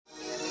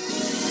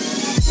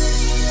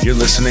You're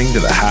listening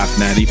to the Half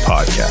Natty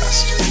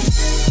Podcast.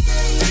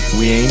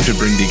 We aim to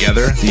bring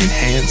together the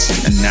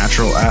enhanced and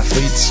natural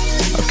athletes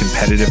of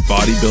competitive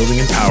bodybuilding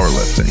and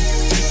powerlifting.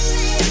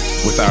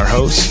 With our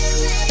host,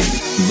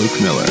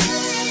 Luke Miller.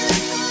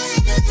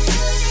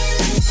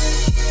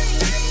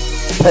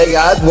 Hey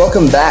guys,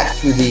 welcome back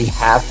to the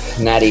Half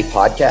Natty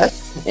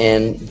Podcast.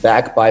 And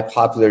back by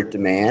popular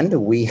demand,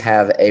 we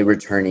have a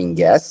returning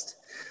guest,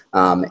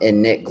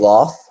 in Nick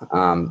Gloff.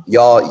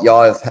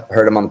 Y'all have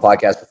heard him on the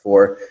podcast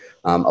before.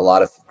 A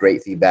lot of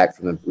great feedback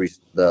from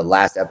the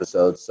last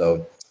episode.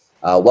 So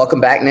welcome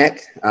back,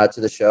 Nick,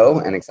 to the show,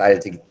 and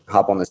excited to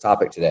hop on this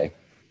topic today.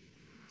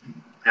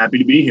 Happy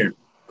to be here.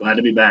 Glad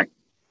to be back.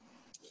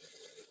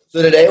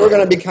 So today we're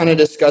going to be kind of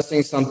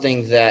discussing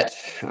something that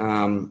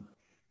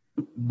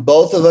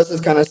both of us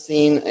have kind of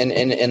seen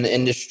in the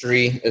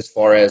industry, as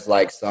far as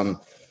like some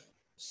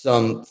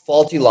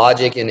faulty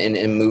logic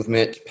and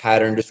movement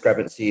pattern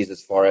discrepancies,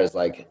 as far as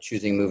like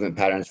choosing movement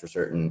patterns for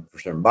certain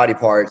body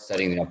parts,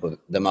 setting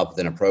them up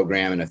within a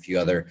program, and a few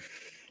other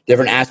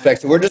different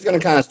aspects. So we're just going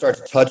to kind of start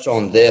to touch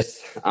on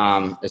this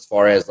as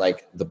far as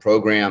like the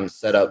program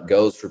setup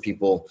goes for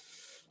people.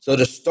 So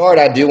to start,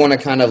 I do want to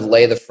kind of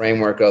lay the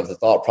framework of the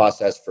thought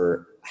process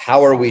for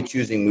how are we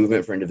choosing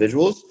movement for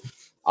individuals.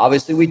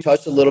 Obviously, we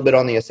touched a little bit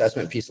on the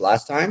assessment piece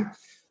last time.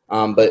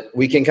 But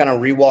we can kind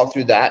of re-walk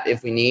through that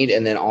if we need,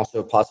 and then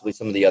also possibly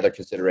some of the other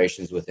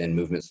considerations within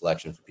movement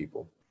selection for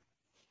people.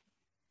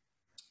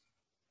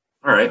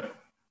 All right.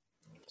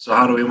 So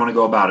how do we want to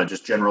go about it?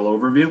 Just general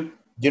overview?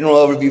 General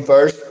overview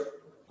first,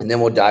 and then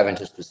we'll dive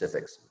into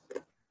specifics.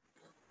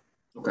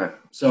 Okay.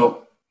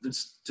 So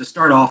to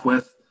start off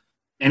with,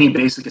 any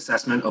basic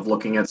assessment of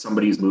looking at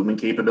somebody's movement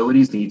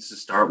capabilities needs to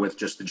start with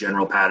just the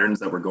general patterns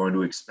that we're going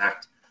to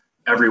expect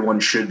everyone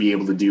should be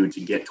able to do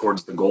to get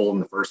towards the goal in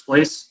the first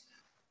place.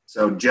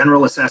 So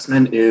general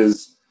assessment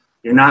is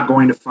you're not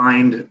going to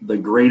find the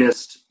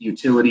greatest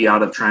utility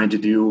out of trying to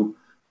do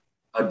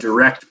a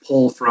direct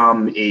pull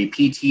from a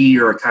PT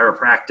or a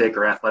chiropractic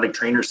or athletic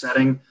trainer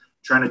setting,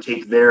 trying to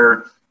take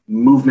their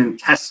movement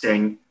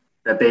testing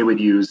that they would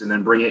use and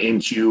then bring it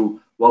into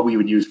what we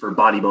would use for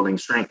bodybuilding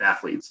strength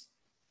athletes.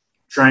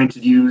 Trying to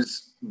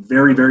use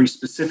very, very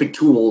specific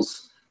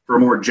tools for a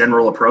more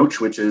general approach,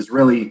 which is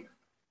really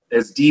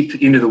as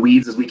deep into the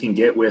weeds as we can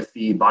get with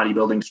the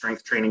bodybuilding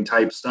strength training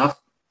type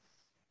stuff.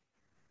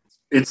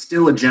 It's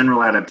still a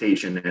general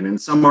adaptation. And in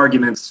some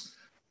arguments,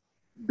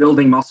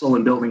 building muscle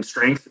and building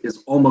strength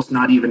is almost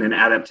not even an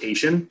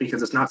adaptation,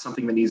 because it's not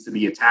something that needs to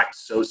be attacked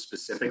so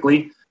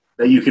specifically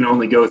that you can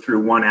only go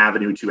through one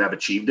avenue to have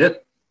achieved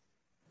it.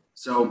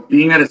 So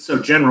being that it's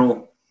so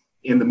general,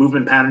 in the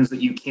movement patterns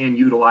that you can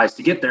utilize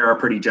to get there are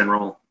pretty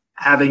general.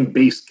 Having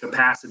base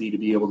capacity to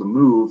be able to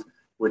move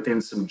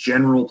within some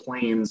general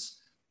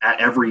planes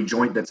at every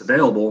joint that's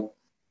available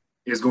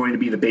is going to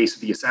be the base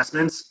of the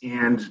assessments.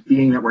 And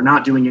being that we're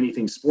not doing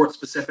anything sport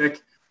specific,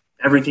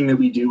 everything that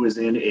we do is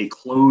in a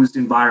closed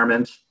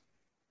environment.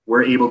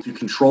 We're able to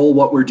control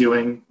what we're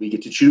doing. We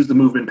get to choose the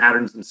movement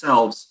patterns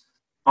themselves.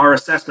 Our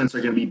assessments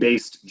are going to be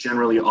based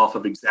generally off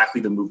of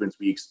exactly the movements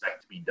we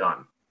expect to be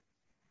done.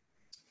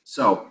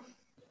 So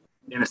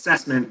an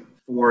assessment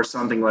for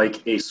something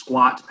like a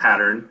squat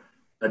pattern,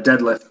 a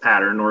deadlift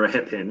pattern, or a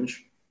hip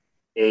hinge,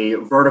 a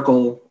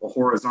vertical, a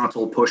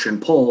horizontal push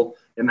and pull,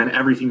 and then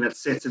everything that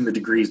sits in the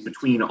degrees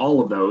between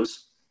all of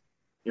those,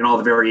 in all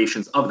the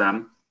variations of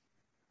them.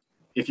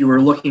 If you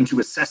were looking to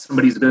assess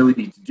somebody's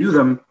ability to do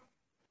them,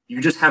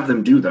 you just have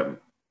them do them.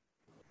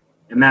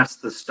 And that's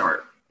the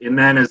start. And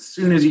then as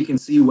soon as you can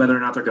see whether or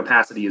not their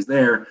capacity is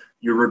there,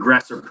 you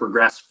regress or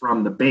progress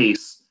from the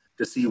base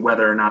to see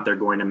whether or not they're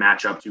going to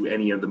match up to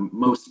any of the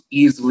most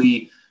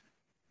easily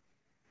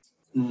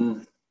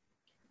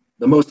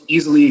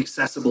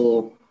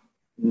accessible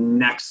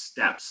next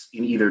steps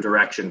in either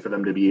direction for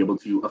them to be able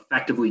to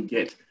effectively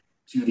get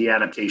to the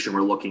adaptation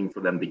we're looking for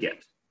them to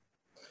get.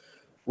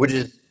 Which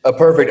is a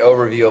perfect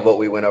overview of what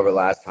we went over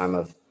last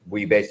time.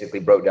 We basically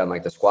broke down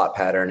like the squat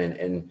pattern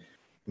and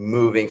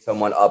moving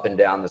someone up and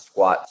down the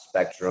squat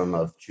spectrum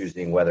of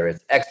choosing whether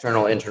it's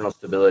external, internal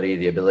stability,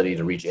 the ability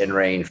to reach in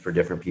range for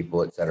different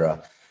people,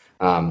 etc.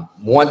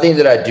 One thing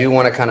that I do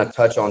want to kind of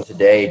touch on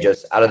today,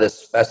 just out of the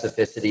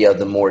specificity of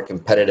the more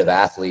competitive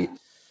athlete,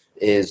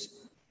 is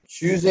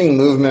choosing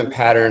movement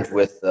patterns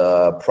with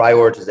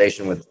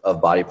prioritization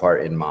of body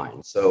part in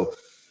mind. So,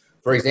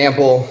 for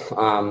example,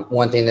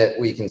 one thing that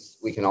we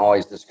can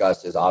always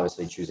discuss is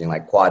obviously choosing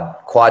like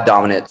quad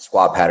dominant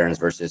squat patterns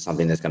versus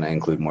something that's going to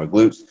include more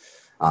glutes.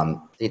 I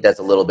think that's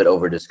a little bit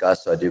over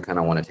discussed, so I do kind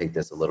of want to take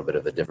this a little bit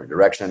of a different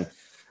direction.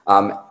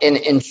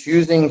 In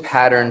choosing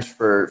patterns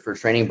for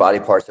training body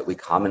parts that we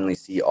commonly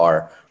see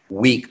are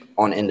weak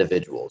on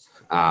individuals,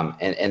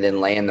 and then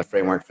laying the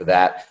framework for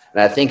that.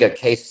 And I think a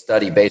case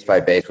study base by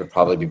base would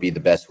probably be the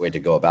best way to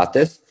go about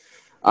this.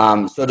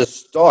 So to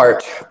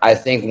start, I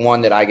think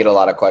one that I get a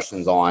lot of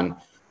questions on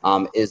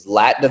is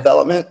lat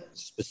development,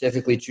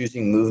 specifically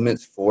choosing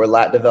movements for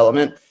lat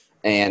development,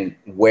 and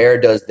where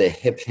does the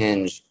hip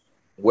hinge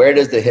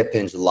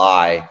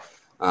lie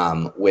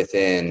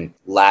within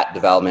lat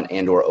development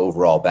and or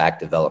overall back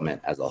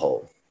development as a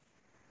whole.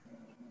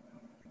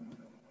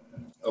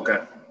 Okay.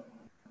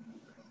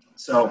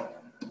 So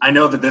I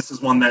know that this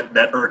is one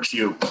that irks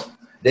you.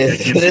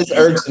 This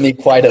irks me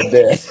quite a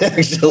bit,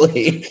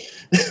 actually.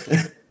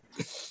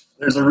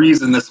 There's a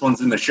reason this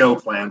one's in the show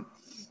plan.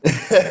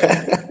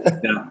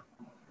 Yeah.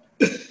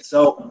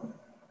 So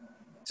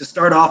to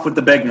start off with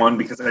the big one,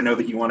 because I know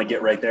that you want to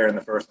get right there in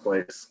the first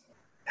place,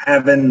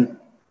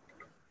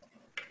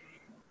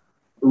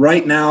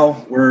 right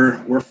now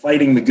we're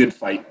fighting the good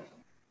fight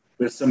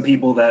with some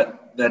people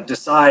that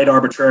decide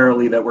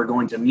arbitrarily that we're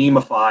going to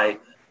memify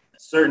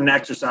certain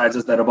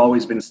exercises that have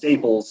always been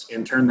staples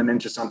and turn them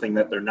into something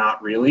that they're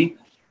not really,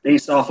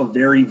 based off of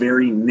very,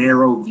 very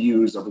narrow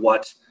views of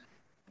what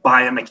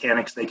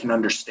biomechanics they can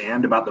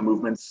understand about the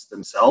movements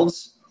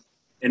themselves,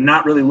 and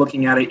not really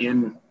looking at it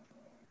in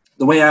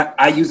the way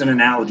I use an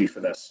analogy for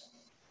this,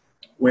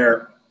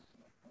 where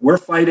we're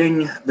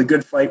fighting the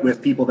good fight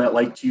with people that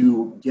like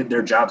to get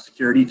their job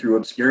security through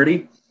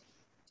obscurity.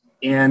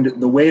 And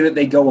the way that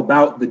they go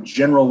about the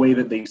general way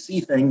that they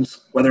see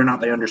things, whether or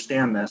not they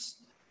understand this,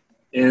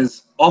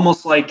 is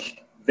almost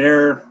like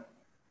they're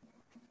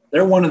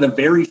one of the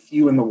very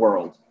few in the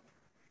world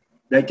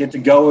that get to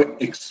go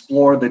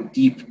explore the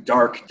deep,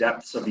 dark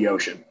depths of the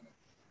ocean.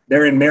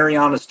 They're in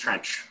Mariana's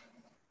Trench,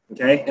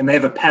 okay? And they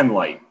have a pen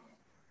light.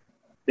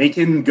 They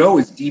can go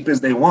as deep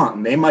as they want,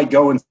 and they might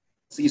go and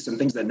see some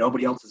things that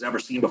nobody else has ever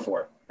seen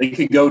before. They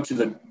could go to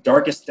the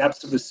darkest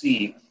depths of the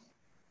sea,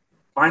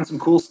 find some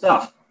cool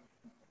stuff.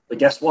 But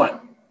guess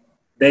what?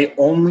 They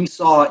only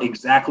saw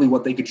exactly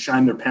what they could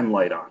shine their pen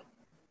light on.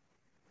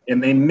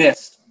 And they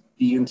missed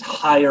the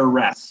entire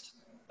rest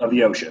of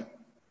the ocean.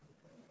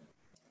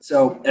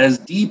 So as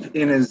deep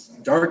and as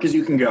dark as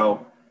you can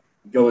go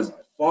as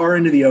far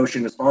into the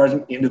ocean, as far as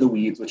into the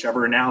weeds,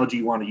 whichever analogy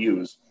you want to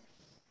use.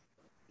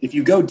 If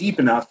you go deep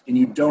enough and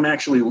you don't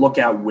actually look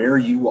at where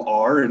you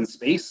are in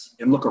space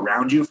and look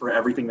around you for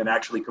everything that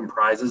actually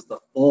comprises the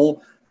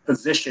full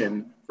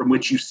position from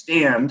which you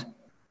stand,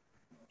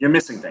 you're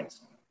missing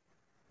things.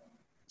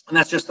 And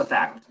that's just the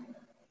fact.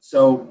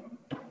 So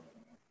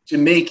to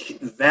make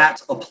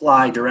that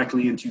apply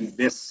directly into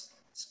this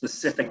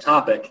specific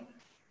topic,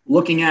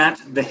 looking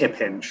at the hip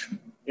hinge,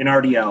 an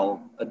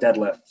RDL, a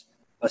deadlift,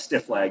 a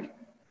stiff leg,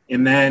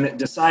 and then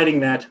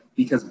deciding that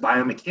because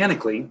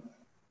biomechanically,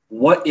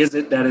 what is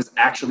it that is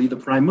actually the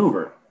prime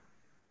mover?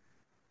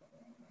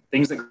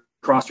 Things that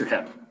cross your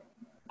hip,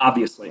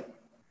 obviously,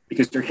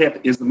 because your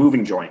hip is the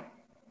moving joint.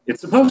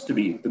 It's supposed to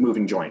be the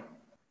moving joint.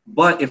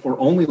 But if we're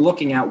only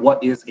looking at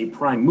what is a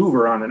prime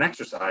mover on an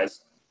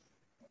exercise,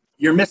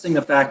 you're missing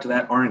the fact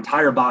that our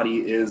entire body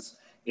is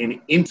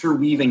an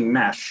interweaving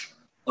mesh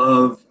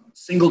of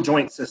single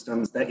joint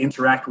systems that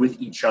interact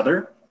with each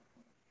other,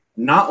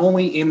 not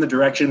only in the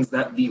directions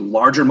that the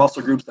larger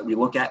muscle groups that we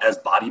look at as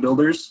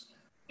bodybuilders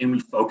and we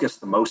focus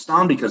the most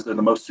on because they're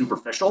the most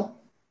superficial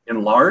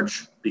and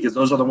large, because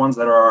those are the ones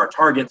that are our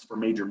targets for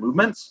major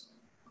movements.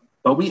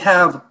 But we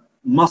have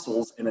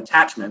muscles and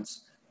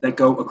attachments that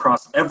go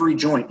across every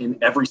joint in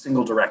every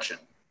single direction.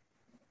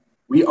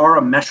 We are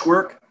a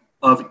meshwork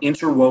of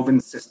interwoven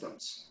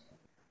systems.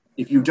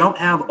 If you don't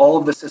have all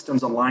of the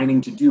systems aligning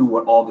to do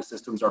what all the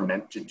systems are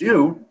meant to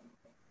do,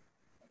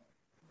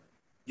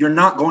 you're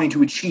not going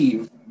to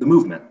achieve the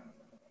movement.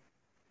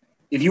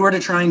 If you were to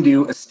try and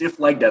do a stiff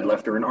leg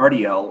deadlift or an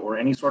RDL or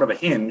any sort of a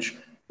hinge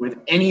with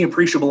any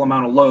appreciable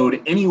amount of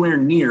load anywhere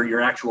near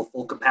your actual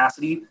full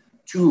capacity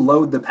to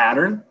load the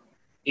pattern,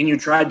 and you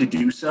tried to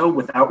do so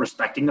without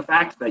respecting the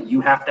fact that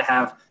you have to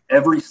have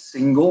every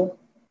single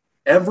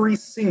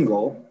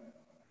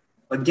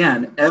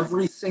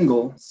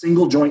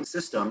single joint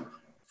system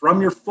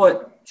from your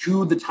foot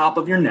to the top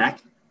of your neck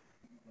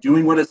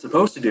doing what it's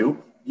supposed to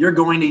do, you're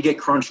going to get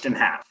crunched in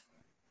half.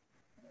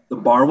 The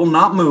bar will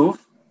not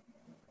move.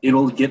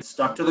 It'll get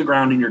stuck to the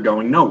ground and you're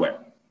going nowhere.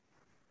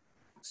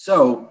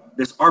 So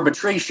this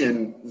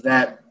arbitration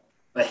that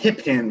a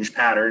hip hinge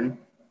pattern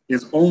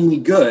is only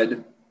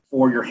good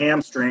for your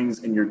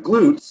hamstrings and your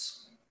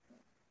glutes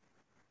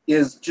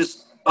is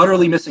just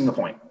utterly missing the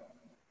point.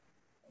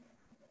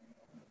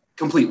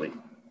 Completely.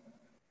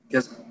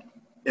 Because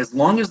as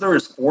long as there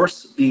is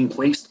force being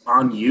placed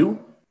on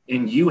you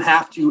and you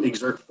have to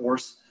exert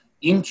force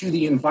into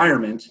the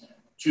environment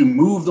to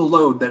move the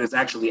load that is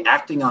actually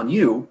acting on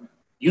you,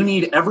 you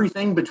need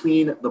everything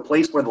between the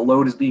place where the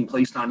load is being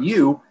placed on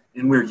you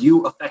and where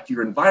you affect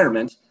your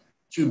environment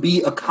to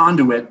be a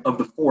conduit of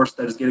the force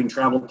that is getting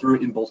traveled through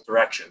it in both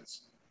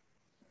directions.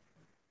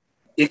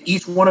 If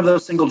each one of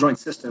those single joint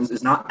systems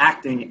is not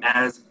acting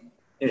as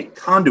a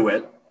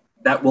conduit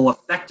that will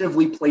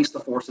effectively place the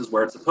forces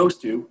where it's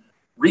supposed to,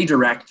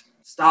 redirect,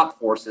 stop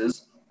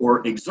forces,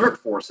 or exert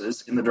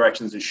forces in the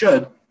directions it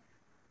should,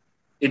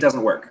 it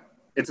doesn't work.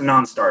 It's a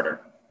non-starter.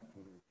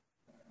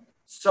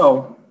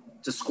 So,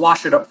 to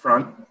squash it up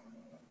front,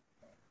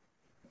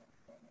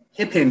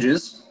 hip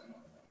hinges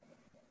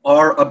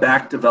are a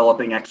back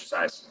developing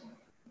exercise.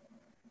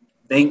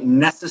 They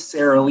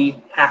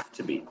necessarily have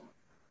to be,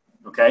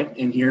 okay?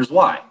 And here's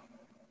why.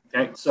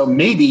 Okay, so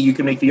maybe you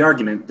can make the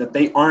argument that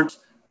they aren't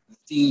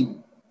the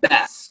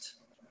best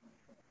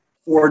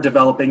for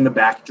developing the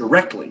back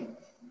directly,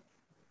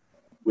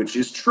 which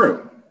is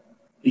true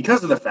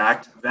because of the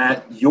fact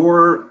that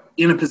you're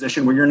in a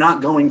position where you're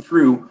not going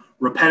through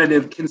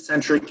repetitive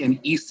concentric and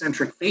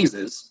eccentric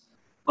phases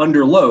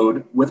under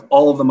load with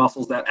all of the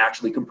muscles that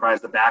actually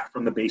comprise the back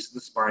from the base of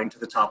the spine to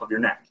the top of your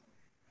neck.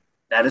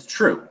 That is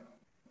true.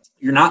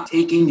 You're not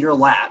taking your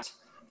lat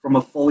from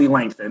a fully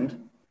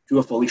lengthened to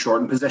a fully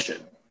shortened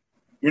position.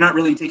 You're not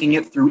really taking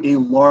it through a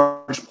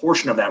large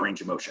portion of that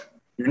range of motion.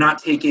 You're not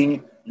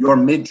taking your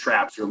mid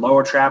traps, your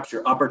lower traps,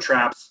 your upper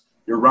traps,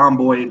 your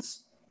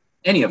rhomboids,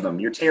 any of them,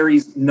 your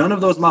teres, none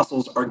of those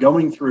muscles are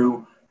going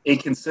through a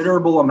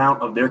considerable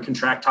amount of their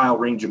contractile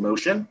range of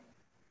motion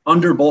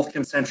under both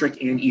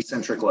concentric and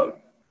eccentric load.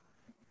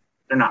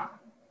 They're not.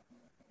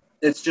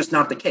 It's just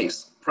not the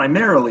case.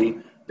 Primarily,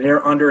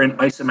 they're under an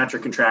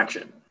isometric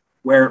contraction,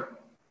 where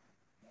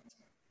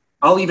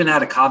I'll even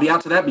add a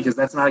caveat to that because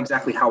that's not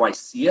exactly how I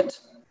see it.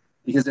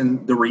 Because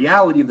in the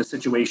reality of the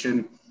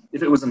situation,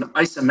 if it was an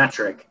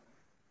isometric,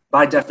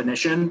 by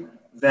definition,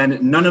 then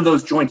none of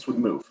those joints would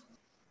move.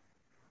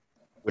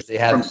 Which they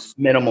have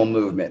minimal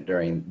movement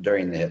during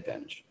the hip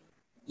hinge.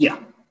 Yeah.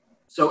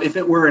 So if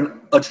it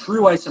were a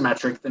true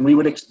isometric, then we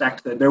would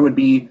expect that there would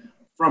be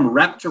from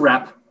rep to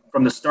rep,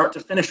 from the start to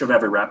finish of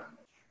every rep,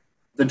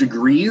 the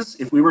degrees,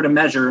 if we were to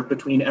measure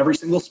between every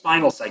single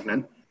spinal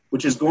segment,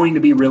 which is going to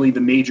be really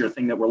the major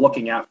thing that we're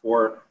looking at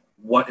for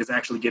what is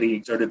actually getting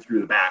exerted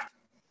through the back.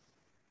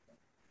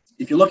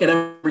 If you look at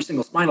every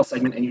single spinal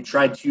segment and you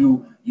try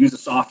to use a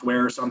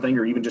software or something,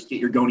 or even just get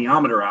your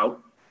goniometer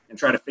out and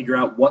try to figure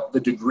out what the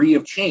degree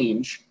of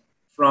change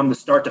from the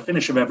start to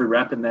finish of every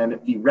rep and then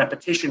the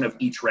repetition of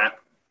each rep,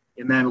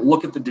 and then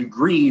look at the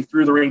degree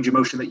through the range of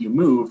motion that you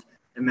moved,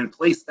 and then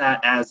place that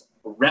as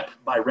rep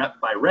by rep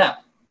by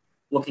rep,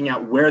 looking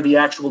at where the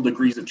actual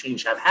degrees of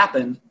change have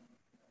happened,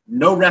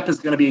 no rep is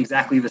going to be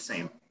exactly the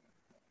same.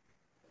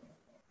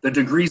 The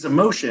degrees of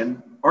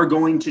motion are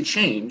going to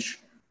change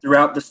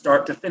throughout the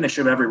start to finish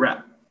of every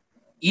rep.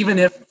 Even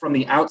if from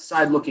the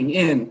outside looking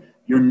in,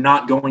 you're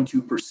not going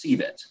to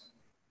perceive it.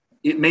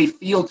 It may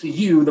feel to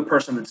you, the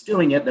person that's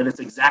doing it, that it's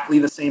exactly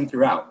the same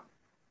throughout.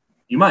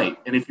 You might,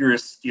 and if you're a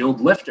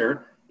skilled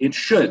lifter, it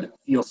should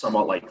feel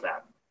somewhat like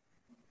that.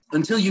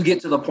 Until you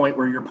get to the point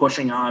where you're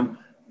pushing on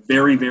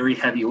very, very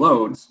heavy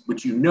loads,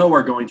 which you know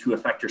are going to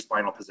affect your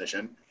spinal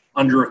position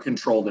under a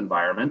controlled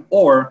environment,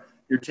 or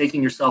you're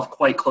taking yourself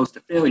quite close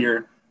to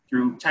failure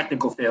through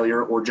technical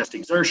failure or just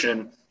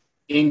exertion,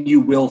 and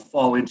you will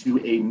fall into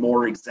a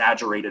more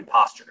exaggerated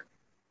posture,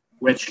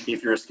 which,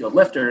 if you're a skilled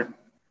lifter,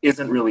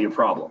 isn't really a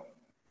problem.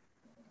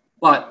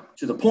 But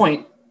to the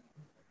point,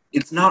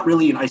 it's not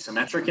really an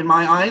isometric in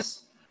my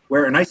eyes,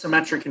 where an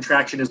isometric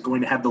contraction is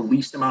going to have the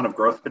least amount of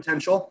growth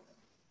potential.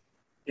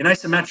 In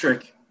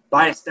isometric,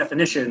 by its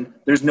definition,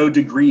 there's no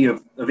degree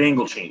of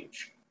angle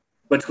change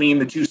between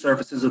the two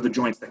surfaces of the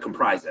joints that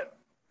comprise it.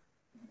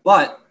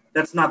 But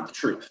that's not the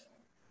truth.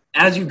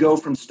 As you go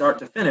from start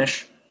to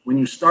finish, when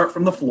you start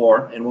from the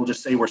floor, and we'll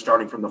just say we're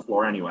starting from the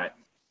floor anyway,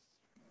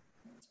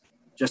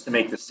 just to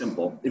make this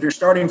simple. If you're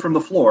starting from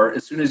the floor,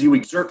 as soon as you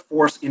exert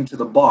force into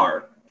the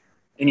bar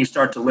and you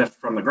start to lift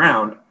from the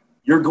ground,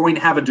 you're going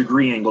to have a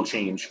degree angle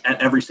change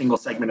at every single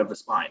segment of the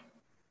spine.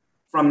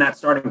 From that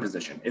starting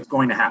position, it's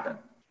going to happen.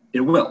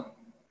 It will.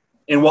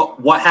 And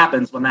what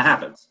happens when that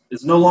happens?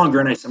 It's no longer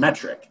an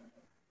isometric.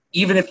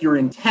 Even if your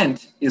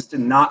intent is to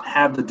not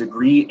have the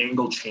degree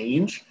angle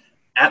change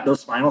at those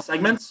spinal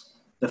segments,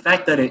 the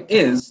fact that it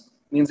is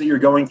means that you're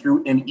going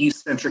through an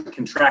eccentric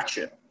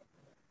contraction.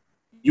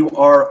 You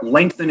are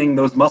lengthening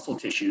those muscle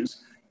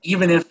tissues.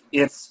 Even if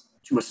it's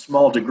to a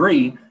small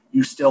degree,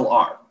 you still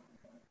are.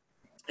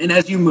 And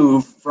as you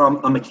move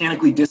from a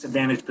mechanically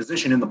disadvantaged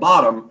position in the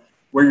bottom,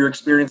 where you're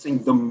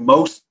experiencing the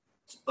most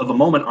of a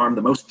moment arm,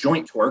 the most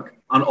joint torque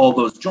on all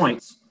those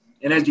joints,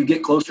 and as you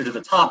get closer to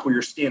the top where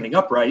you're standing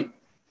upright,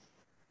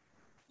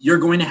 you're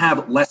going to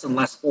have less and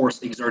less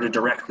force exerted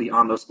directly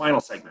on those spinal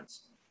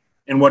segments.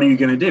 And what are you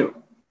going to do?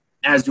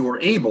 As you're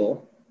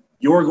able,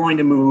 you're going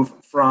to move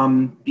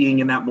from being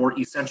in that more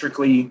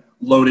eccentrically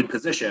loaded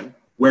position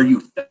where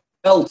you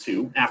fell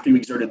to after you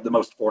exerted the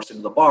most force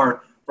into the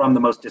bar from the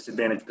most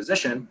disadvantaged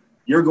position.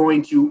 You're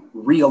going to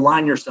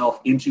realign yourself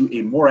into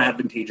a more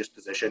advantageous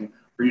position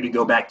for you to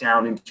go back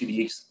down into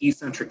the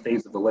eccentric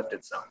phase of the lift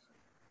itself.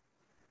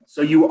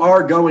 So you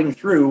are going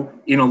through,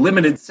 in a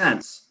limited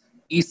sense,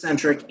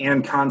 eccentric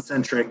and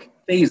concentric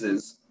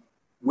phases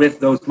with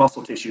those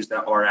muscle tissues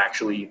that are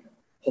actually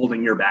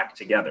holding your back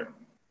together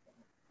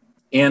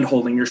and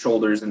holding your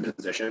shoulders in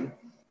position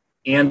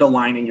and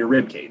aligning your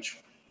rib cage.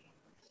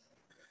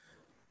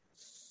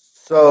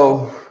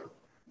 So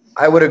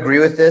I would agree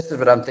with this,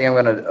 but I'm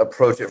going to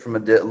approach it from a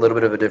little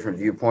bit of a different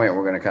viewpoint, and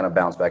we're going to kind of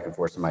bounce back and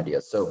forth some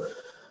ideas. So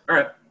all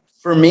right.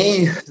 For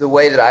me, the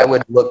way that I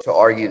would look to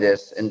argue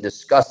this and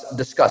discuss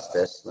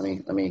this, let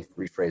me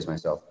rephrase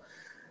myself.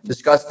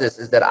 Discuss this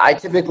is that I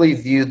typically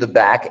view the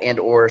back and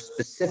or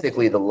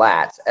specifically the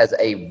lats as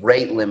a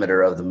rate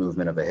limiter of the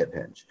movement of a hip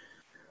hinge.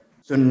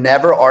 So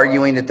never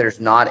arguing that there's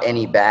not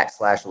any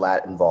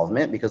back/lat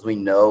involvement, because we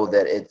know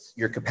that it's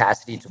your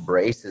capacity to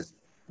brace is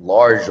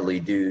largely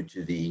due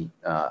to the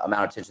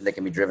amount of tension that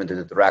can be driven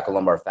through the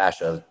thoracolumbar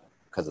fascia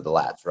because of the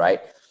lats,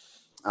 right?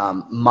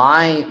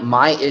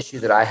 My issue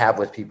that I have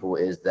with people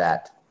is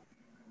that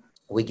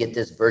we get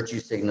this virtue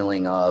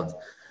signaling of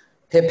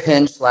hip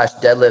hinge /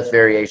 deadlift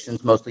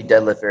variations. Mostly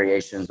deadlift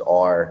variations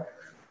are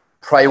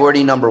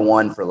priority number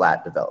one for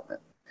lat development.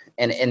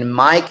 And in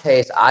my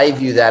case, I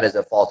view that as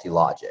a faulty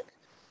logic.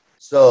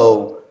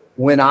 So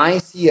when I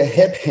see a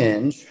hip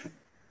hinge,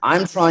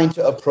 I'm trying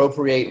to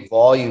appropriate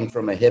volume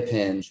from a hip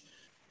hinge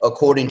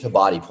according to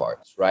body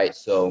parts, right?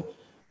 So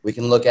we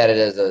can look at it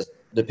as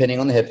depending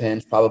on the hip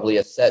hinge, probably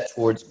a set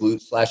towards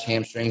glutes /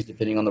 hamstrings,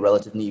 depending on the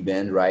relative knee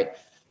bend, right?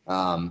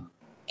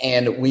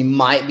 And we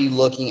might be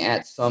looking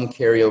at some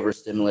carryover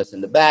stimulus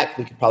in the back.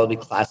 We could probably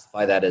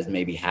classify that as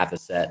maybe half a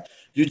set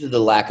due to the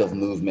lack of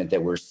movement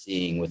that we're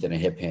seeing within a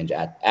hip hinge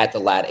at the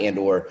lat and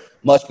or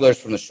musculars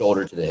from the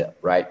shoulder to the hip,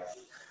 right?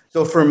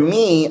 So for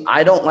me,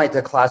 I don't like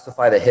to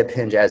classify the hip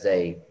hinge as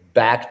a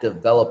back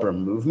developer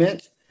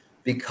movement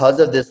because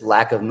of this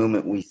lack of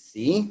movement we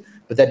see,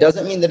 but that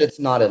doesn't mean that it's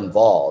not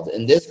involved.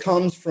 And this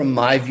comes from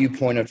my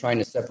viewpoint of trying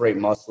to separate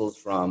muscles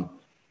from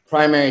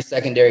primary,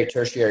 secondary,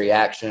 tertiary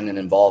action and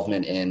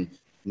involvement in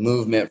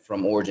movement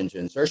from origin to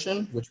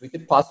insertion, which we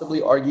could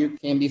possibly argue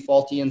can be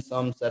faulty in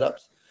some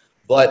setups,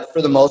 but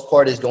for the most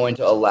part is going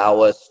to allow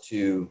us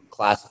to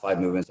classify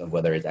movements of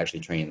whether it's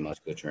actually training the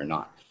musculature or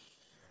not.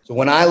 So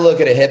when I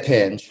look at a hip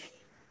hinge,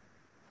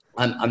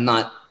 I'm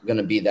not going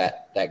to be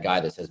that guy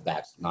that says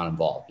back's not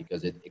involved,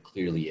 because it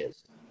clearly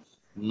is.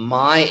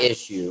 My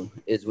issue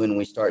is when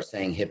we start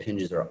saying hip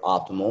hinges are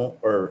optimal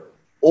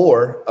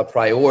or a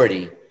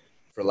priority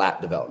for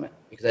lat development,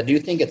 because I do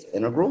think it's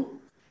integral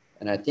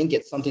and I think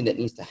it's something that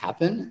needs to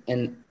happen.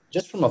 And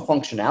just from a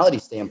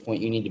functionality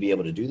standpoint, you need to be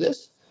able to do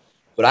this.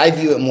 But I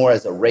view it more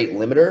as a rate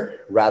limiter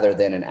rather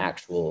than an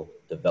actual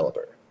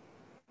developer.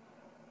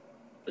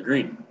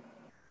 Agreed.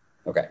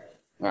 Okay.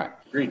 All right.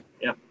 Agreed.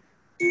 Yeah.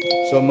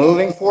 So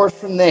moving forward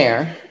from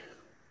there,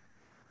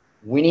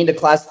 we need to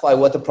classify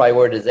what the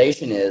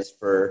prioritization is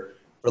for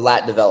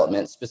lat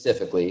development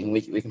specifically. And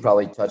we can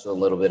probably touch a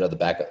little bit of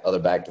the other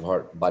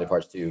body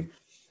parts too.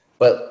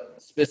 But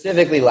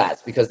specifically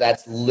lats, because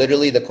that's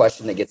literally the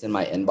question that gets in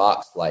my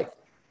inbox like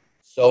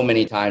so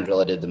many times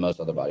relative to most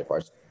other body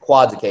parts.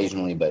 Quads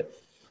occasionally, but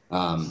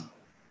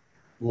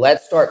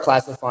let's start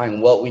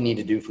classifying what we need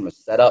to do from a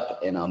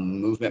setup and a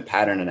movement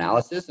pattern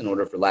analysis in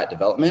order for lat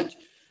development,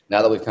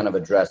 now that we've kind of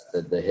addressed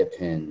the hip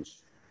hinge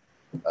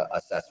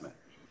assessment.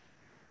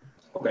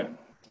 Okay.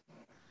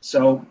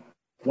 So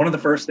one of the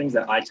first things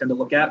that I tend to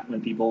look at when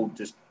people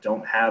just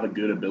don't have a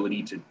good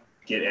ability to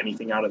get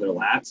anything out of their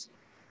lats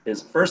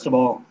is, first of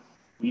all,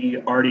 we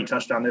already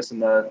touched on this in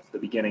the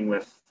beginning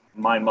with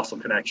mind-muscle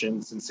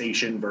connection,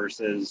 sensation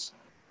versus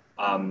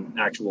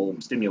actual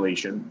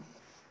stimulation,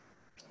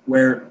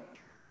 where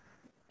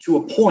to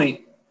a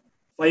point,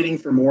 fighting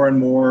for more and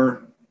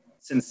more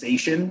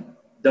sensation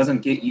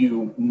doesn't get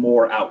you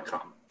more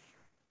outcome.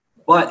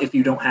 But if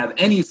you don't have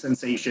any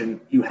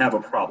sensation, you have a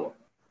problem.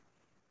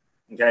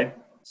 Okay?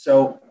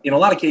 So in a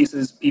lot of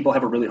cases, people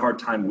have a really hard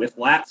time with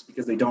lats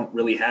because they don't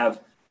really have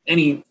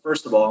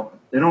first of all,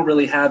 they don't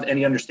really have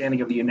any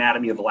understanding of the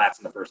anatomy of the lats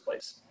in the first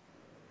place.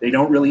 They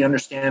don't really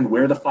understand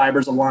where the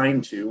fibers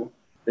align to.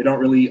 They don't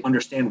really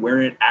understand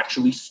where it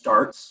actually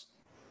starts.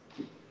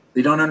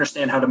 They don't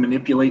understand how to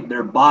manipulate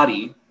their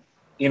body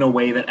in a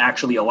way that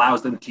actually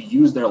allows them to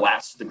use their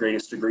lats to the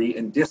greatest degree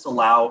and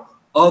disallow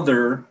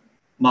other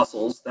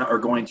muscles that are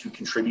going to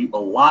contribute a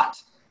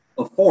lot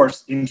of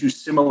force into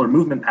similar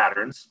movement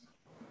patterns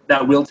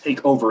that will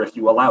take over if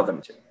you allow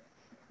them to.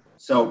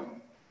 So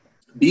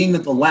being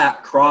that the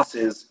lat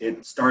crosses,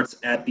 it starts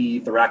at the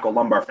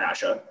thoracolumbar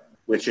fascia,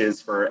 which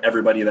is, for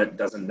everybody that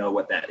doesn't know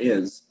what that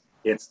is,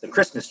 it's the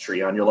Christmas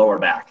tree on your lower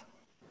back.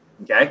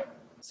 Okay?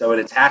 So it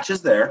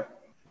attaches there,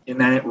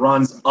 and then it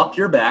runs up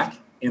your back,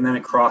 and then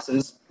it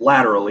crosses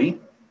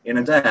laterally in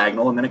a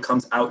diagonal, and then it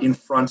comes out in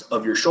front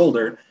of your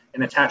shoulder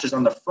and attaches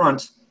on the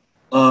front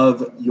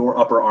of your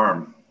upper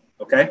arm.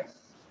 Okay?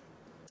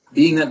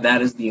 Being that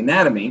that is the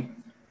anatomy,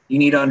 you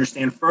need to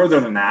understand further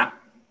than that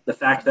the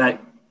fact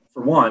that,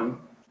 for one,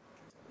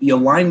 the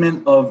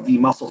alignment of the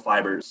muscle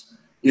fibers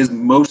is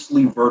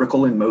mostly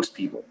vertical in most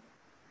people.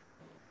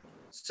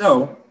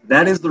 So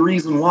that is the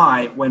reason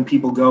why when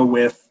people go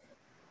with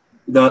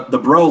the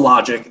bro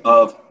logic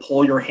of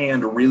pull your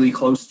hand really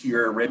close to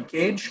your rib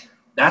cage,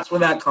 that's where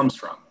that comes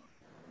from.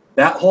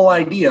 That whole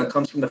idea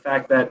comes from the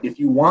fact that if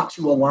you want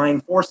to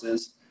align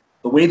forces,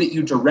 the way that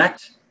you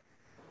direct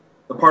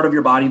the part of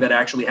your body that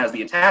actually has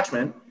the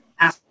attachment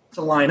has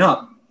to line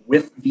up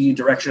with the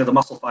direction of the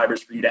muscle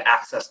fibers for you to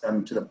access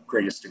them to the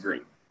greatest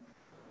degree.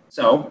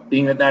 So,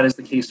 being that that is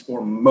the case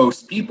for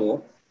most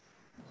people,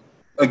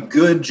 a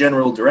good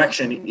general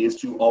direction is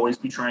to always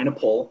be trying to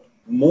pull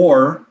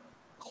more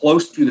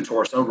close to the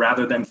torso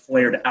rather than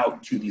flared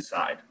out to the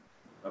side.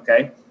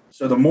 Okay?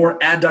 So the more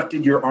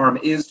adducted your arm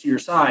is to your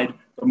side,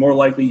 the more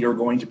likely you're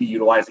going to be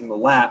utilizing the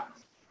lat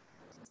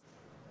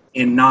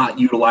and not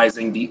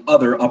utilizing the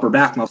other upper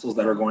back muscles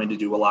that are going to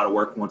do a lot of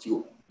work once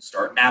you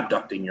start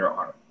abducting your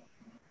arm.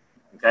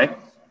 Okay?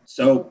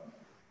 So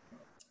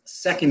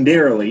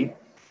secondarily,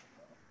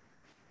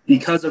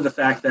 because of the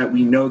fact that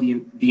we know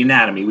the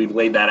anatomy, we've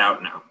laid that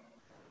out now.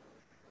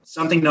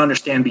 Something to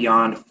understand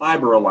beyond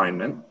fiber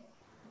alignment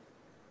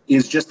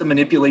is just the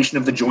manipulation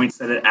of the joints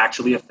that it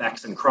actually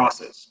affects and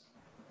crosses.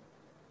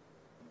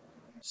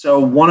 So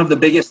one of the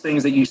biggest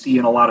things that you see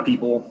in a lot of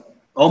people,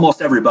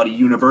 almost everybody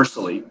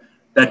universally,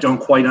 that don't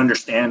quite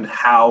understand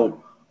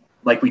how,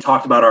 like we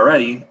talked about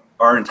already,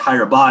 our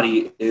entire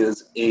body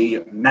is a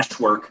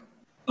meshwork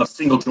of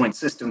single joint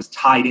systems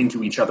tied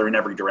into each other in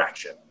every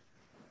direction.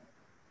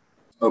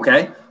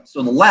 Okay?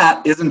 So the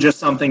lat isn't just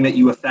something that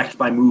you affect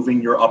by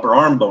moving your upper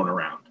arm bone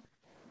around.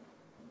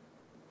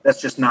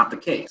 That's just not the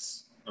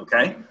case.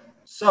 Okay?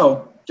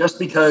 So just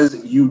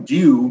because you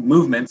do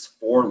movements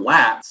for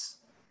lats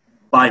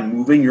by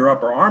moving your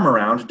upper arm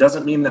around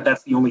doesn't mean that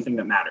that's the only thing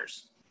that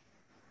matters.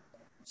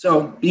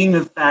 So being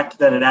the fact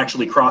that it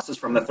actually crosses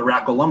from the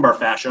thoracolumbar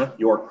fascia,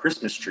 your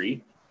Christmas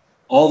tree,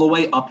 all the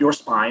way up your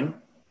spine,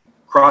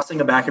 crossing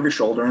the back of your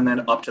shoulder, and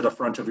then up to the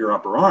front of your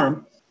upper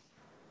arm,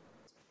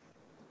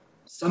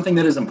 something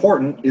that is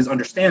important is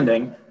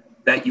understanding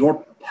that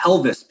your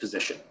pelvis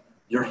position,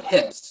 your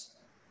hips,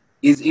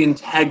 is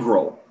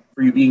integral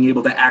for you being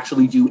able to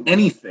actually do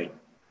anything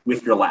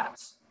with your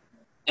lats.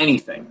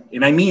 Anything.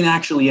 And I mean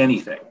actually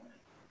anything.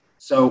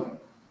 So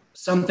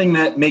something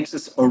that makes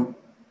this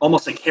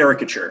almost a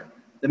caricature,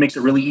 that makes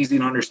it really easy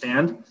to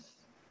understand.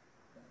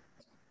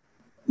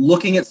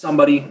 Looking at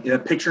somebody, a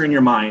picture in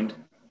your mind,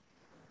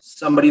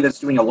 somebody that's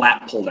doing a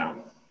lat pull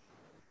down.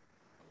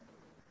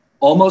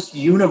 Almost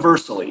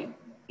universally,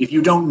 if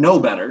you don't know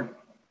better,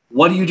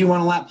 what do you do on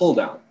a lat pull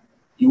down?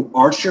 You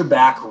arch your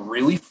back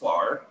really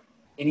far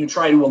and you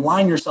try to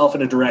align yourself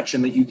in a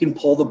direction that you can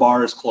pull the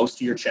bar as close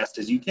to your chest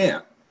as you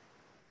can.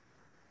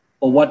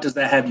 But what does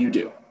that have you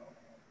do?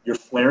 You're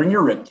flaring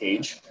your rib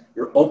cage,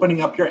 you're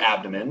opening up your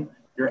abdomen,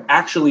 you're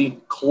actually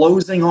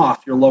closing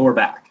off your lower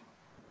back.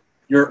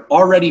 You're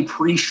already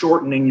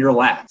pre-shortening your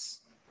lats.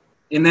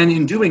 And then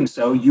in doing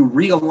so, you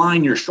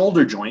realign your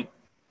shoulder joint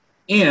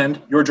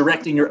and you're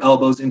directing your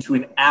elbows into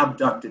an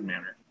abducted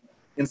manner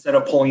instead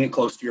of pulling it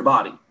close to your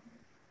body.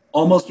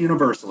 Almost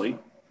universally,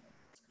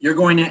 you're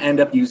going to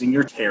end up using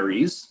your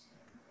teres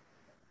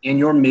and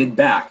your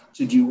mid-back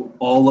to do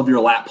all of your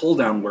lat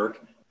pull-down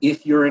work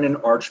if you're in an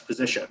arched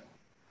position.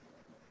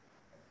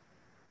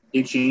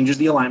 It changes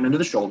the alignment of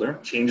the shoulder,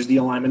 changes the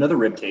alignment of the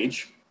rib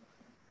cage,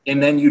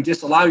 and then you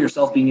disallow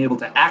yourself being able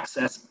to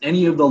access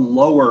any of the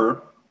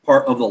lower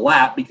part of the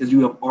lat because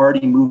you have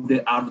already moved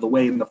it out of the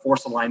way and the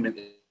force alignment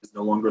is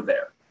no longer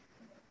there.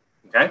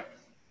 Okay?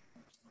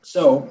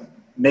 So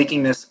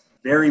making this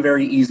very,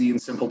 very easy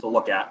and simple to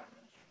look at.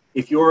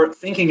 If you're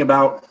thinking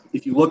about,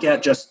 if you look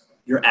at just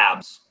your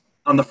abs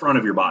on the front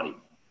of your body,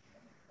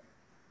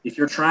 if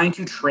you're trying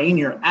to train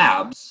your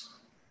abs,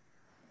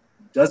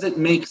 does it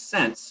make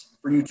sense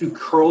for you to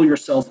curl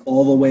yourself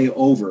all the way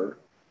over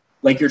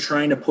like you're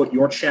trying to put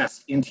your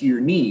chest into your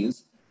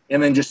knees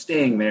and then just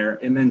staying there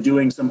and then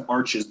doing some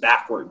arches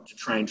backward to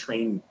try and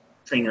train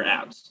your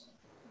abs?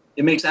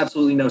 It makes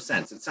absolutely no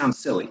sense. It sounds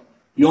silly.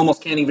 You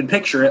almost can't even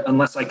picture it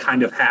unless I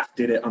kind of half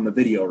did it on the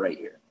video right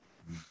here.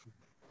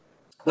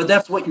 But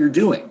that's what you're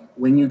doing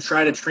when you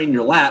try to train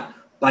your lat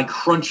by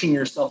crunching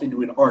yourself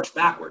into an arch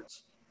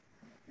backwards.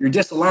 You're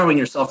disallowing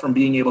yourself from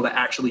being able to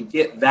actually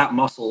get that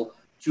muscle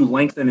to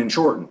lengthen and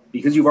shorten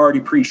because you've already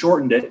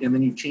pre-shortened it and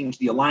then you've changed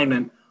the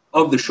alignment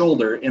of the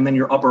shoulder and then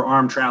your upper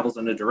arm travels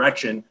in a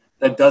direction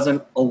that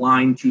doesn't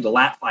align to the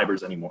lat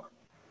fibers anymore.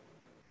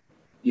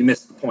 You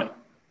missed the point.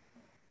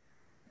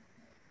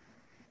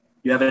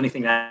 You have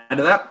anything to add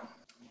to that?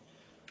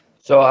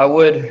 So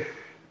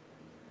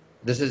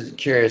this is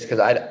curious because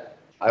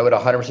I would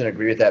 100%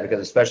 agree with that because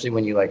especially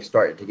when you like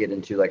start to get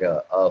into like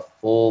a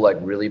full, like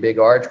really big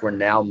arch, we're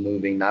now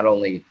moving not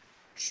only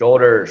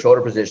shoulder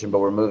position, but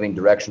we're moving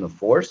direction of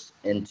force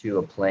into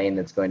a plane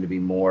that's going to be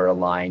more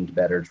aligned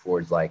better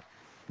towards like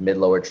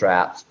mid-lower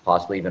traps,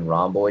 possibly even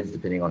rhomboids,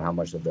 depending on how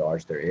much of the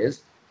arch there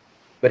is.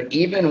 But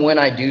even when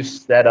I do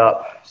set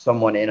up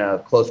someone in a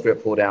close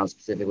grip pull down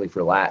specifically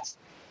for lats,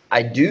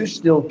 I do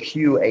still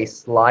cue a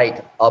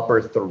slight upper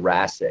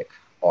thoracic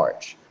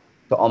arch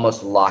to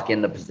almost lock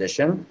in the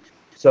position.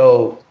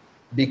 So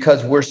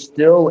because we're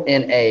still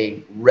in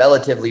a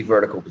relatively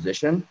vertical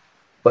position,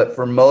 but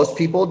for most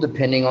people,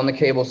 depending on the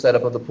cable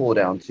setup of the pull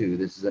down too,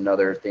 this is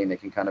another thing that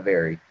can kind of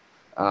vary.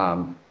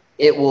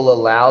 It will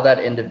allow that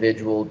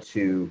individual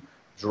to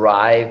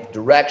drive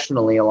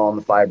directionally along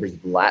the fibers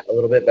of the lat a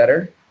little bit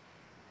better.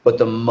 But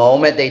the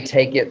moment they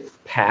take it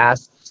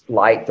past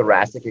slight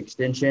thoracic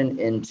extension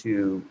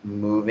into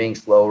moving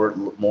slower,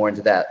 more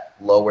into that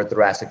lower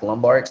thoracic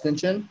lumbar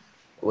extension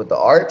with the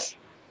arch,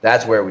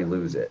 that's where we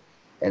lose it.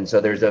 And so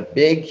there's a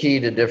big key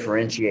to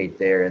differentiate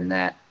there in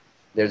that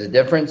there's a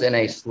difference in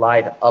a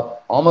slide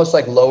up, almost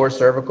like lower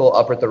cervical,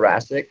 upper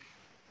thoracic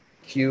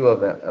cue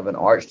of an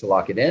arch to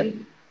lock it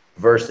in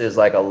versus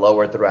like a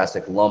lower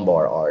thoracic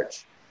lumbar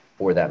arch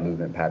for that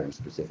movement pattern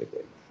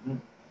specifically.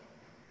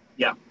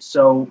 Yeah.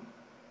 So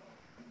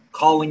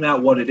calling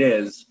that what it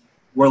is,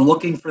 we're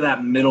looking for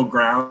that middle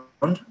ground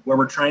where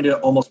we're trying to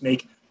almost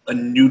make a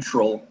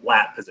neutral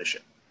lat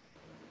position.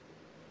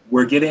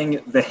 We're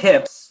getting the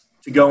hips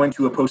to go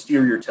into a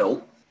posterior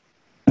tilt.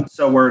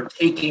 So we're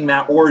taking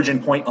that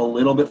origin point a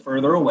little bit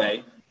further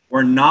away.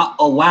 We're not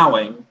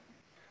allowing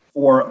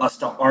for us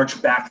to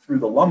arch back through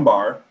the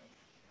lumbar.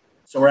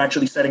 So we're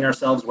actually setting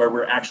ourselves where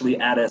we're actually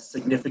at a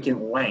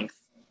significant length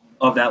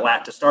of that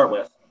lat to start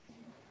with.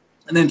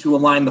 And then to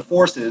align the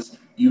forces,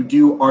 you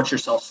do arch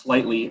yourself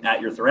slightly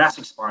at your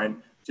thoracic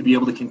spine to be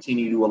able to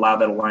continue to allow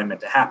that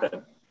alignment to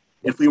happen.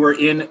 If we were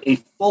in a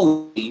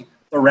fully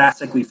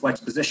thoracically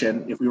flexed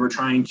position, if we were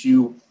trying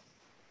to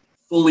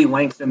fully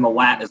lengthen the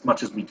lat as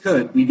much as we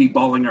could, we'd be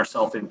balling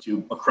ourselves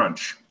into a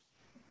crunch,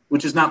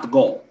 which is not the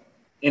goal.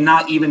 And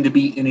not even to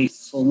be in a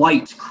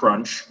slight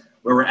crunch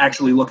where we're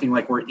actually looking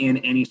like we're in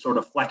any sort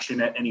of flexion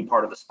at any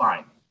part of the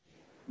spine.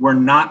 We're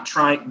not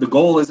trying, the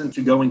goal isn't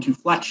to go into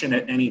flexion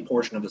at any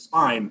portion of the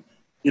spine.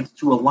 It's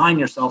to align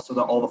yourself so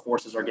that all the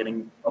forces are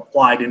getting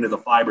applied into the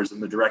fibers in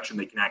the direction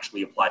they can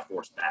actually apply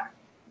force back.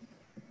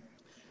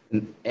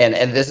 And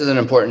this is an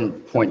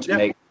important point to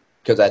make,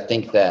 because I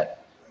think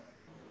that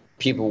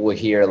people will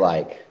hear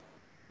like,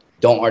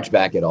 don't arch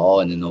back at all,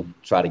 and then they'll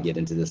try to get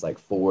into this like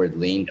forward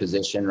lean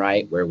position,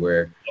 right? Where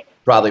we're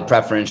probably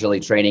preferentially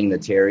training the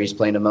teres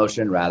plane of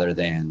motion rather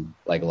than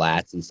like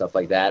lats and stuff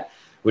like that,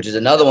 which is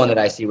another one that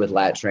I see with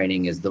lat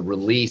training is the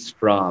release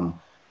from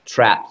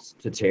traps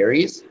to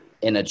teres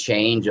in a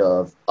change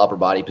of upper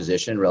body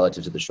position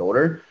relative to the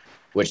shoulder,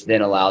 which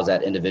then allows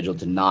that individual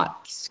to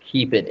not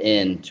keep it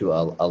into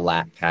a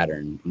lat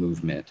pattern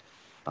movement.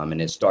 And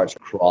it starts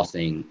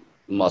crossing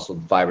muscle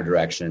fiber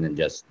direction and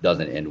just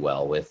doesn't end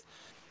well with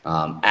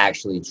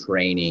actually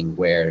training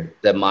where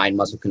the mind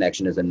muscle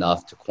connection is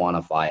enough to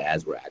quantify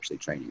as we're actually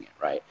training it,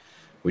 right?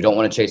 We don't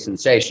want to chase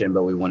sensation,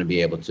 but we want to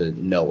be able to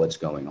know what's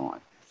going on.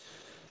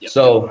 Yep.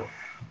 So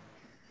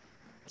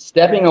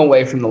stepping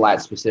away from the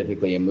lat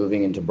specifically and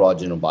moving into broad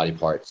general body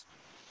parts,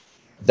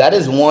 that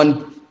is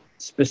one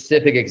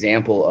specific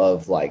example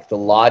of like the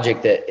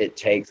logic that it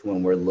takes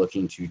when we're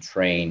looking to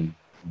train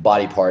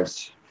body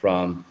parts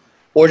from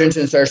origin to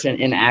insertion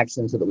in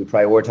action so that we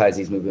prioritize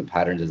these movement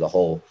patterns as a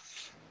whole.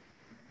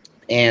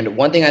 And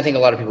one thing I think a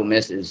lot of people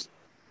miss is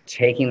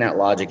taking that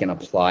logic and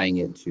applying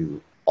it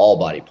to all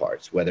body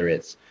parts, whether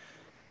it's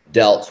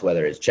delts,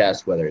 whether it's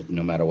chest, whether it's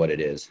no matter what it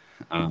is.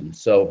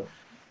 So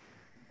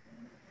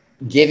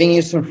giving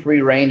you some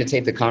free reign to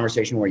take the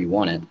conversation where you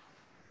want it.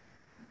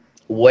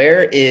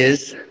 Where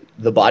is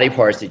the body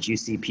parts that you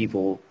see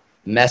people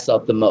mess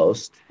up the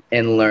most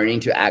in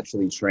learning to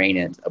actually train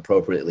it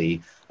appropriately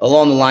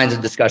along the lines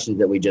of discussions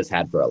that we just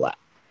had for a lat?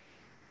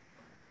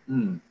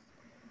 Man,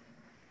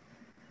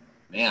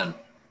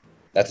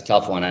 that's a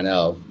tough one. I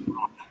know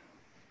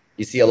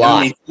you see a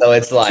lot, so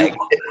it's like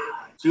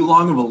too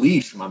long of a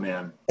leash, my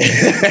man.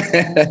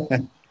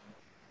 Let's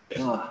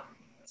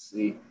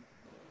see.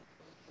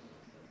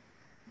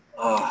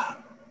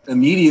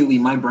 Immediately,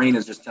 my brain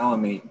is just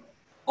telling me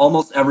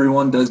almost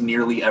everyone does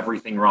nearly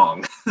everything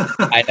wrong.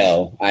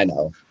 I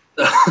know.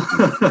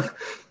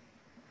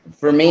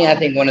 For me, I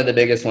think one of the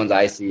biggest ones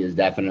I see is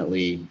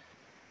definitely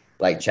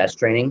like chest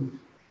training.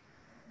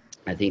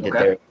 I think that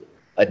there's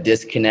a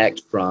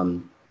disconnect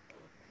from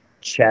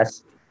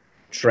chest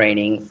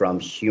training from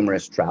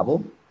humerus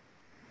travel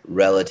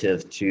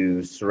relative to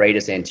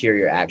serratus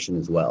anterior action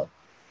as well.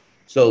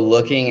 So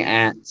looking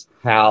at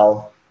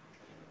how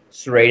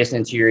serratus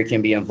anterior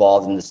can be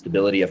involved in the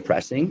stability of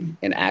pressing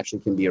and actually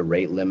can be a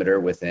rate limiter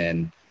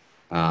within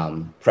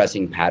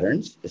pressing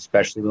patterns,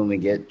 especially when we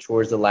get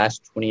towards the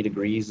last 20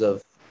 degrees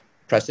of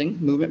pressing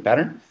movement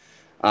pattern.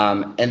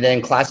 And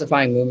then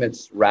classifying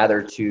movements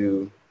rather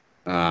to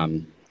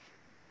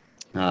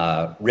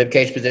rib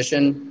cage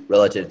position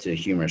relative to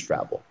humerus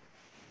travel.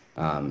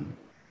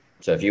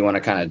 So if you want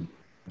to kind of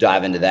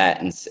dive into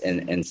that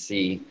and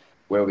see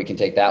where we can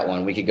take that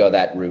one, we could go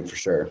that route for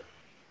sure.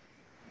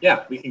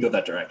 Yeah, we can go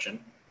that direction.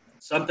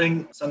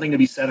 Something to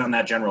be said on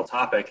that general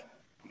topic,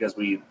 because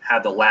we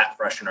had the lat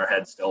fresh in our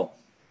head still.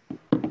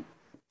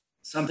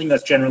 Something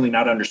that's generally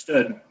not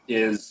understood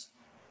is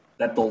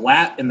that the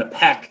lat and the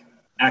pec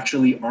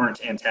actually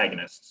aren't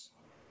antagonists.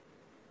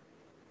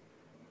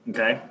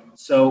 Okay,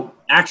 so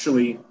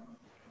actually,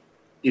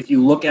 if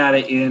you look at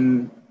it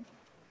in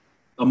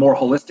a more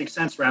holistic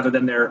sense rather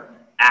than their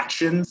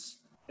actions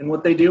and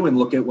what they do and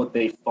look at what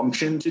they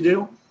function to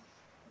do,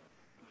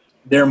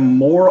 they're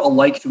more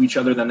alike to each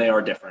other than they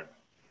are different.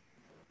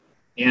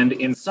 And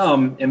in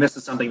some, and this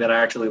is something that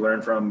I actually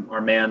learned from our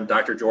man,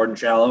 Dr. Jordan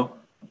Shallow,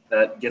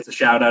 that gets a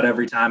shout out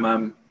every time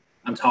I'm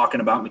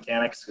talking about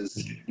mechanics, because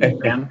he's a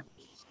fan.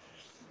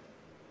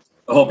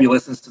 I hope he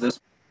listens to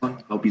this one.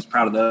 I hope he's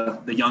proud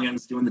of the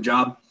youngins doing the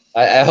job.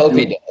 I hope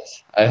he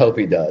does. I hope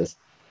he does.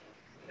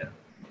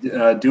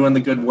 Yeah. Doing the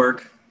good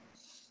work.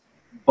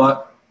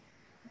 But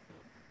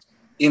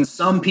in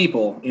some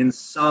people, in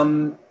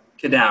some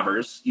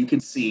cadavers, you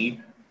could see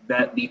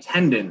that the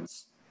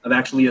tendons of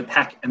actually the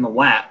pec and the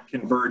lat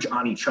converge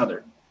on each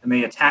other, and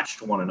they attach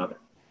to one another.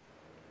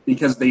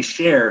 because they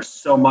share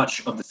so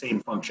much of the same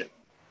function.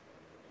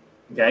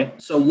 Okay,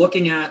 so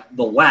looking at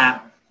the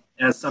lat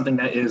as something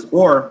that is,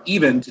 or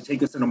even to take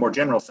this in a more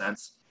general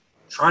sense,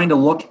 trying to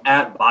look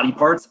at body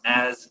parts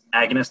as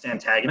agonist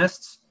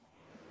antagonists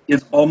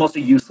is almost a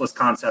useless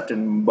concept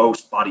in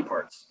most body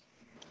parts.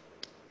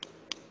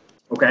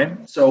 Okay,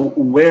 so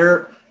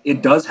where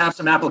it does have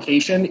some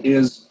application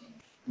is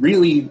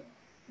really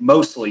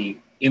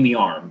mostly in the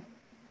arm.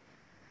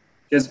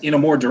 Because in a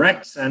more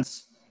direct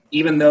sense,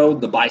 even though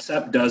the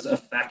bicep does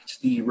affect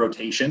the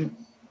rotation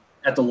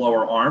at the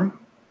lower arm,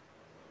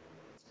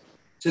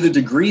 to the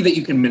degree that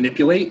you can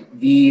manipulate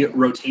the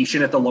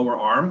rotation at the lower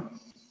arm,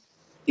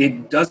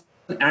 it doesn't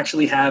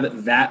actually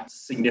have that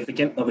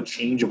significant of a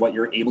change of what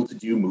you're able to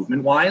do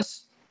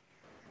movement-wise,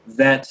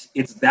 that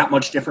it's that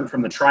much different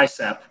from the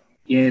tricep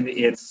in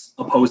its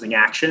opposing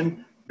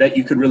action that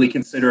you could really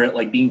consider it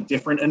like being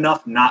different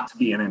enough not to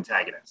be an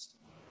antagonist.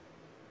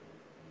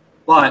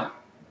 But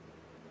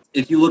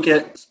if you look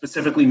at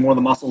specifically more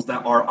the muscles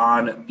that are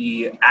on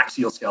the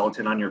axial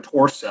skeleton on your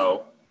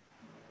torso,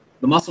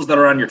 the muscles that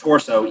are on your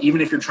torso,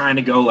 even if you're trying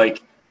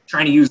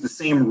to use the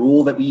same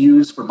rule that we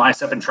use for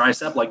bicep and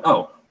tricep, like,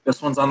 oh,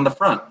 this one's on the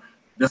front,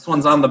 this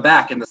one's on the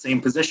back in the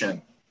same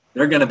position,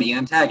 they're going to be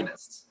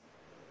antagonists.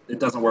 It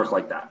doesn't work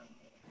like that.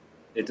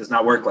 It does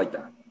not work like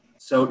that.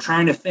 So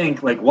trying to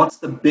think, like, what's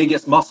the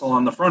biggest muscle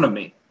on the front of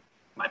me?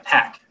 My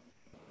pec.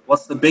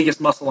 What's the biggest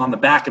muscle on the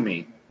back of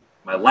me?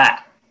 My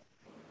lat.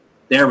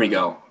 There we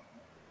go.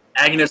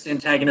 Agonist,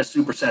 antagonist,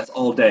 supersets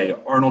all day,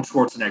 Arnold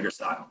Schwarzenegger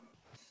style.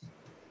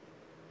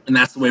 And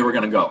that's the way we're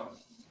going to go.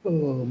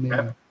 Oh,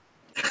 man.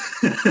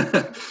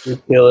 Okay? You're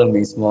killing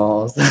me,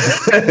 Smalls.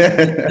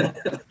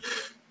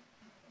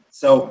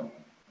 So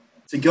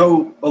to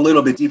go a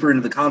little bit deeper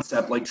into the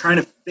concept, like trying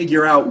to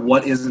figure out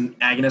what is an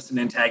agonist and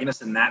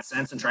antagonist in that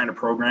sense and trying to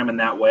program in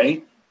that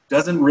way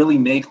doesn't really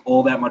make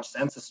all that much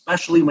sense,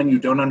 especially when you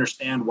don't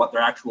understand what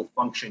their actual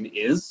function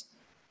is,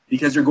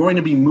 because you're going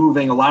to be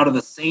moving a lot of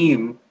the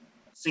same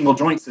single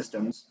joint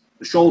systems,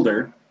 the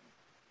shoulder,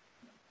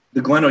 the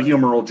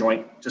glenohumeral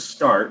joint to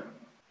start,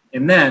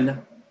 and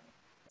then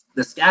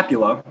the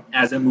scapula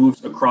as it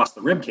moves across the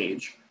rib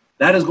cage.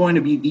 That is going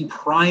to be the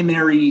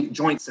primary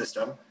joint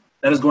system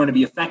that is going to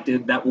be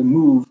affected, that will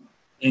move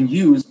and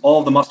use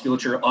all the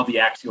musculature of the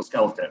axial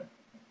skeleton.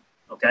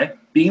 Okay?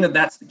 Being that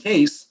that's the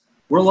case,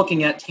 we're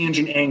looking at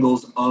tangent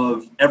angles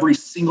of every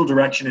single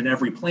direction in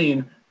every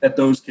plane that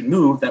those can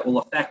move that will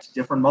affect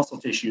different muscle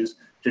tissues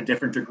to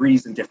different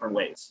degrees in different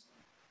ways.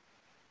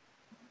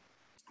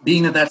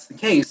 Being that that's the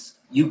case,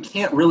 you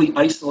can't really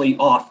isolate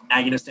off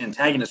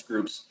agonist-antagonist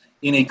groups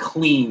in a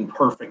clean,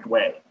 perfect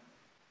way.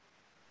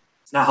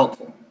 It's not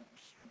helpful.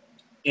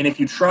 And if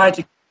you try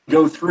to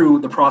go through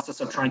the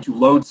process of trying to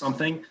load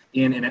something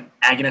in an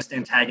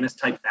agonist-antagonist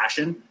type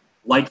fashion,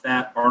 like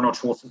that Arnold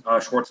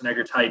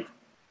Schwarzenegger type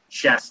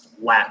chest,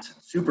 lat,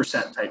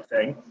 superset type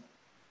thing,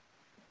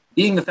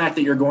 being the fact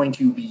that you're going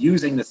to be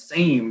using the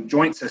same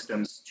joint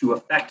systems to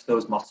affect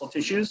those muscle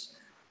tissues,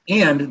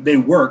 and they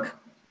work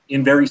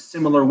in very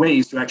similar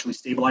ways to actually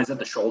stabilize at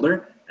the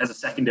shoulder as a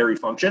secondary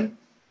function,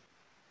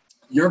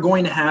 you're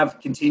going to have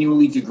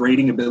continually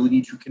degrading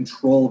ability to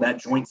control that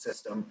joint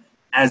system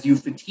as you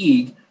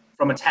fatigue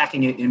from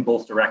attacking it in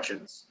both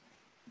directions.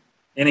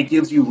 And it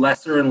gives you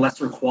lesser and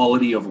lesser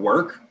quality of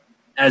work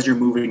as you're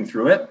moving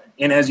through it.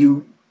 And as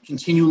you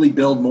continually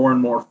build more and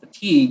more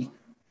fatigue,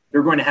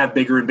 you're going to have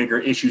bigger and bigger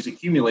issues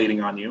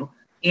accumulating on you.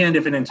 And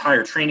if an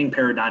entire training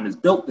paradigm is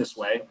built this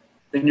way,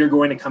 then you're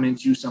going to come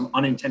into some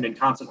unintended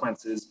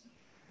consequences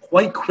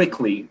quite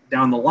quickly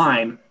down the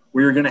line,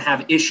 where you're going to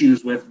have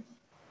issues with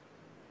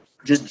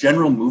just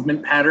general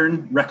movement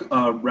pattern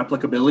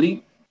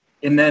replicability.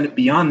 And then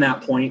beyond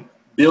that point,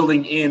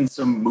 building in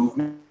some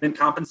movement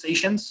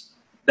compensations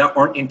that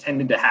aren't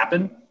intended to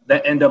happen,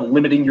 that end up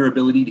limiting your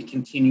ability to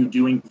continue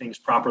doing things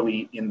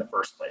properly in the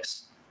first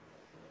place.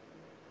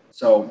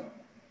 So,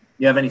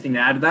 you have anything to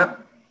add to that?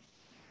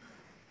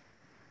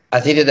 I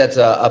think that that's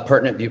a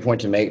pertinent viewpoint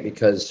to make,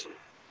 because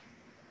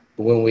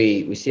when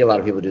we see a lot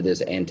of people do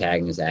this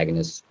antagonist,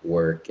 agonist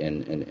work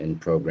and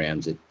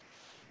programs,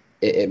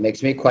 it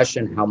makes me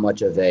question how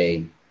much of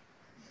a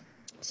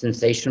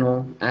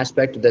sensational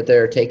aspect that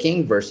they're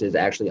taking versus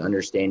actually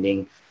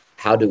understanding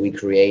how do we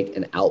create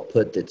an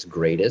output that's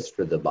greatest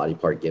for the body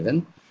part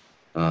given.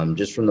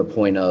 Just from the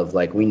point of,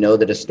 like, we know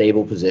that a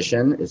stable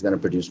position is going to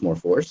produce more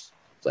force.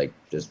 It's like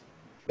just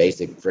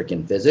basic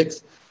freaking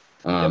physics.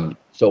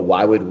 So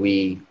why would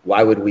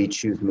we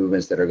choose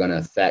movements that are going to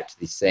affect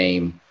the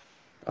same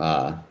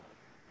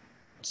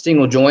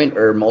single joint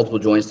or multiple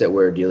joints that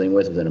we're dealing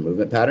with within a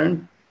movement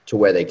pattern, to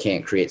where they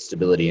can't create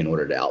stability in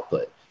order to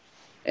output?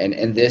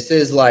 And this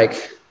is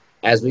like,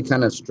 as we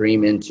kind of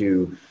stream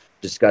into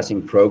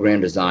discussing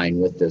program design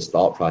with this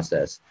thought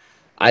process,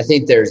 I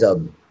think there's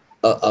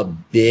a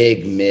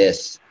big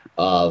miss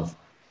of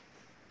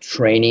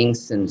training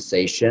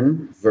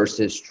sensation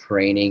versus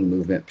training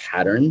movement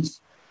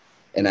patterns.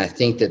 And I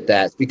think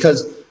that's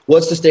because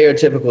what's the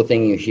stereotypical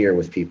thing you hear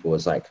with people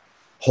is like,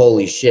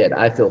 holy shit,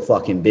 I feel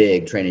fucking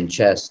big training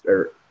chest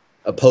or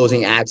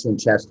opposing action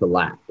chest to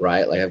lat,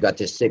 right? Like I've got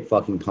this sick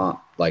fucking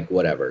pump, like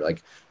whatever.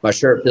 Like my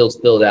shirt feels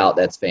filled out.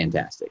 That's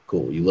fantastic.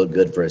 Cool. You look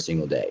good for a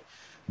single day,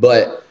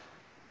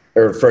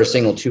 or for a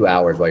single 2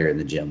 hours while you're in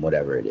the gym,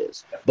 whatever it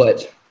is.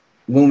 But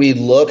when we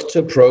look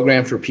to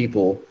program for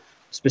people,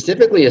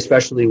 specifically,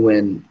 especially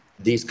when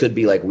these could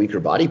be like weaker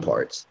body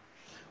parts,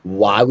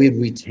 why would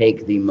we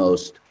take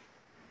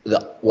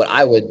what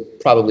I would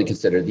probably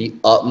consider the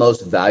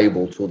utmost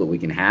valuable tool that we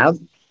can have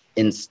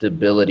in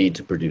stability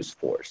to produce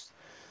force?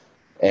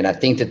 And I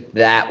think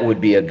that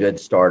would be a good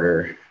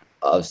starter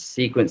of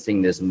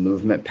sequencing this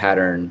movement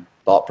pattern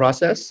thought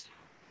process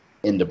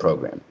into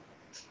program.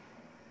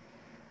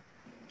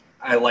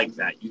 I like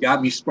that. You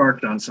got me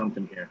sparked on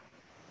something here.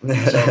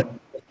 So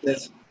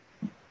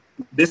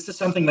this is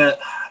something that,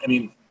 I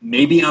mean,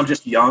 maybe I'm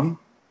just young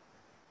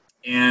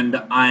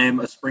and I'm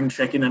a spring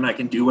chicken and I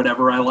can do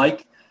whatever I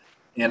like.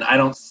 And I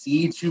don't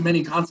see too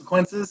many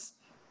consequences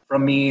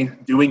from me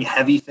doing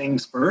heavy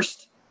things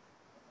first.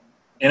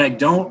 And I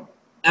don't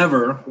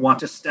ever want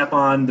to step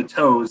on the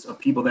toes of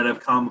people that have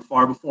come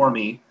far before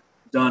me,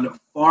 done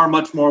far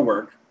much more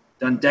work,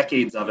 done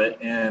decades of it,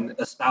 and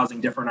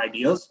espousing different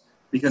ideas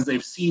because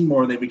they've seen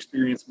more, they've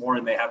experienced more,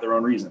 and they have their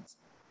own reasons.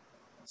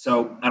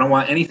 So I don't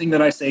want anything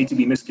that I say to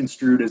be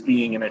misconstrued as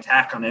being an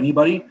attack on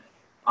anybody,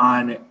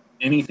 on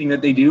anything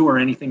that they do or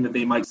anything that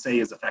they might say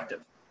is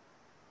effective.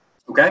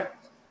 Okay?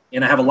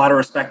 And I have a lot of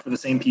respect for the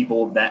same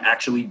people that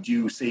actually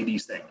do say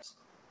these things.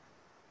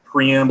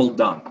 Preamble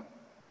done.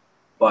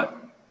 But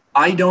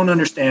I don't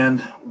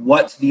understand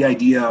what the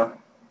idea,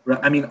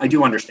 I mean, I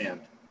do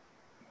understand,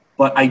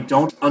 but I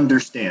don't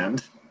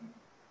understand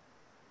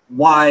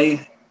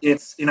why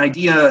it's an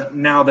idea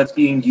now that's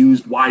being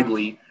used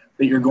widely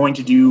that you're going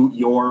to do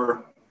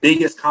your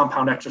biggest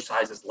compound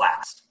exercises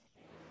last.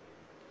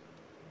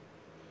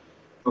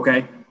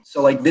 Okay?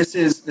 So like this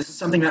is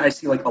something that I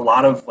see like a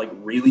lot of like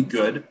really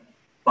good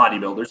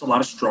bodybuilders, a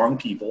lot of strong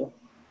people,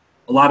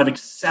 a lot of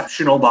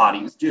exceptional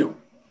bodies do.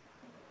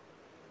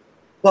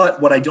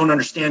 But what I don't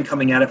understand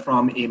coming at it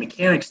from a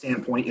mechanic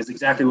standpoint is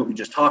exactly what we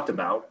just talked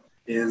about,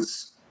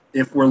 is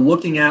if we're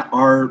looking at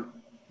our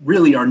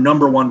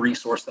number one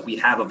resource that we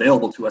have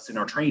available to us in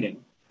our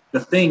training, the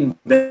thing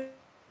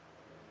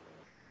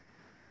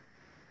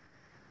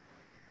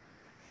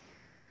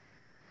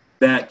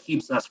that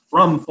keeps us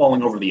from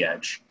falling over the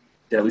edge.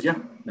 Did I lose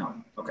you? No.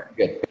 Okay.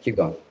 Good. Keep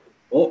going.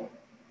 Oh,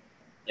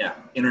 yeah.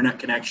 Internet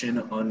connection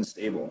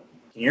unstable.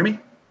 Can you hear me?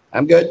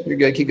 I'm good. You're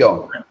good. Keep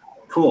going.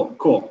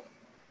 Cool.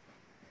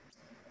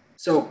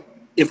 So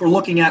if we're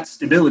looking at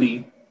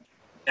stability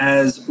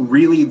as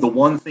really the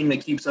one thing that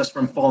keeps us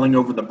from falling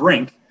over the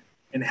brink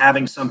and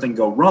having something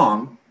go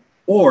wrong,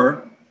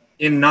 or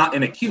in not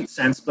an acute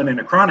sense, but in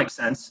a chronic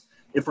sense,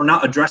 if we're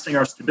not addressing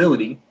our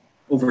stability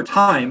over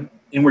time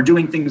and we're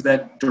doing things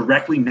that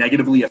directly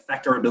negatively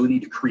affect our ability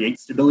to create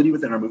stability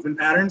within our movement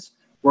patterns,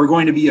 we're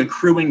going to be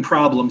accruing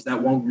problems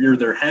that won't rear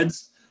their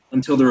heads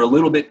until they're a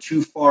little bit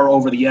too far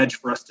over the edge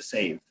for us to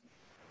save.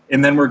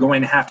 And then we're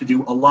going to have to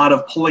do a lot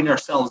of pulling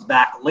ourselves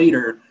back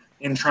later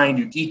and trying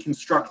to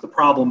deconstruct the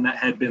problem that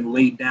had been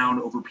laid down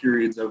over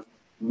periods of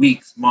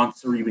weeks,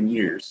 months, or even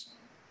years.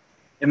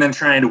 And then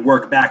trying to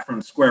work back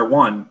from square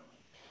one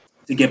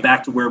to get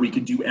back to where we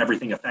could do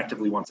everything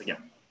effectively once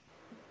again.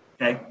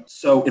 Okay?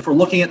 So if we're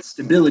looking at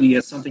stability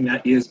as something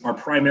that is our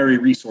primary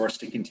resource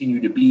to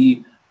continue to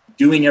be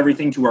doing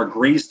everything to our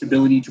greatest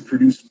ability to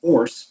produce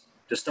force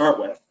to start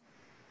with,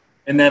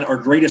 and then our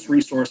greatest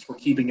resource for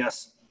keeping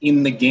us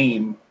in the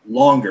game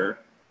longer,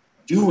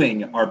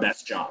 doing our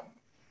best job.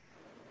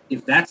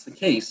 If that's the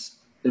case,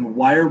 then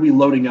why are we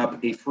loading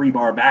up a free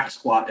bar back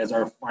squat as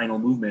our final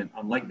movement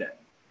on leg day?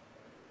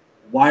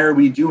 Why are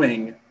we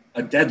doing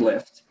a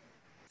deadlift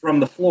from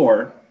the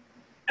floor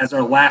as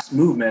our last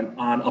movement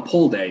on a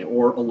pull day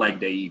or a leg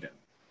day even?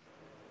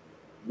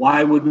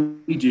 Why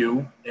would we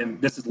do, and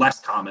this is less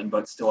common,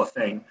 but still a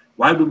thing,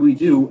 why would we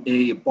do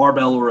a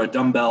barbell or a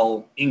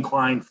dumbbell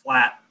incline,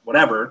 flat,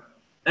 whatever,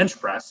 bench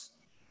press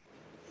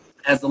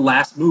as the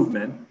last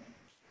movement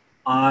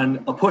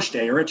on a push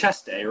day or a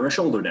chest day or a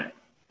shoulder day?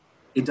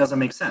 It doesn't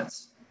make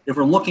sense. If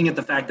we're looking at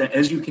the fact that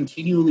as you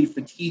continually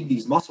fatigue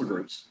these muscle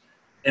groups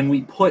and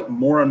we put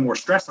more and more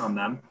stress on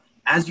them,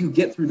 as you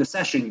get through the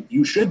session,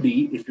 you should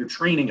be, if you're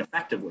training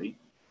effectively,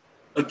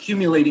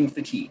 accumulating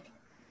fatigue.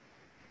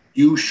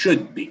 You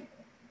should be.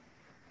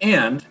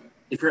 And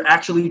if you're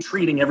actually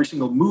treating every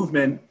single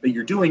movement that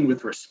you're doing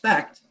with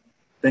respect,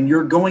 then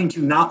you're going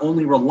to not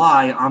only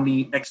rely on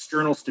the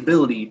external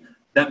stability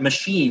that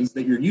machines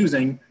that you're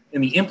using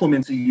and the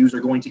implements you use are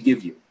going to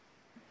give you.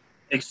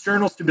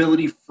 External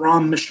stability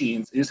from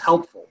machines is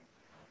helpful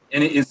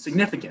and it is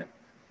significant,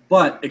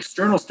 but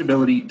external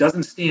stability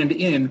doesn't stand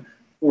in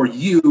for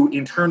you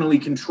internally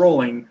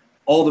controlling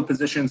all the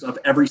positions of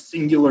every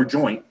singular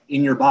joint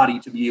in your body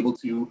to be able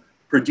to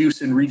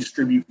produce and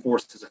redistribute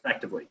forces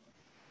effectively.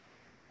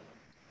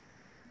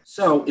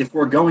 So if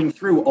we're going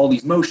through all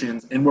these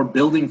motions and we're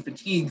building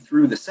fatigue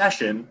through the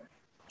session,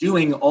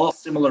 doing all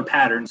similar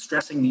patterns,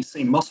 stressing these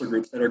same muscle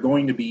groups that are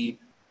going to be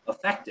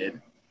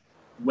affected,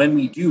 when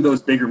we do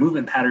those bigger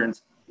movement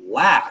patterns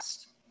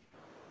last,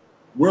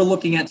 we're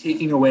looking at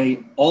taking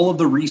away all of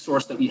the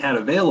resource that we had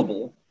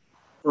available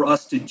for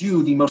us to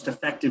do the most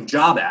effective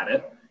job at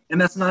it. And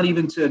that's not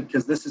even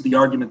because this is the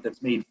argument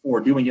that's made for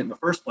doing it in the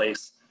first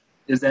place,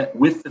 is that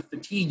with the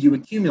fatigue you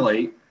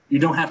accumulate, you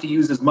don't have to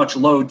use as much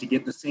load to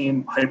get the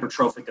same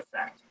hypertrophic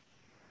effect.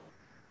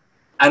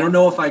 I don't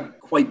know if I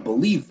quite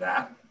believe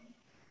that.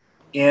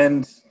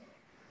 And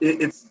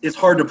it's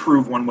hard to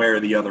prove one way or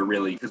the other,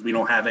 really, because we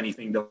don't have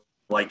anything to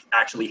like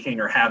actually hang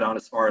our hat on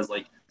as far as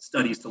like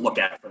studies to look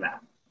at for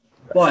that.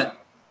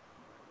 But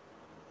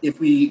if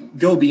we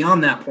go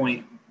beyond that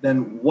point,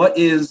 then what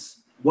is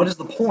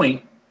the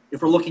point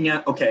if we're looking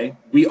at, okay,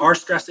 we are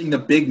stressing the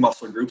big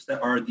muscle groups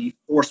that are the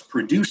force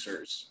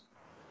producers.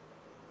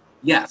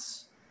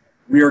 Yes,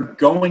 we are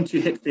going to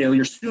hit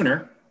failure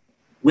sooner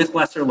with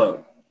lesser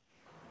load.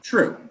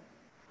 True.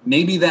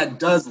 Maybe that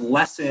does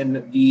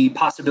lessen the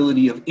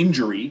possibility of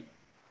injury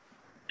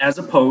as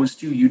opposed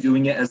to you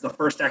doing it as the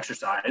first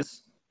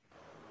exercise.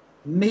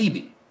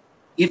 Maybe.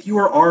 If you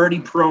are already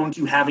prone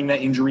to having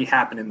that injury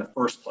happen in the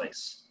first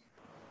place.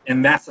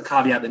 And that's the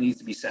caveat that needs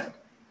to be said.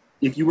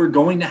 If you were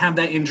going to have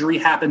that injury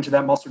happen to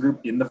that muscle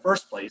group in the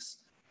first place,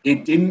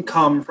 it didn't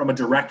come from a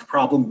direct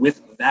problem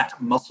with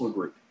that muscle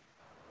group.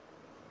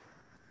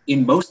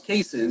 In most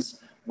cases,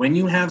 when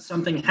you have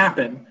something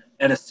happen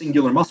at a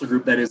singular muscle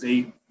group that is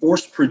a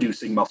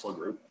force-producing muscle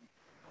group,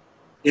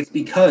 it's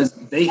because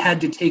they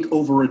had to take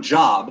over a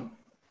job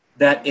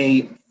that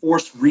a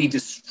force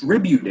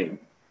redistributing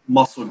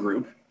muscle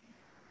group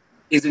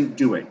isn't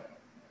doing.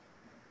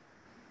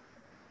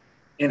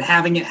 And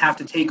having it have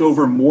to take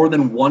over more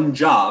than one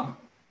job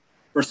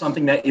for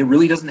something that it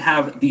really doesn't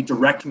have the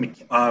direct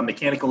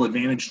mechanical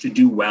advantage to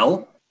do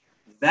well,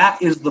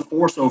 that is the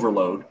force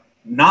overload,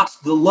 not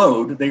the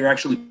load that you're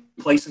actually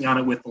placing on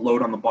it with the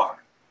load on the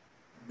bar.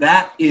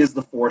 That is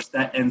the force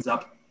that ends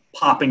up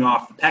popping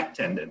off the pec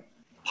tendon,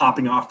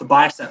 popping off the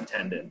bicep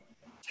tendon,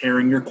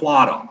 tearing your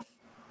quad off.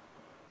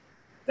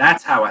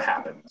 That's how it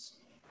happens.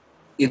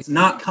 It's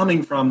not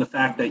coming from the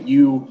fact that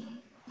you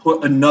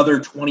put another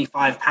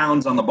 25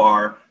 pounds on the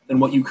bar than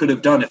what you could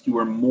have done if you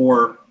were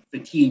more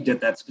fatigued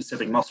at that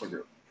specific muscle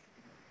group.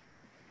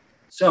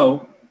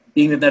 So,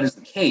 being that that is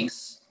the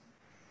case,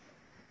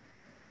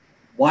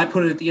 why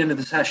put it at the end of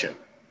the session?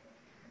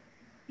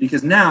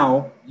 Because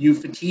now you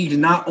fatigued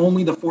not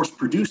only the force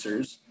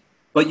producers,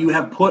 but you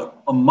have put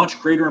a much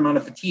greater amount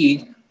of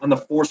fatigue on the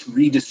force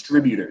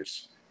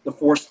redistributors, the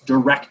force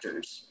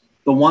directors,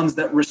 the ones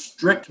that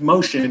restrict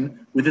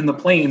motion within the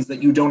planes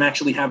that you don't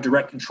actually have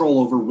direct control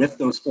over with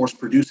those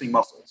force-producing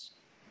muscles.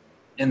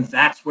 And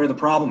that's where the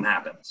problem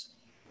happens.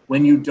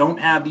 When you don't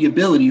have the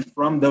ability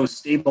from those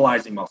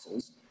stabilizing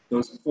muscles,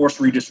 those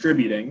force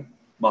redistributing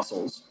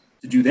muscles,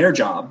 to do their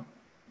job,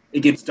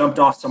 it gets dumped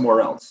off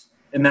somewhere else.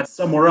 And that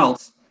somewhere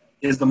else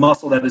is the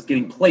muscle that is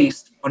getting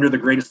placed under the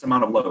greatest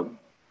amount of load.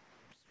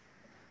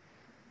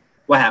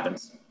 What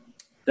happens?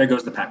 There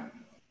goes the pec.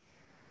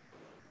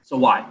 So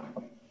why?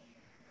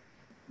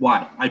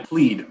 Why? I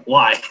plead.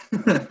 Why?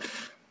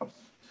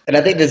 And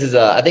I think this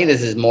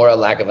is more a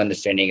lack of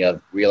understanding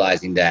of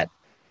realizing that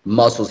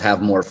muscles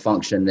have more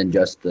function than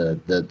just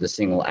the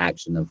single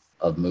action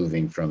of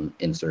moving from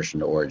insertion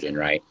to origin,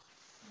 right?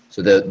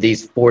 So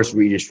these force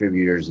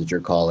redistributors that you're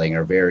calling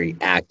are very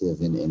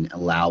active in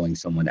allowing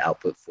someone to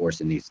output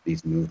force in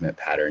these movement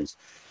patterns.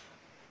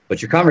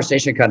 But your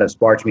conversation kind of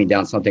sparked me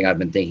down something I've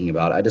been thinking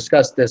about. I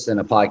discussed this in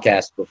a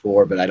podcast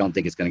before, but I don't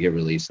think it's going to get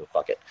released, so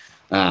fuck it.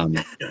 All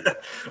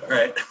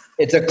right.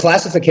 It's a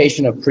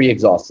classification of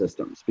pre-exhaust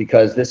systems,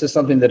 because this is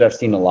something that I've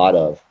seen a lot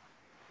of.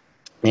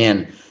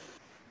 And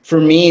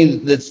for me,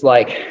 that's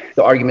like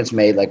the argument's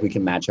made like we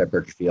can match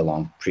hypertrophy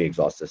along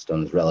pre-exhaust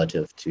systems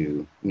relative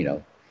to,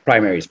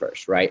 primaries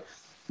first, right?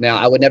 Now,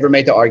 I would never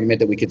make the argument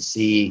that we could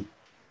see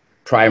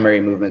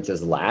primary movements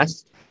as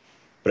last,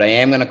 but I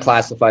am going to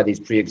classify these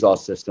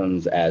pre-exhaust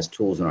systems as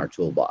tools in our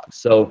toolbox.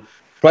 So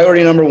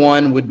priority number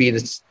one would be the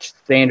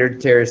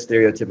standard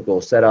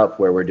stereotypical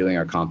setup where we're doing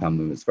our compound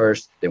movements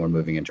first, then we're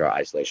moving into our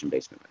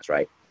isolation-based movements,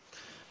 right?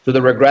 So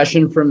the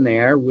regression from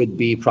there would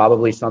be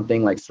probably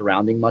something like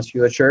surrounding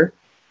musculature.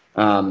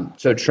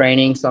 So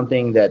training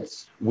something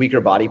that's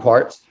weaker body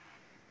parts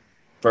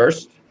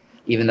first,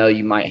 even though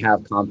you might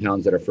have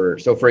compounds that are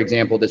for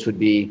example, this would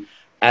be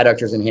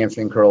adductors and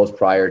hamstring curls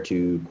prior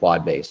to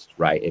quad based,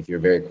 right? If you're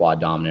very quad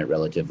dominant,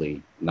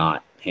 relatively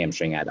not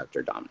hamstring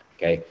adductor dominant,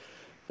 okay?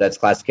 That's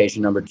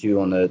classification number 2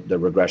 on the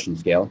regression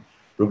scale.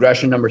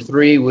 Regression number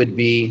 3 would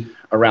be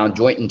around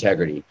joint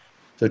integrity.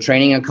 So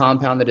training a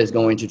compound that is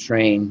going to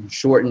train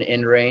shorten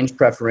end range,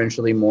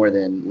 preferentially more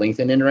than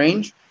lengthen end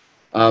range,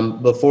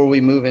 before we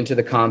move into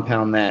the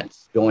compound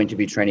that's going to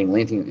be training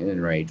lengthening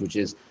end range, which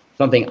is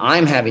something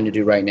I'm having to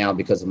do right now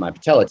because of my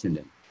patella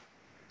tendon.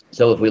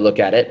 So if we look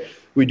at it,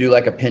 we do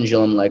like a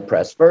pendulum leg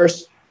press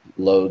first,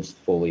 loads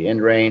fully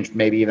end range,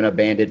 maybe even a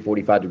banded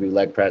 45-degree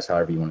leg press,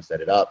 however you want to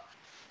set it up.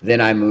 Then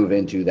I move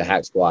into the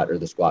hack squat or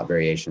the squat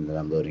variation that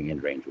I'm loading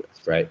end range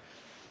with, right?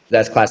 So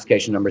that's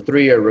classification number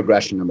 3 or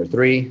regression number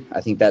 3.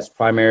 I think that's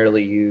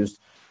primarily used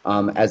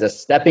as a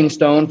stepping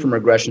stone from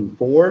regression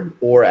 4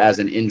 or as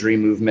an injury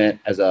movement,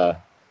 as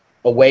a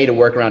way to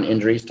work around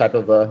injuries type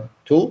of a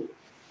tool.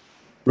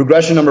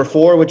 Regression number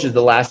 4, which is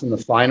the last and the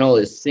final,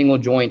 is single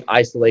joint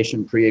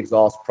isolation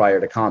pre-exhaust prior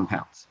to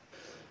compounds.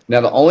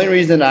 Now, the only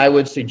reason I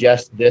would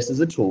suggest this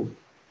as a tool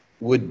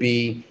would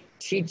be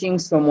teaching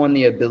someone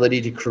the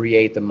ability to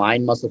create the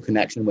mind-muscle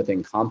connection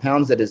within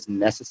compounds that is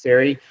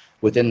necessary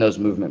within those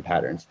movement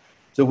patterns.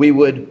 So we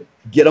would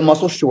get a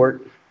muscle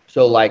short.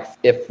 So like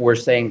if we're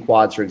saying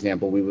quads, for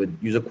example, we would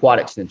use a quad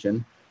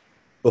extension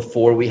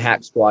before we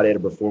hack squatted or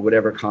before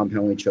whatever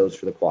compound we chose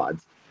for the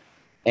quads.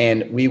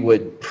 And we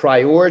would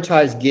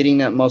prioritize getting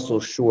that muscle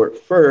short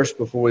first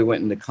before we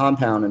went into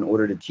compound in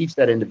order to teach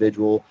that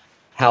individual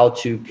how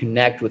to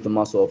connect with the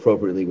muscle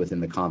appropriately within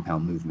the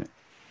compound movement.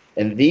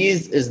 And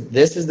this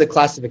is the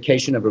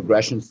classification of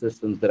regression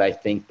systems that I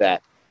think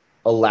that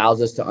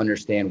allows us to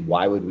understand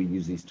why would we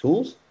use these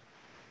tools,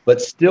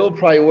 but still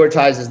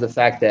prioritizes the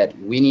fact that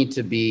we need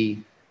to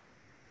be,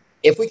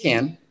 if we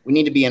can, we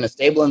need to be in a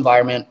stable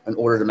environment in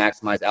order to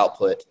maximize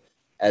output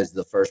as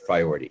the first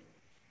priority.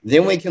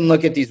 Then we can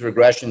look at these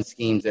regression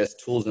schemes as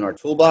tools in our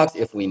toolbox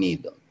if we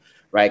need them,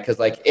 right? Because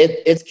like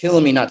it's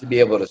killing me not to be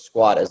able to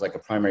squat as like a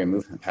primary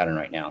movement pattern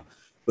right now,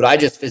 but I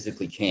just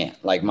physically can't.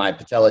 Like my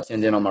patella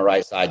tendon on my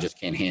right side just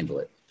can't handle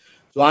it.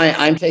 So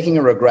I'm taking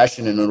a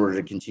regression in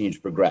order to continue to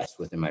progress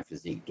within my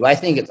physique. Do I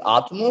think it's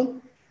optimal?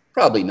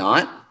 Probably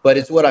not, but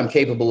it's what I'm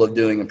capable of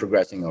doing and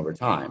progressing over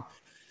time.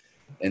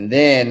 And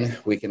then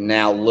we can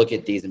now look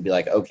at these and be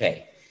like,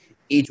 okay,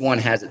 each one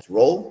has its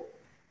role,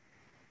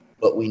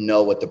 but we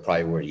know what the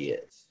priority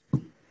is.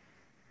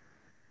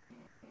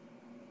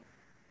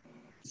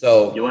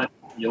 So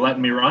you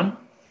letting me run?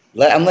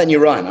 I'm letting you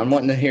run. I'm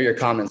wanting to hear your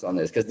comments on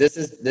this because this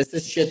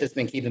is shit that's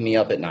been keeping me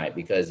up at night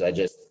because I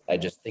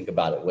just think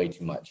about it way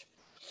too much.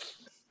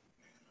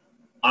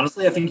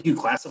 Honestly, I think you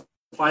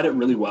classified it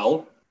really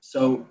well.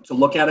 So to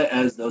look at it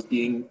as those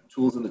being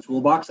tools in the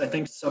toolbox, I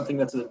think something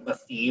that's a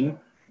theme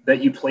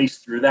that you place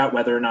through that,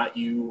 whether or not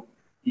you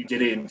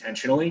did it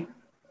intentionally,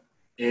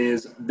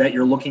 is that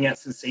you're looking at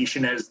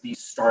sensation as the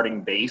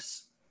starting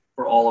base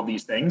for all of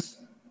these things,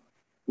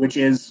 which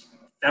is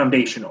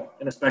foundational.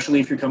 And especially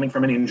if you're coming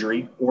from an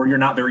injury or you're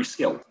not very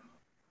skilled,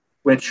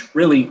 which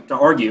really, to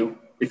argue,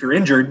 if you're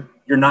injured,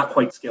 you're not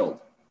quite skilled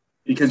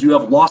because you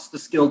have lost the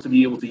skill to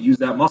be able to use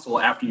that muscle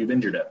after you've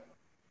injured it.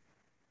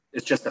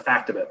 It's just a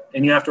fact of it.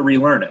 And you have to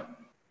relearn it.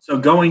 So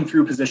going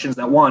through positions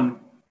that, one,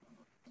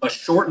 a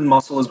shortened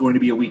muscle is going to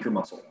be a weaker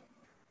muscle.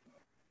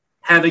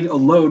 Having a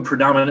load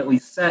predominantly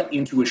set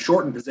into a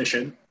shortened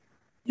position,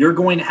 you're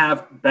going to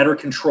have better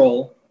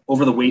control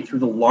over the weight through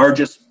the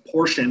largest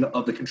portion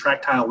of the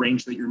contractile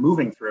range that you're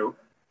moving through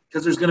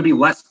because there's going to be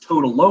less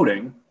total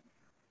loading.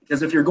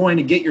 Because if you're going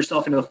to get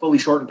yourself into the fully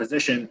shortened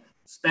position,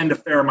 spend a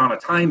fair amount of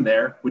time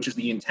there, which is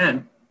the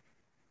intent,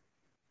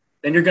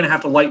 then you're going to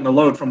have to lighten the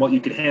load from what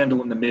you could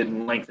handle in the mid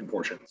and lengthened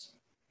portions.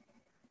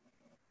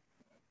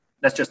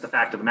 That's just the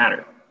fact of the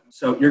matter.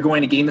 So you're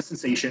going to gain the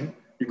sensation,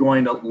 you're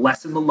going to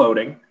lessen the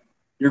loading,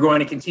 you're going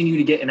to continue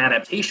to get an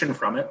adaptation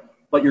from it,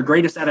 but your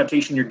greatest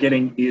adaptation you're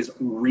getting is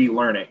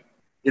relearning.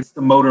 It's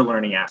the motor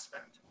learning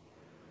aspect.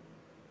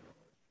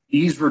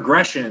 These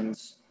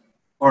regressions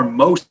are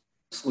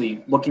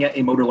mostly looking at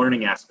a motor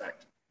learning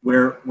aspect,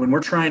 where when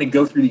we're trying to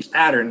go through these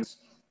patterns,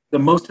 the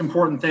most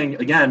important thing,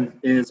 again,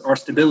 is our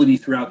stability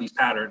throughout these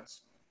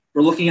patterns.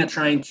 We're looking at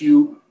trying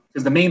to,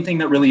 because the main thing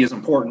that really is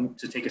important,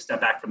 to take a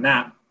step back from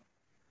that,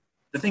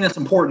 the thing that's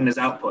important is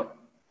output.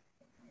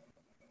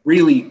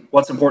 Really,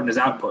 what's important is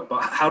output,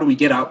 but how do we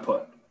get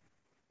output?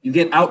 You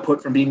get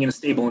output from being in a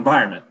stable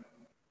environment.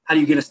 How do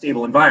you get a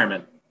stable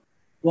environment?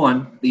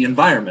 One, the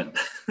environment.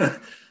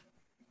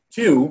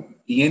 Two,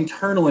 the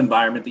internal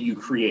environment that you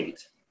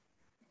create.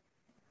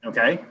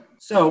 Okay?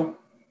 So,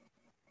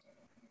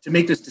 to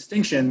make this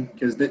distinction,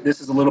 because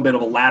this is a little bit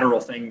of a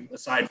lateral thing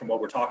aside from what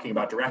we're talking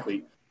about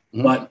directly,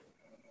 but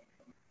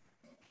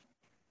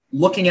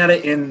looking at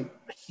it in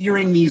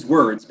hearing these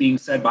words being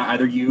said by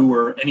either you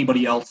or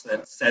anybody else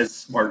that says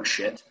smart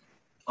shit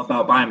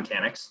about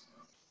biomechanics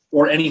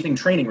or anything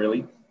training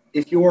really,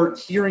 if you're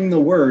hearing the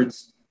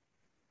words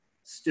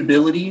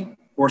stability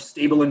or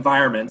stable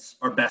environments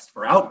are best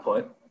for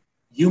output,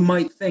 you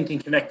might think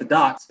and connect the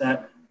dots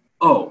that,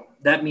 oh,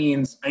 that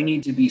means I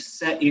need to be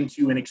set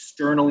into an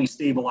externally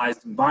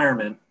stabilized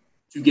environment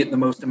to get the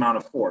most amount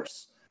of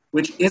force,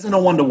 which isn't a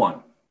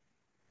one-to-one.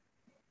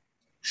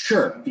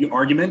 Sure, the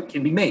argument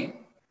can be made.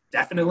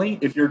 Definitely,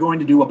 if you're going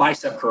to do a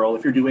bicep curl,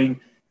 if you're doing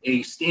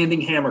a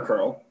standing hammer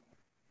curl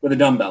with a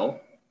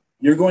dumbbell,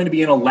 you're going to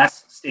be in a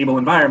less stable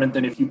environment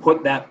than if you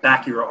put that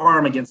back of your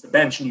arm against the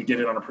bench and you did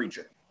it on a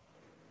preacher.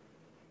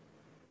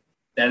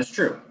 That is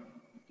true.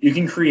 You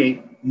can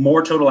create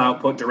more total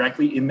output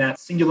directly in that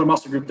singular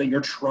muscle group that you're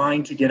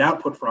trying to get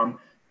output from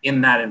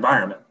in that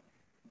environment.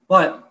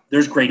 But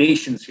there's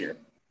gradations here.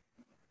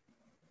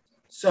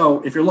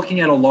 So if you're looking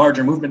at a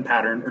larger movement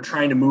pattern or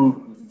trying to move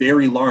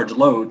very large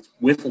loads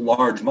with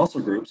large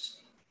muscle groups,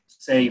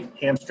 say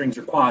hamstrings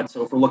or quads,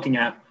 so if we're looking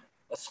at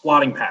a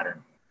squatting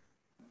pattern,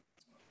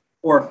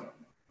 or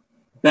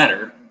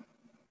better,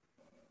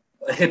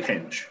 a hip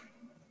hinge.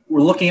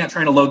 We're looking at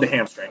trying to load the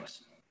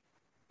hamstrings.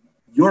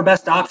 Your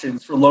best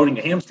options for loading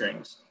the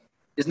hamstrings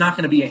is not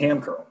going to be a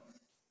ham curl.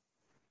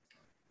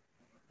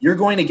 You're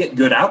going to get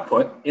good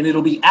output, and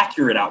it'll be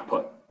accurate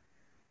output,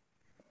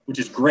 which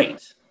is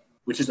great,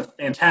 which is a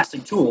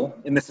fantastic tool.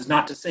 And this is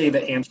not to say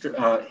that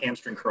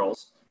hamstring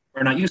curls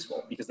are not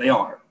useful, because they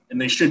are,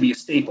 and they should be a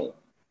staple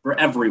for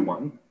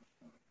everyone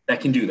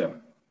that can do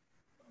them.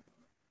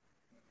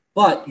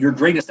 But your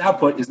greatest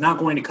output is not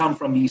going to come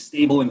from the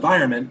stable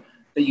environment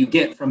that you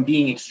get from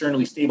being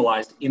externally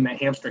stabilized in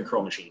that hamstring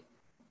curl machine.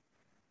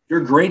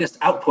 Your greatest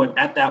output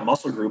at that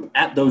muscle group,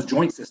 at those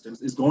joint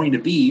systems, is going to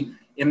be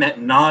in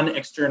that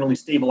non-externally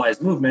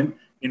stabilized movement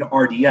in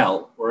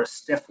RDL, or a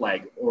stiff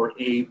leg, or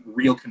a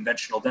real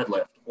conventional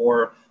deadlift,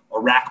 or a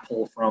rack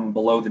pull from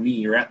below the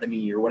knee or at the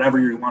knee, or whatever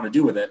you want to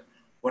do with it,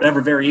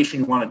 whatever variation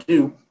you want to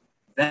do,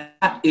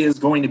 that is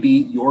going to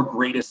be your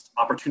greatest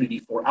opportunity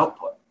for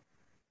output.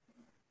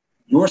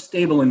 Your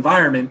stable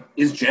environment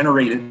is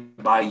generated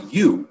by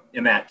you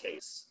in that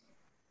case.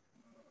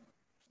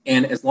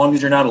 And as long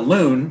as you're not a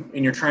loon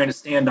and you're trying to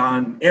stand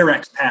on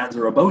AirX pads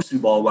or a Bosu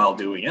ball while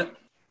doing it,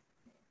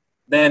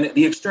 then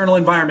the external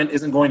environment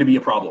isn't going to be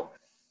a problem.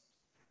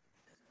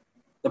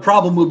 The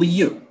problem will be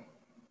you.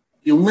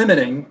 The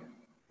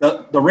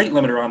rate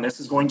limiter on this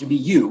is going to be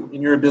you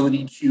in your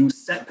ability to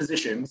set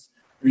positions,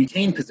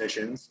 retain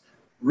positions,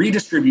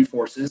 redistribute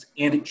forces,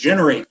 and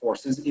generate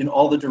forces in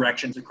all the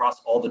directions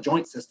across all the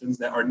joint systems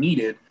that are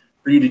needed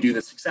for you to do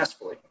this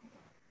successfully.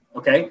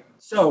 Okay,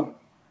 so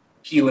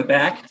peel it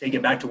back, take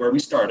it back to where we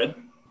started.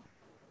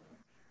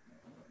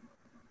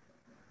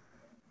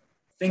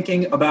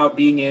 Thinking about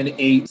being in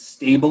a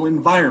stable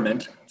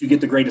environment to get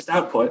the greatest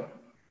output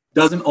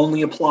doesn't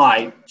only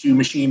apply to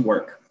machine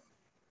work.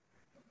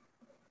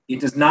 It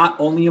does not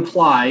only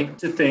apply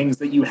to things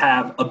that you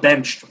have a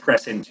bench to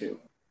press into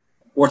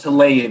or to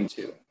lay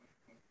into,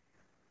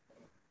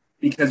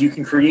 because you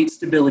can create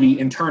stability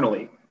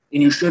internally.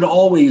 And you should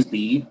always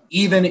be,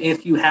 even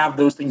if you have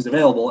those things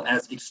available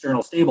as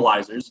external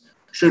stabilizers,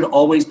 should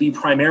always be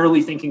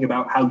primarily thinking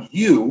about how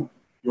you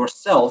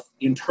yourself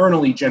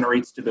internally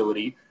generate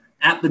stability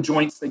at the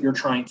joints that you're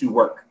trying to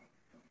work.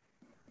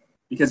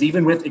 Because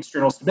even with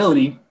external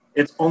stability,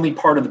 it's only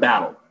part of the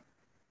battle.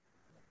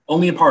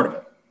 Only a part of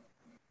it.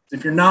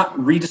 If you're not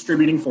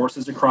redistributing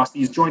forces across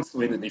these joints the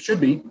way that they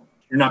should be,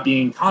 you're not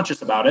being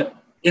conscious about it,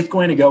 it's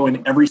going to go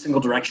in every single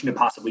direction it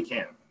possibly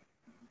can.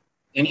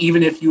 And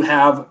even if you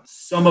have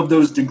some of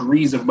those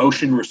degrees of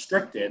motion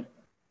restricted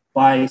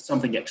by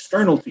something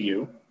external to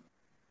you,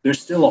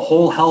 there's still a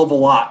whole hell of a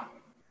lot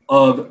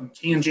of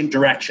tangent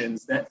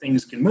directions that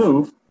things can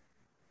move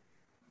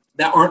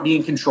that aren't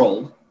being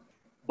controlled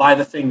by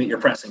the thing that you're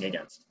pressing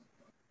against.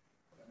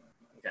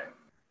 Okay,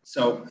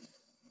 so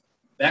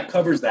that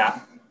covers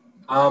that.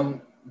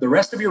 The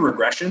rest of your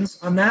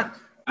regressions on that,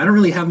 I don't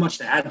really have much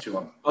to add to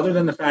them, other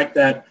than the fact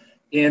that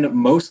in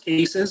most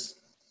cases,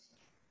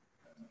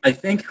 I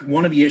think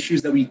one of the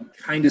issues that we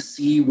kind of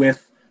see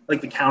with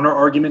like the counter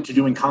argument to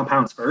doing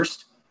compounds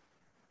first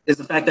is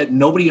the fact that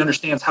nobody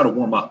understands how to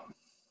warm up.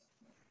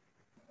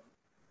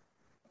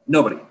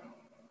 Nobody.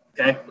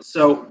 Okay.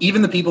 So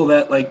even the people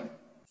that like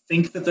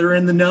think that they're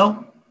in the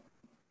know,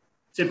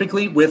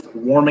 typically with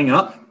warming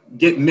up,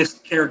 get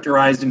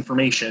mischaracterized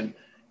information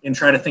and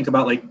try to think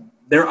about like,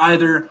 they're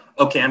either,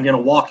 okay, I'm going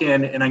to walk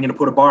in and I'm going to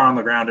put a bar on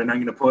the ground and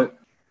I'm going to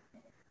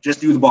just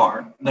do the bar.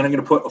 And then I'm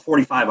going to put a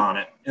 45 on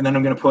it. And then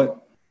I'm going to put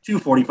 2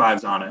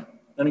 45s on it.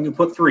 Then I'm going to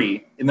put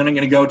 3. And then I'm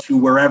going to go to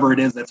wherever it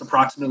is that's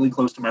approximately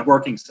close to my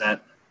working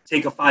set,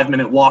 take a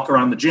 5-minute walk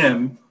around the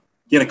gym,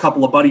 get a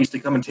couple of buddies to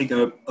come and take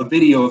a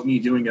video of me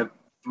doing a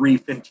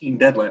 315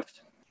 deadlift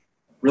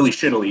really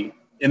shittily,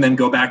 and then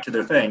go back to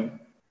their thing.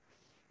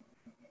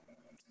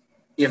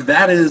 If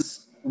that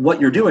is what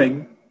you're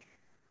doing,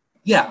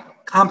 yeah,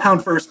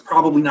 compound first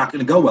probably not going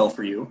to go well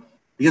for you,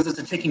 because it's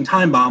a ticking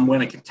time bomb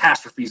when a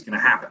catastrophe is going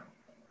to happen.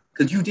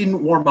 Because you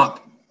didn't warm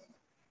up.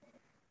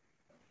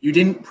 You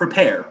didn't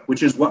prepare,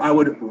 which is what I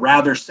would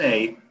rather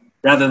say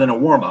rather than a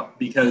warm up,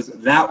 because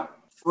that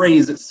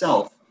phrase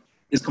itself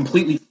is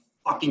completely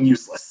fucking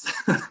useless.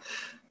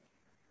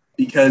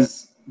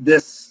 Because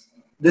this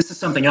is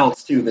something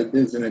else too that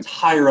is an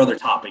entire other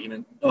topic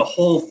and a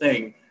whole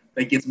thing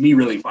that gets me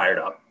really fired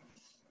up.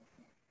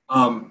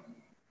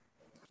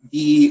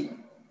 The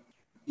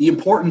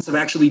importance of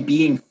actually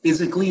being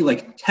physically,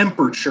 like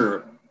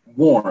temperature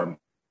warm,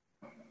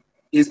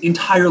 is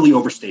entirely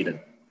overstated.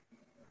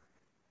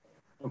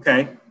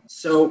 Okay,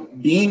 so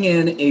being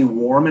in a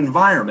warm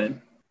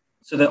environment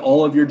so that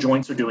all of your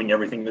joints are doing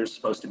everything they're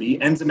supposed to be,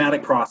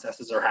 enzymatic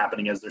processes are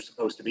happening as they're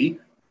supposed to be,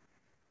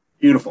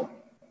 beautiful,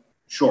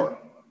 sure.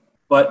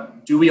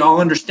 But do we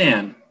all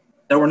understand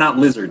that we're not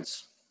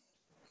lizards?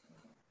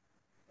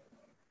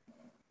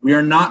 We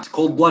are not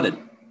cold-blooded.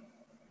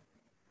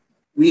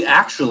 We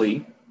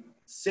actually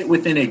sit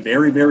within a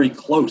very, very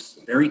close,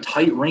 very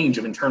tight range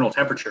of internal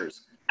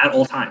temperatures at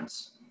all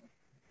times.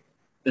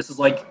 This is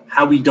like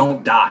how we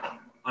don't die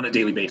on a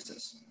daily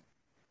basis.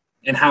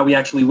 and how we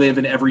actually live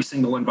in every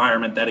single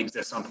environment that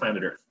exists on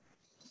planet Earth.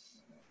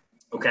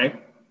 Okay?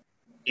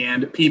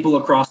 And people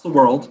across the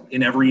world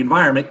in every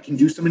environment can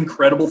do some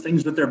incredible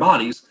things with their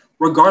bodies,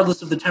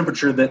 regardless of the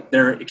temperature that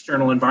their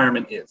external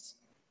environment is.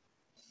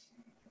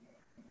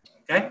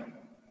 Okay?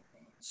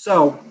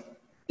 So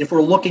if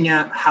we're looking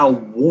at how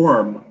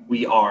warm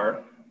we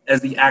are as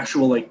the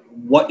actual, like,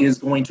 what is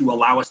going to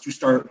allow us to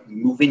start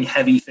moving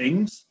heavy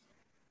things,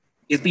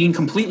 is being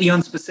completely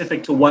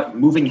unspecific to what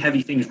moving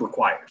heavy things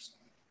requires.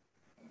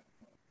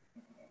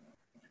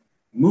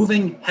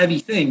 Moving heavy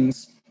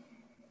things,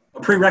 a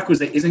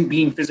prerequisite isn't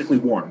being physically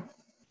warm.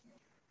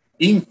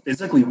 Being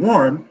physically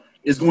warm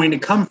is going to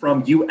come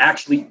from you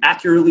actually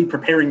accurately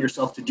preparing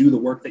yourself to do the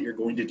work that you're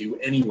going to do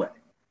anyway.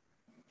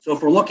 So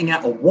if we're looking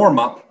at a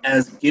warm-up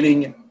as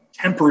getting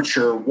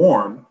temperature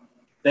warm,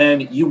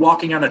 then you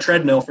walking on a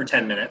treadmill for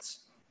 10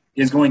 minutes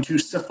is going to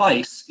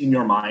suffice in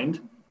your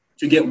mind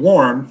to get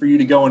warm for you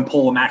to go and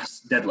pull a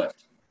max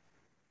deadlift.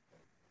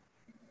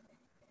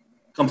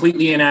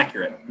 Completely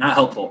inaccurate, not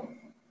helpful.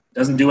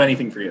 Doesn't do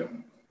anything for you.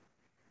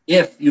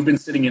 If you've been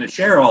sitting in a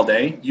chair all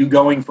day, you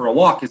going for a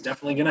walk is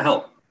definitely going to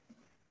help.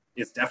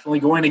 It's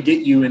definitely going to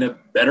get you in a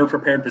better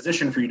prepared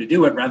position for you to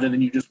do it rather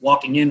than you just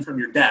walking in from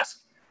your desk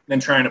and then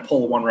trying to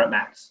pull a 1 rep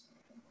max.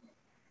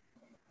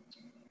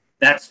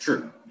 That's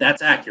true.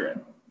 That's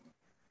accurate.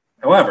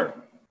 However,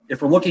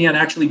 if we're looking at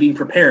actually being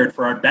prepared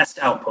for our best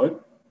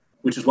output,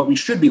 which is what we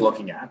should be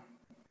looking at,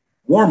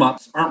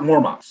 warm-ups aren't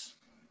warm-ups.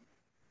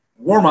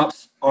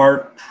 Warm-ups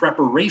are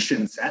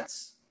preparation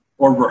sets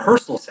or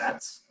rehearsal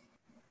sets.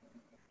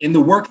 In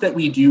the work that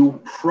we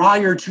do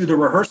prior to the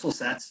rehearsal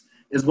sets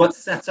is what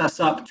sets us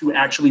up to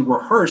actually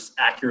rehearse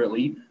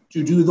accurately,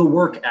 to do the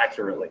work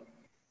accurately.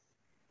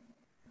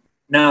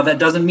 Now, that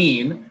doesn't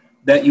mean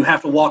that you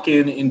have to walk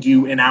in and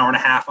do an hour and a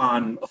half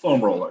on a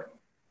foam roller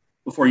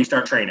before you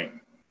start training.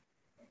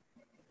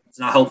 It's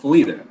not helpful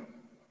either.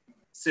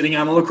 Sitting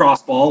on a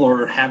lacrosse ball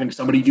or having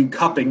somebody do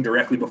cupping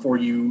directly before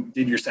you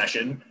did your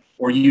session,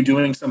 or you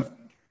doing some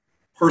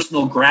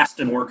personal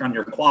Graston work on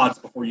your quads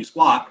before you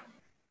squat,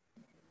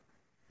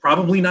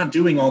 probably not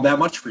doing all that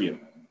much for you.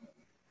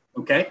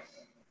 Okay?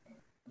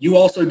 You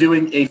also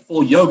doing a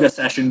full yoga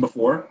session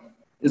before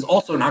is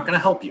also not going to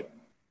help you.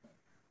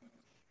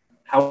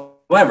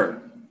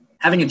 However,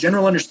 having a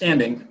general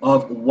understanding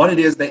of what it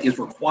is that is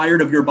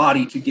required of your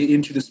body to get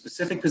into the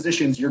specific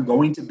positions you're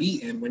going to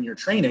be in when you're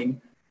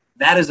training,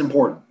 that is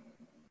important.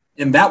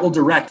 And that will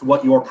direct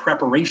what your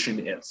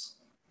preparation is.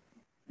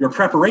 Your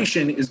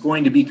preparation is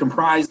going to be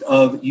comprised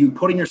of you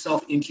putting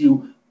yourself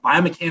into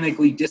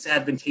biomechanically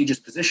disadvantageous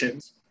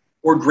positions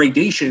or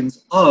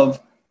gradations of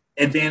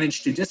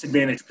advantage to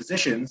disadvantage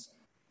positions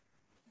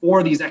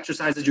for these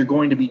exercises you're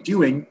going to be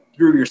doing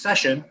through your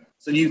session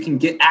so you can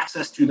get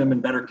access to them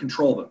and better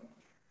control them.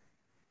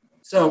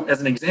 So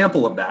as an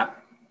example of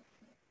that,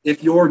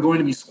 if you're going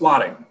to be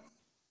squatting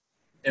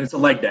and it's a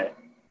leg day,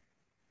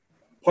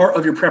 part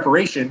of your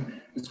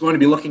preparation is going to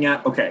be looking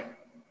at, okay,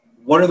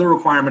 what are the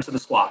requirements of the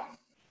squat?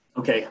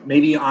 Okay,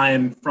 maybe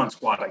I'm front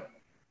squatting.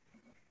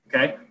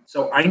 Okay,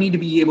 so I need to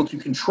be able to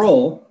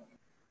control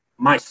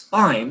my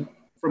spine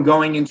from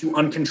going into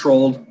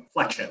uncontrolled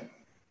flexion.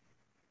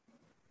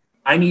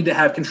 I need to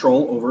have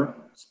control over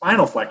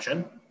spinal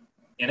flexion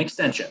and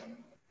extension.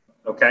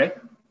 Okay,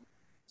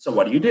 so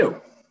what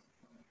do?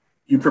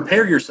 You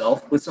prepare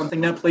yourself with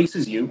something that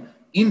places you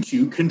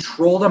into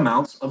controlled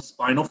amounts of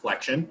spinal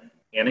flexion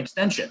and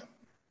extension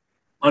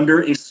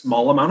under a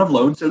small amount of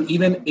load. So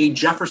even a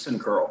Jefferson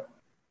curl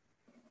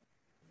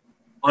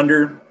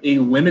under a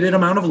limited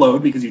amount of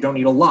load, because you don't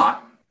need a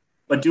lot,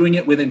 but doing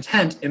it with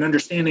intent and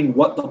understanding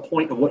what the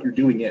point of what you're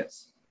doing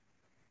is.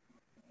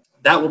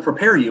 That will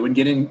prepare you and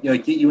get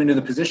you into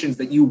the positions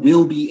that you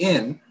will be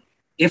in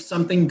if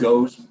something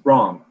goes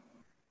wrong,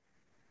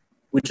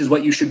 which is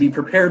what you should be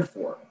prepared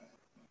for.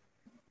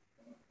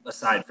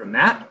 Aside from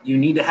that, you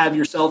need to have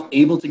yourself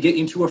able to get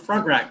into a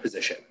front rack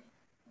position.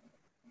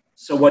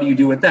 So what do you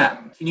do with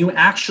that? Can you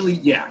actually,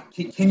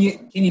 can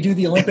you do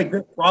the Olympic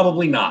grip?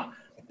 Probably not.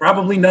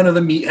 Probably none of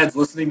the meatheads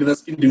listening to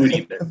this can do it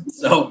either.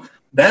 So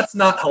that's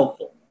not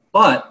helpful.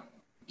 But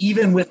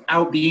even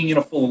without being in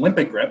a full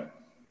Olympic grip,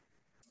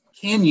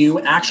 can you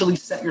actually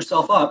set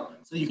yourself up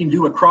so you can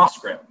do a cross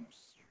grip?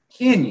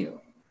 Can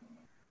you?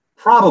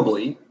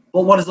 Probably,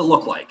 but what does it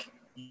look like?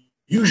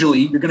 Usually,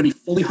 you're going to be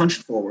fully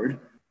hunched forward.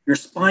 Your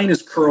spine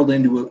is curled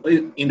into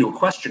a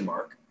question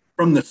mark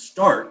from the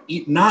start,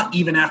 not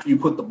even after you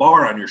put the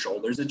bar on your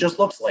shoulders. It just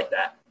looks like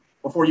that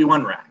before you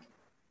unrack.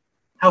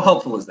 How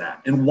helpful is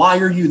that? And why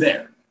are you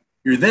there?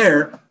 You're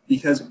there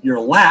because your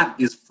lat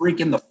is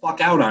freaking the fuck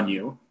out on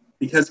you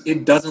because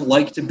it doesn't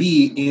like to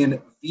be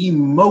in the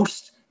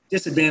most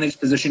disadvantaged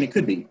position it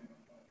could be.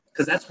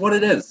 Because that's what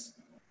it is.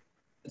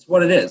 It's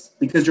what it is.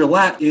 Because your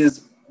lat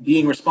is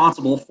being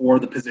responsible for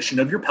the position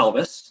of your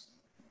pelvis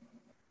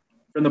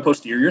from the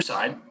posterior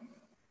side.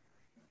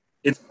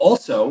 It's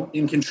also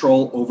in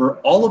control over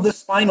all of the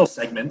spinal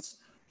segments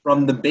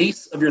from the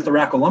base of your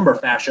thoracolumbar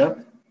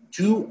fascia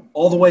to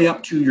all the way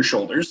up to your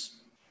shoulders,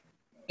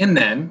 and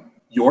then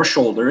your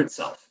shoulder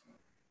itself.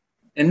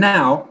 And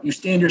now you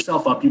stand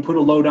yourself up, you put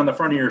a load on the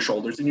front of your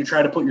shoulders, and you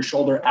try to put your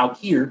shoulder out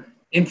here,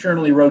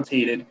 internally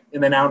rotated,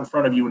 and then out in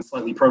front of you and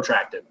slightly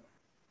protracted.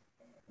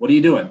 What are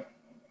you doing?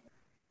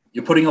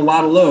 You're putting a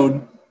lot of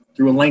load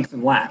through a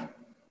lengthened lat.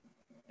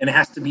 And it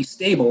has to be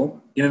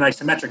stable in an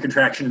isometric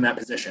contraction in that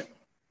position.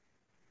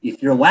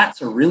 If your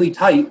lats are really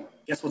tight,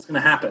 guess what's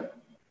going to happen?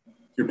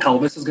 Your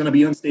pelvis is going to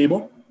be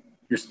unstable.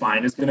 Your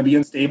spine is going to be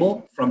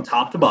unstable from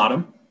top to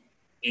bottom.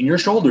 And your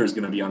shoulder is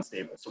going to be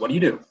unstable. So what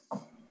do?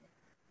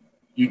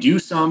 You do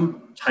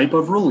some type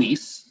of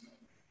release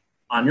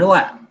on your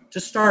lat to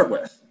start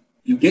with.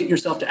 You get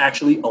yourself to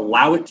actually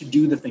allow it to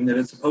do the thing that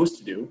it's supposed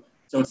to do,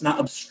 so it's not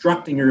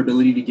obstructing your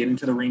ability to get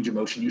into the range of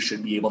motion you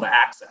should be able to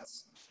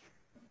access.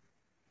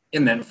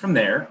 And then from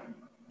there,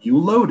 you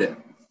load it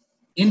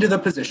into the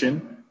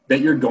position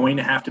that you're going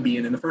to have to be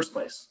in the first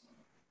place.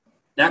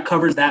 That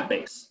covers that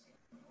base.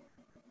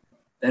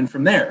 Then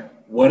from there,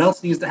 what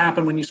else needs to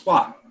happen when you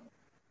squat?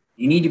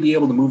 You need to be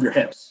able to move your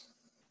hips.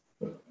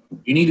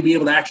 You need to be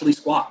able to actually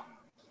squat.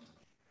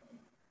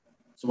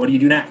 So what do you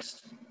do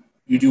next?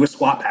 You do a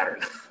squat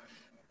pattern.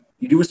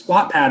 You do a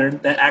squat pattern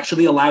that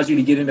actually allows you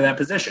to get into that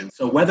position.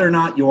 So whether or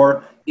not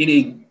you're in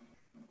a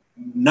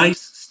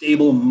nice,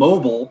 stable,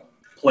 mobile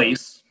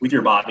place with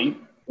your body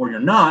or you're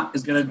not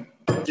is going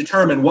to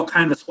determine what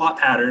kind of a squat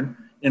pattern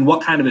and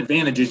what kind of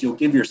advantages you'll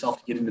give yourself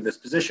to get into this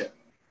position.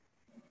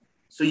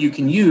 So you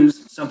can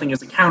use something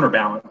as a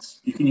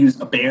counterbalance. You can use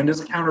a band as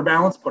a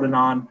counterbalance, put it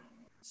on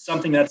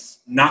something that's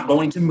not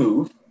going to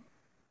move,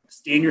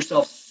 stand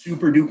yourself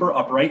super duper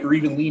upright, or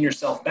even lean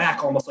yourself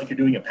back almost like you're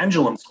doing a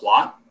pendulum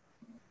squat.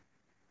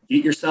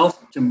 Get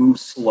yourself to move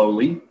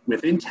slowly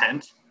with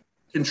intent,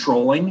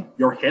 controlling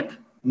your hip,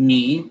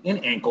 knee,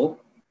 and ankle,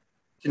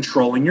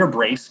 controlling your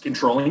brace,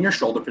 controlling your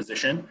shoulder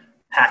position,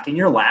 packing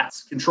your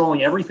lats,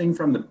 controlling everything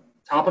from the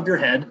top of your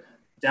head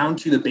down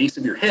to the base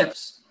of your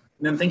hips,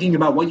 and then thinking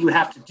about what you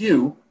have to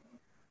do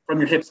from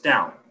your hips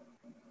down.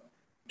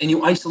 And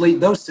you isolate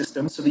those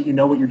systems so that you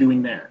know what you're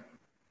doing there.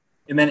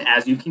 And then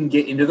as you can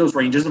get into those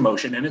ranges of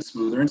motion and it's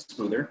smoother and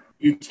smoother,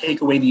 you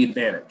take away the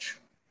advantage.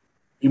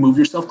 You move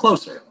yourself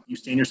closer. You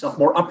stand yourself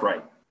more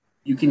upright.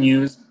 You can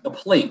use a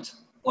plate,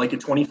 like a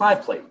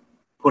 25 plate.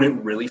 Put it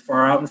really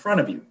far out in front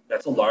of you.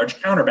 That's a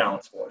large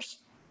counterbalance force.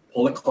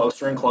 Pull it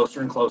closer and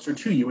closer and closer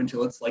to you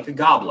until it's like a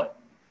goblet.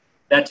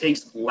 That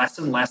takes less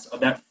and less of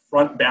that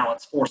front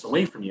balance force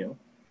away from you.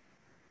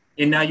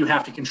 And now you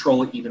have to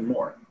control it even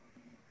more.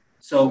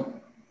 So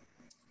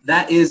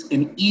that is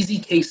an easy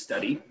case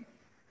study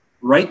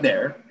right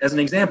there as an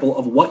example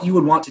of what you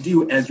would want to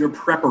do as your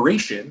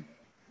preparation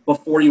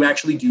before you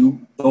actually do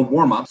the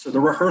warm-ups or the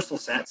rehearsal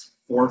sets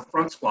for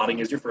front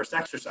squatting as your first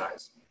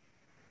exercise.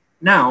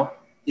 Now,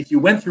 if you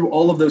went through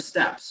all of those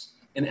steps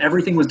and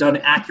everything was done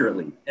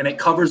accurately and it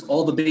covers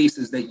all the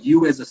bases that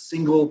you as a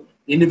single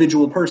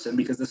individual person,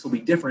 because this will be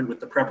different with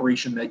the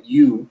preparation that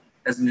you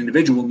as an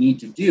individual need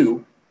to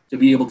do to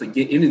be able to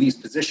get into these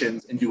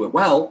positions and do it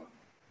well,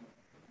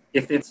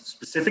 if it's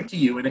specific to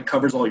you and it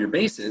covers all your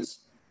bases,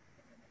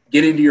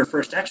 get into your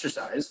first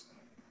exercise,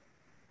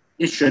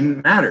 it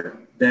shouldn't matter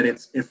that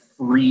it's a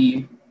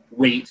free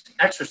weight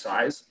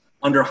exercise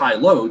under high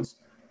loads.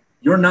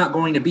 You're not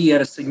going to be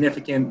at a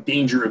significant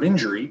danger of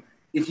injury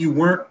if you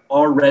weren't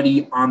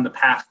already on the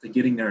path to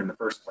getting there in the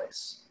first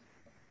place.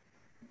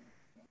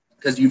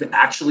 Because you've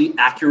actually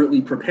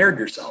accurately prepared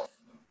yourself.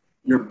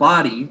 Your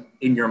body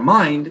in your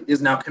mind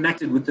is now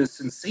connected with this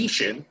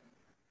sensation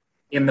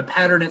in the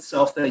pattern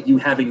itself that you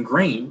have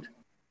ingrained,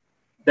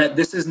 that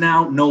this is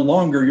now no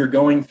longer you're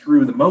going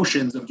through the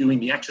motions of doing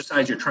the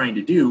exercise you're trying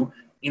to do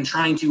and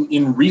trying to,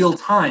 in real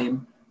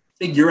time,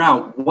 figure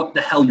out what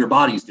the hell your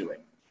body's doing.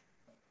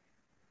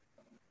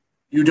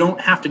 You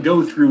don't have to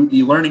go through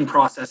the learning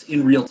process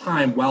in real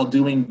time while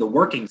doing the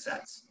working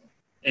sets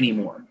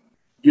anymore.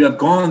 You have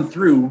gone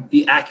through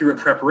the accurate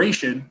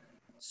preparation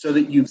so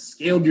that you've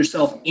scaled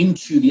yourself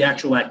into the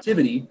actual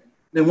activity.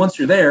 Then once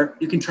you're there,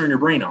 you can turn your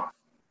brain off.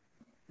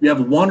 You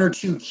have one or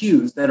two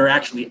cues that are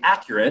actually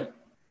accurate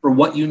for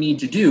what you need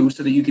to do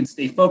so that you can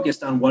stay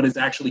focused on what is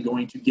actually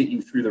going to get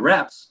you through the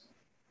reps.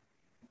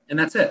 And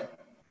that's it.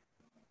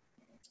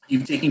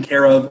 You've taken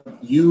care of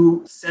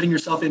you setting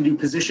yourself into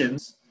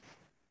positions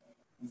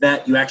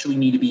that you actually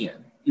need to be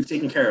in. You've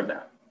taken care of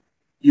that.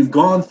 You've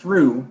gone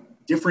through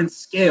different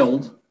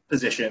scaled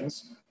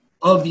positions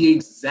of the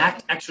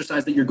exact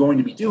exercise that you're going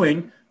to be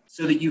doing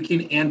so that you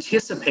can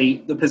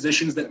anticipate the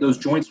positions that those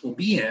joints will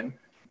be in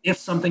if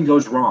something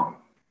goes wrong.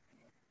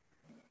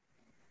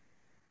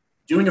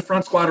 Doing a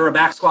front squat or a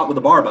back squat with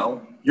a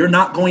barbell, you're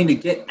not going to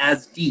get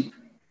as deep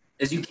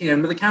as you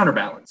can with a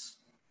counterbalance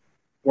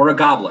or a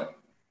goblet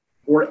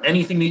or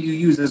anything that you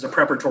use as a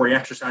preparatory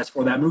exercise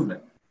for that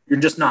movement. You're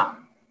just not.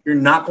 You're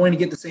not going to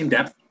get the same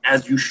depth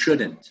as you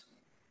shouldn't.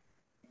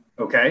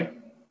 Okay?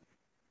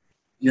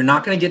 You're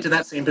not going to get to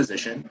that same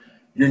position.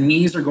 Your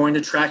knees are going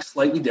to track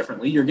slightly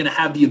differently. You're going to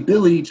have the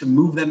ability to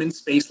move them in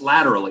space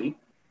laterally.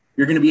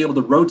 You're going to be able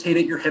to rotate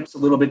at your hips a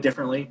little bit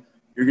differently.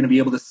 You're going to be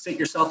able to sit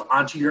yourself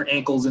onto your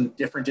ankles in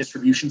different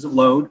distributions of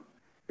load.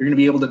 You're going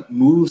to be able to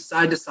move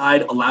side to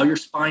side, allow your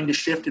spine to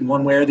shift in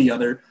one way or the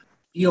other,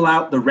 feel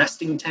out the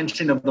resting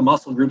tension of the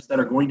muscle groups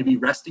that are going to be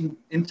resting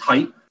in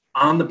tight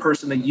on the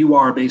person that you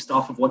are based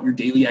off of what your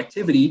daily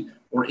activity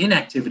or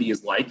inactivity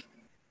is like.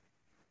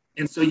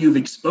 And so you've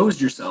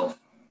exposed yourself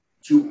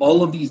to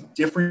all of these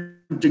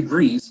different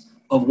degrees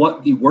of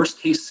what the worst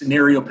case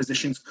scenario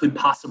positions could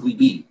possibly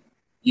be.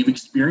 You've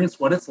experienced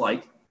what it's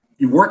like.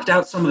 You worked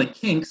out some of the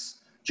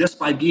kinks just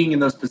by being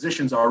in those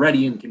positions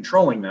already and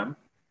controlling them.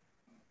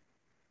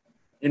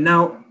 And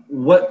now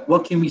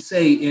what can we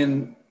say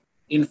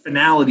in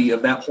finality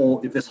of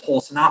this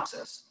whole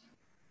synopsis?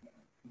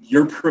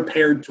 You're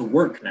prepared to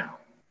work now.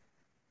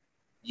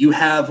 You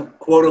have,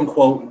 quote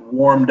unquote,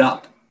 warmed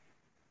up.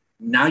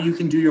 Now you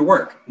can do your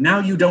work. Now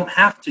you don't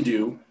have to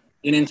do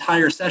an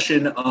entire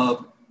session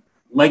of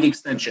leg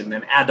extension,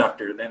 then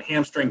adductor, then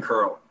hamstring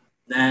curl,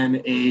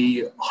 then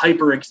a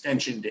hyper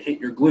extension to hit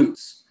your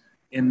glutes,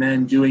 and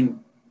then doing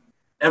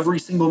every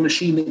single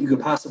machine that you could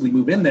possibly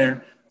move in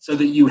there, so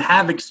that you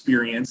have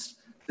experienced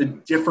the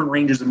different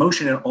ranges of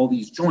motion in all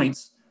these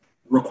joints,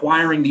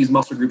 requiring these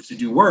muscle groups to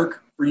do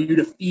work for you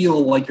to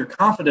feel like you're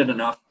confident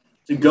enough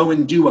to go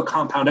and do a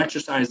compound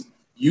exercise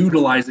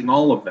utilizing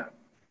all of them,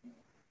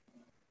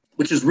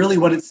 which is really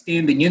what it's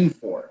standing in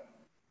for.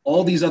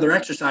 All these other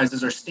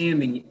exercises are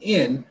standing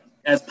in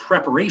as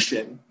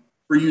preparation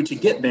for you to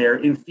get there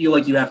and feel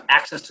like you have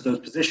access to those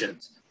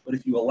positions. But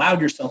if you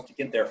allowed yourself to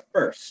get there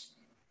first,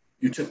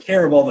 you took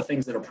care of all the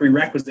things that are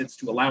prerequisites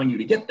to allowing you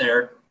to get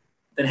there,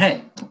 then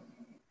hey,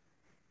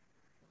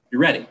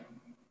 you're ready.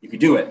 You can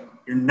do it.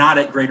 You're not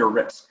at greater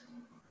risk.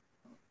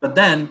 But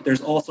then there's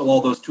also all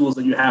those tools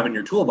that you have in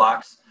your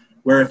toolbox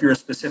where if you're a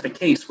specific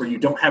case where you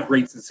don't have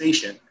great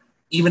sensation,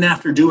 even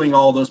after doing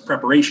all those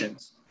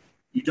preparations,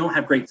 you don't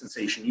have great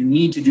sensation. You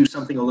need to do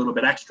something a little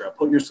bit extra.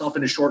 Put yourself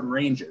into shortened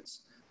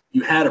ranges.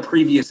 You had a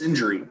previous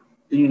injury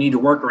that you need to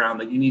work around,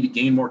 that you need to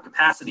gain more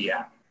capacity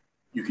at.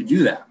 You could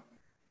do that.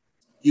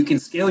 You can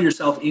scale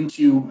yourself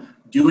into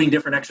doing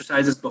different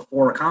exercises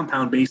before a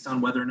compound based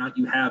on whether or not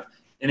you have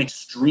an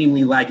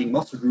extremely lagging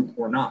muscle group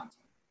or not.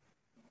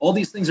 All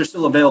these things are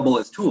still available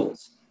as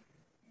tools.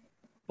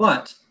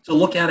 But to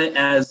look at it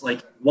as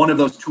like one of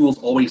those tools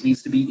always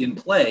needs to be in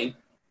play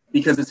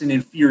because it's an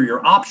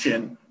inferior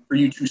option for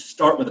you to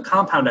start with a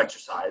compound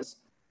exercise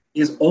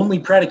is only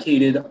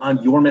predicated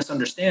on your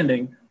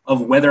misunderstanding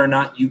of whether or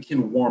not you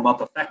can warm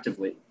up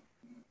effectively.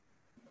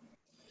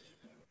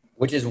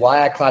 Which is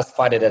why I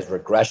classified it as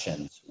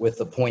regressions, with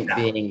the point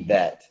being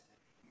that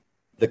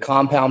the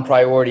compound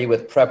priority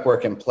with prep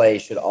work and play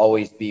should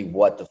always be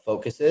what the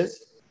focus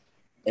is,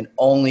 and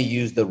only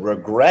use the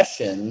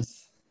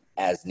regressions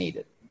as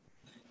needed.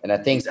 And I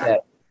think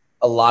that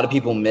a lot of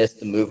people miss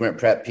the movement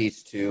prep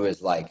piece too,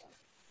 is like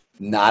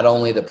not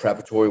only the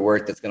preparatory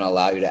work that's going to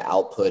allow you to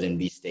output and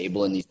be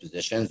stable in these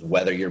positions,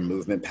 whether your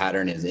movement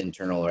pattern is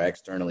internal or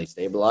externally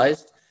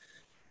stabilized,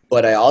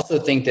 but I also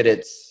think that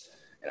it's,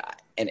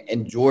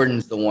 and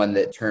Jordan's the one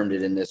that termed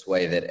it in this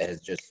way that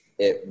has just,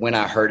 when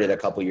I heard it a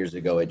couple years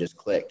ago, it just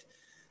clicked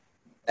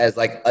as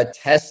like a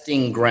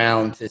testing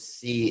ground to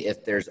see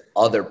if there's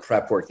other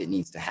prep work that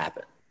needs to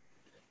happen.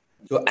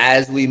 So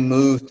as we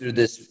move through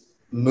this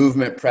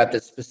movement prep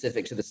that's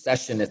specific to the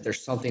session, if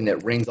there's something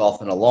that rings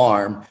off an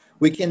alarm,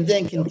 we can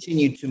then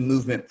continue to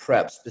movement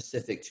prep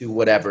specific to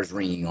whatever's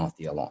ringing off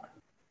the alarm.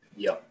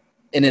 Yep.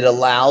 And it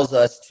allows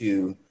us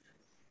to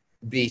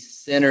be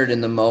centered in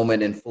the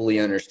moment and fully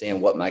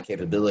understand what my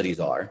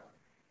capabilities are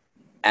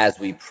as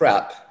we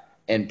prep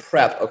and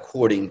prep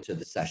according to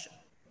the session,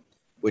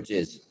 which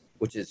is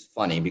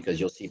funny because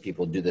you'll see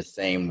people do the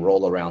same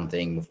roll around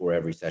thing before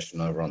every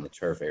session over on the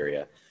turf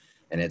area.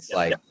 And it's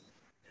I've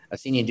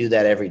seen you do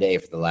that every day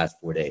for the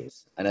last 4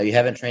 days. I know you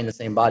haven't trained the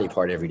same body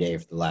part every day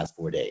for the last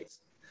 4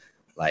 days.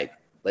 Like,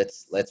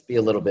 let's be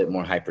a little bit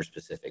more hyper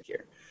specific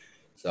here.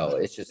 So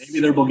it's just, maybe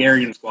they're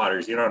Bulgarian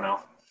squatters. You don't know.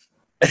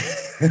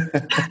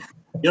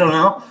 You don't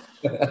know.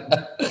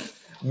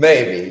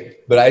 Maybe,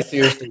 but I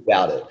seriously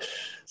doubt it.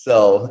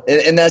 So,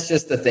 and that's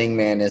just the thing,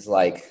 man, is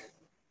like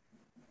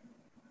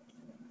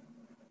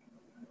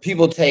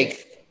people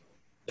take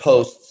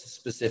posts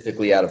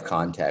specifically out of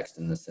context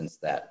in the sense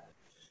that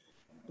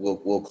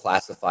we'll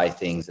classify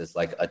things as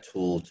like a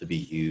tool to be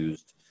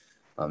used.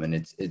 And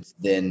it's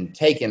then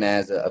taken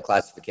as a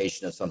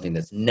classification of something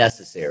that's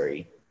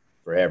necessary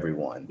for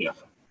everyone. Yeah.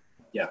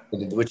 Yeah.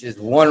 Which is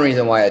one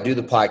reason why I do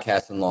the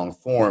podcast in long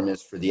form,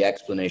 is for the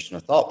explanation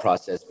of thought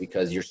process,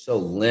 because you're so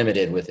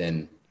limited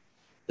within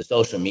the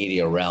social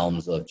media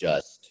realms of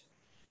just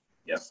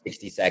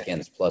 60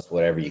 seconds plus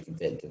whatever you can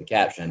fit into the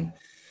caption.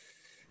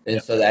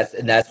 And so that's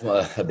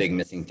a big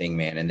missing thing,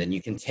 man. And then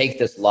you can take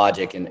this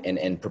logic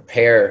and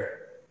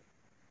prepare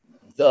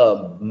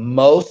the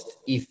most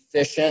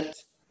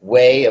efficient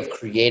way of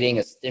creating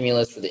a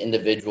stimulus for the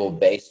individual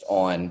based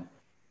on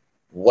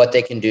what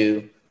they can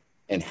do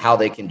and how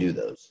they can do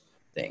those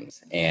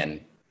things. And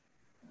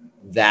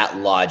that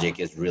logic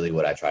is really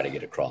what I try to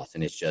get across.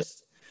 And it's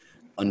just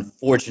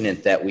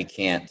unfortunate that we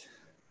can't,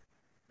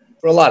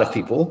 for a lot of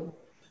people,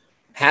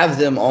 have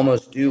them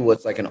almost do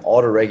what's like an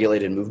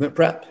auto-regulated movement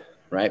prep,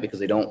 right? Because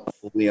they don't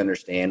fully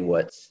understand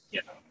what's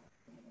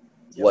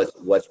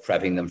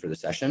prepping them for the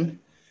session.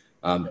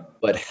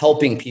 But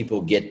helping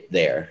people get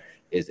there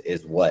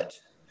is what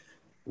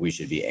we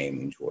should be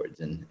aiming towards.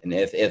 And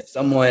if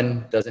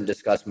someone doesn't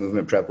discuss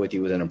movement prep with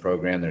you within a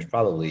program, there's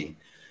probably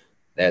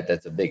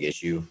that's a big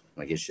issue.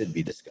 Like, it should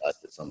be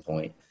discussed at some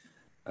point.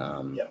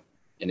 And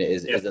it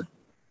is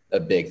a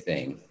big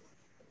thing.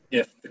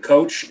 If the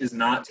coach is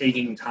not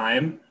taking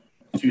time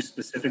to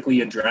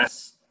specifically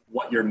address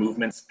what your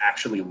movements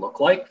actually look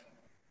like,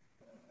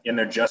 and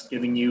they're just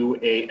giving you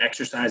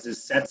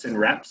exercises, sets, and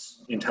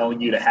reps and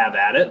telling you to have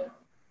at it,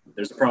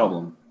 there's a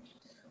problem.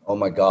 Oh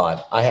my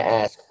God. I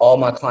ask all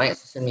my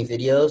clients to send me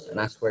videos, and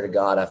I swear to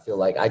God, I feel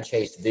like I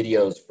chase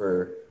videos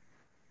for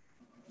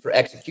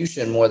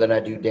execution more than I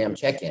do damn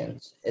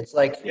check-ins. It's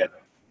like,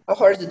 how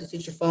hard is it to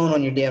sit your phone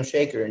on your damn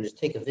shaker and just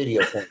take a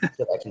video for me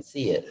so I can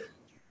see it?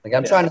 Like,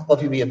 I'm trying to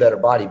help you be a better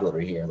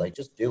bodybuilder here. Like,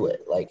 just do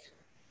it. Like,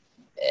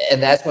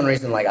 and that's one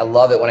reason, like, I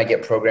love it when I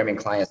get programming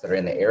clients that are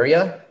in the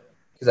area,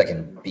 because I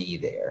can be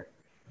there.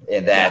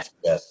 And that's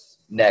just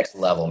next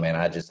level, man.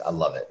 I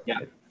love it.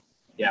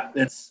 Yeah.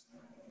 That's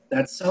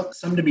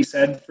something to be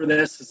said for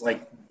this, is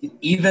like,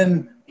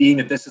 even being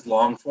that this is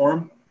long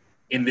form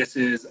and this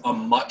is a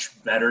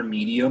much better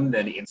medium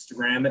than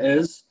Instagram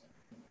is,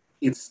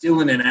 it's still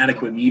an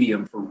inadequate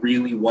medium for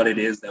really what it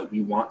is that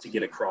we want to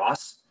get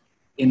across.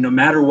 And no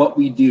matter what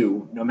we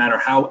do, no matter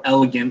how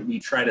elegant we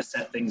try to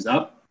set things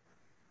up,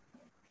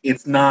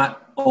 it's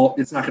not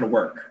going to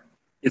work.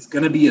 It's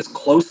going to be as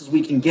close as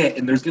we can get.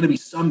 And there's going to be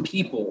some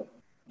people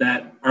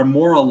that are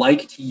more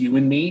alike to you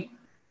and me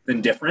than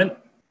different,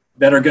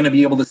 that are going to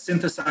be able to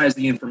synthesize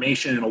the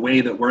information in a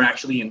way that we're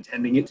actually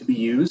intending it to be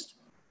used.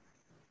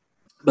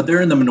 But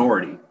they're in the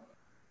minority,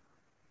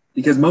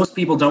 because most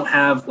people don't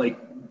have, like,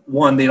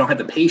 they don't have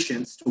the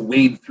patience to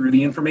wade through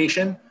the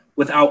information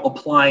without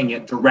applying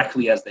it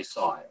directly as they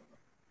saw it.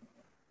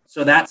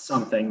 So that's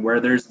something where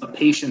there's a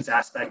patience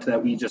aspect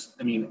that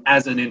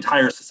as an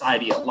entire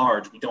society at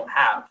large, we don't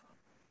have.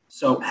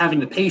 So having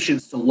the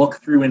patience to look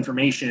through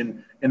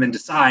information and then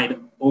decide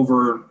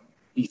over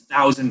the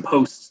 1,000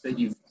 posts that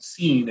you've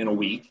seen in a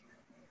week,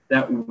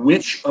 that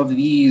which of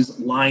these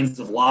lines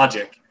of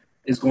logic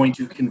is going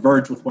to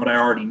converge with what I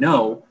already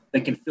know,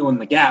 that can fill in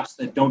the gaps,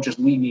 that don't just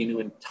lead me into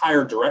an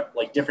entire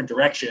different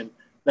direction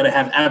that I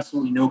have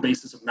absolutely no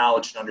basis of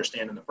knowledge to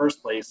understand in the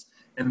first place.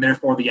 And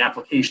therefore the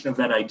application of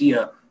that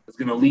idea is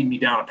going to lead me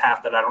down a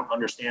path that I don't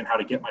understand how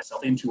to get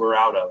myself into or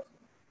out of.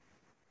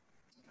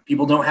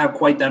 People don't have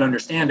quite that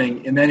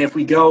understanding. And then if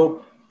we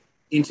go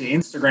into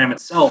Instagram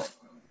itself,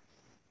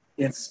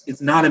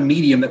 it's not a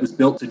medium that was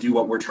built to do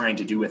what we're trying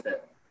to do with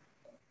it.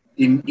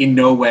 In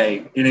no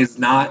way. It's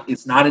not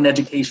an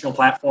educational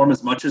platform,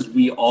 as much as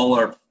we all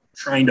are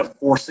trying to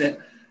force it.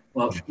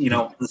 Well,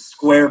 the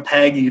square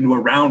peg into a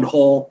round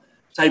hole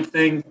type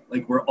thing.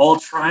 Like, we're all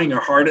trying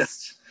our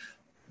hardest,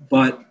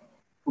 but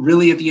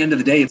really at the end of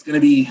the day, it's going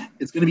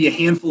to be a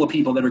handful of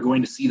people that are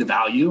going to see the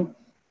value,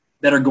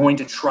 that are going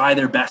to try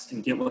their best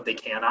and get what they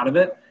can out of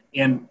it.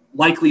 And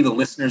likely the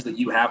listeners that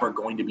you have are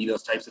going to be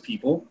those types of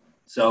people.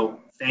 So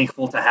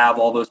thankful to have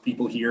all those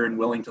people here and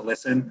willing to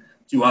listen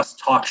to us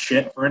talk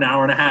shit for an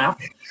hour and a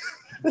half,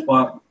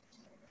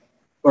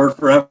 or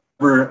forever,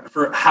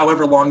 for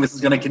however long this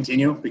is going to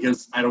continue,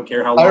 because I don't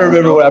care how long. I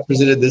remember when I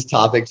presented this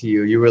topic to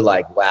you, you were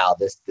like, wow,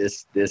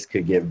 this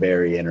could get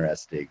very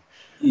interesting.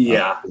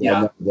 Yeah.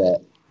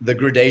 That the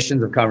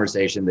gradations of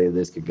conversation that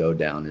this could go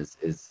down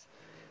is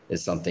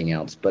something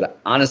else. But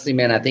honestly,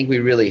 man, I think we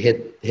really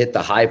hit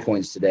the high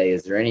points today.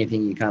 Is there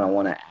anything you kind of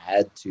want to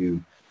add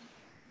to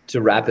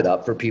wrap it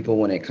up for people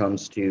when it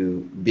comes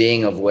to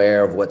being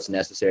aware of what's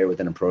necessary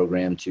within a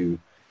program to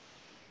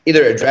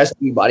either address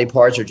new body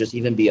parts or just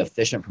even be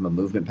efficient from a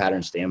movement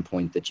pattern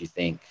standpoint that you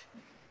think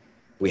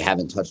we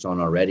haven't touched on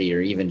already,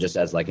 or even just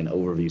as like an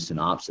overview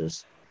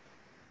synopsis?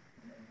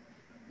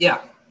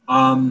 Yeah.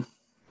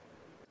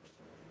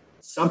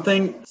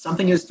 Something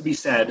is to be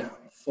said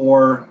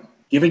for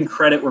giving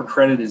credit where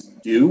credit is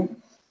due,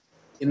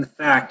 in the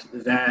fact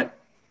that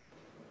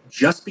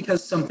just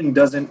because something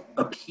doesn't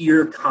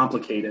appear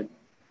complicated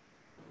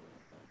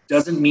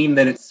doesn't mean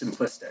that it's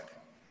simplistic.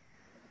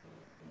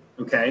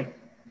 Okay?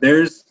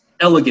 There's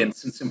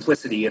elegance and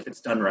simplicity if it's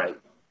done right.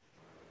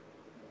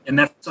 And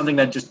that's something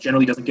that just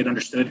generally doesn't get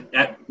understood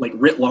at, like,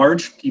 writ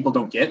large, people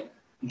don't get,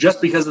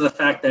 just because of the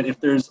fact that if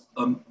there's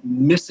a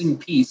missing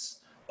piece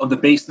of the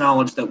base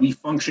knowledge that we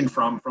function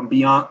from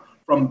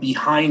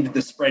behind the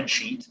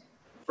spreadsheet,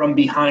 from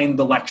behind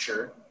the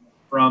lecture,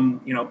 from,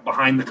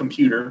 behind the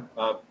computer,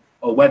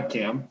 a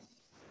webcam,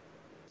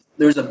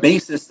 there's a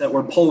basis that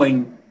we're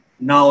pulling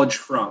knowledge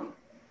from.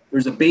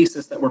 There's a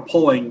basis that we're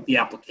pulling the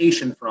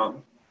application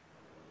from.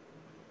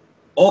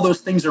 All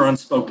those things are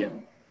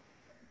unspoken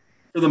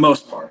for the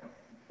most part.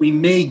 We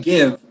may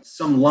give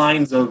some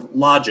lines of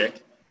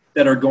logic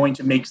that are going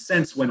to make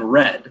sense when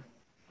read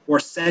or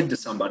said to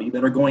somebody,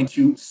 that are going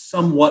to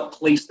somewhat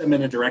place them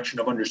in a direction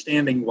of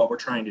understanding what we're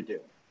trying to do.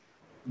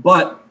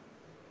 But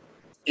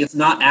it's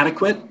not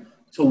adequate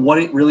to what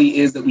it really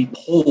is that we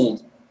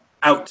pulled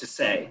out to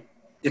say.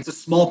 It's a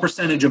small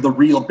percentage of the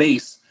real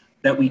base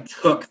that we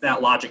took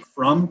that logic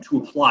from to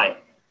apply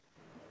it.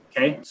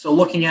 Okay, so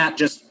looking at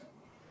this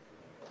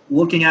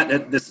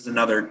is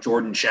another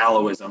Jordan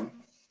Shallowism.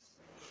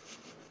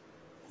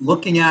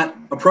 Looking at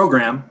a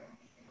program,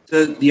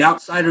 to the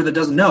outsider that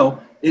doesn't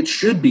know, it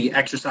should be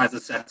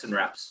exercises, sets, and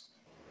reps.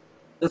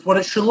 That's what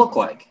it should look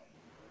like.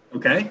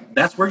 Okay,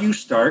 that's where you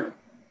start.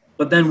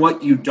 But then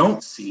what you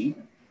don't see,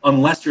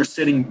 unless you're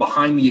sitting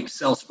behind the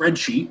Excel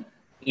spreadsheet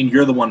and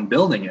you're the one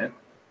building it,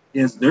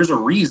 is there's a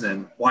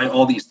reason why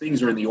all these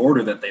things are in the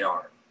order that they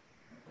are.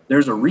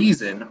 There's a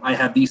reason I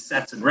have these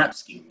sets and rep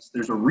schemes.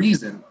 There's a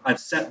reason I've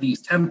set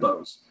these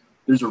tempos.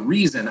 There's a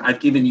reason I've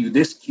given you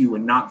this cue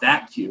and not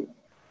that cue.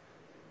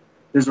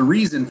 There's a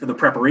reason for the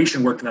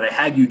preparation work that I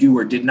had you do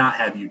or did not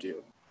have you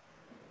do.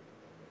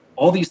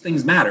 All these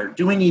things matter.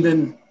 Doing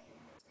even,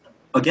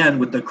 again,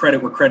 with the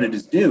credit where credit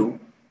is due,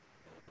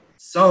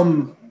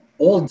 some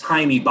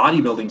old-timey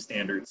bodybuilding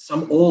standards,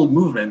 some old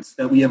movements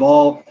that we have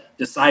all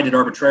decided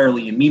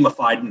arbitrarily and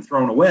memified and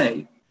thrown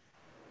away,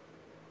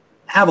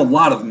 have a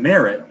lot of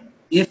merit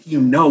if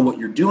you know what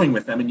you're doing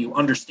with them and you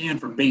understand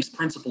from base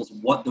principles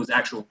what those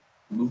actual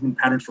movement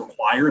patterns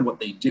require and what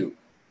they do.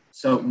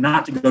 So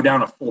not to go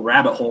down a full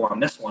rabbit hole on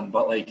this one,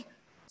 but like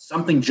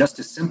something just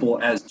as simple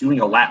as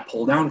doing a lat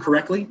pull down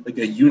correctly, like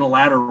a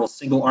unilateral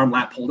single arm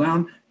lat pull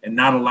down and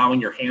not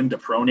allowing your hand to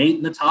pronate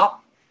in the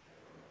top.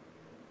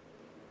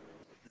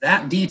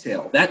 That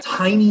detail, that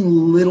tiny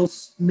little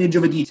smidge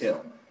of a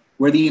detail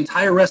where the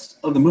entire rest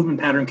of the movement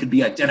pattern could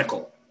be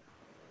identical.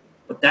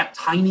 But that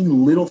tiny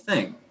little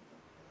thing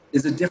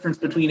is the difference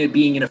between it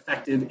being an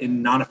effective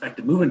and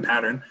non-effective movement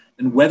pattern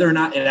and whether or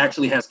not it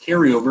actually has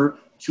carryover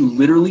to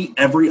literally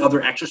every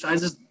other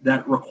exercises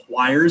that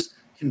requires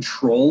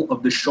control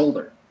of the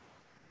shoulder.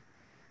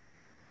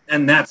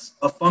 And that's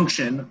a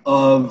function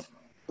of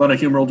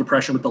glenohumeral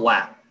depression with the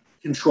lat,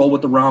 control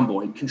with the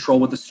rhomboid, control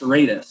with the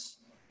serratus,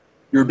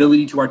 your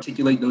ability to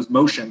articulate those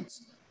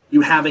motions,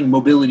 you having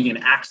mobility and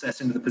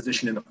access into the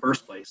position in the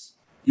first place,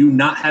 you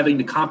not having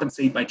to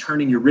compensate by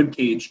turning your rib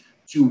cage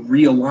to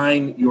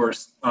realign your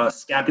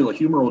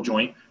scapulohumeral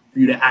joint for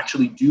you to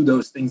actually do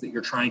those things that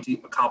you're trying to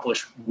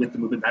accomplish with the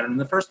movement pattern in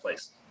the first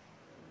place.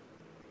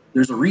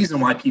 There's a reason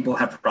why people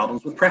have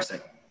problems with pressing.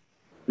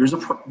 There's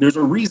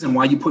a reason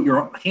why you put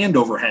your hand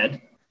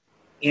overhead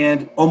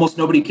and almost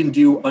nobody can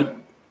do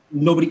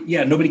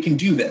nobody can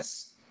do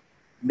this.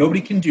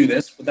 Nobody can do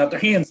this without their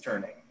hands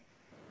turning.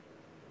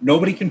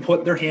 Nobody can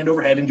put their hand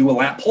overhead and do a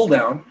lat pull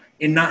down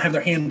and not have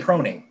their hand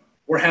pronate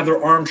or have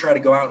their arm try to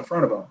go out in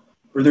front of them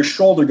or their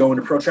shoulder go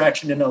into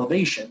protraction and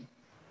elevation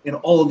and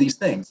all of these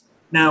things.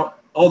 Now,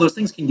 all those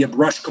things can get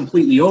brushed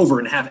completely over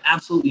and have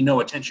absolutely no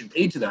attention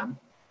paid to them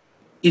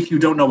if you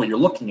don't know what you're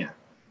looking at.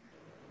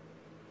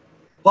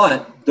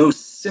 But those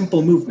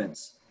simple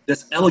movements,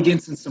 this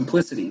elegance and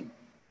simplicity,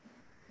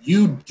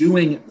 you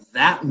doing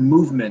that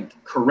movement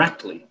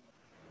correctly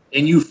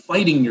and you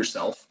fighting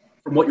yourself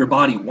from what your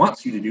body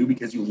wants you to do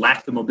because you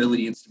lack the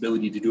mobility and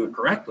stability to do it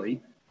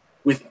correctly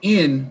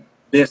within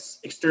this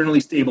externally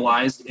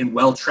stabilized and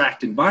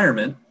well-tracked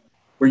environment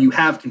where you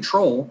have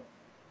control,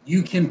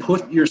 you can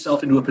put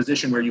yourself into a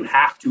position where you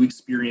have to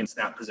experience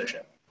that position.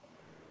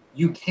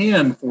 You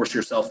can force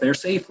yourself there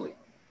safely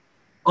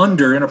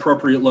under an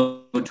appropriate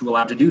load to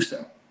allow to do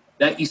so.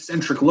 That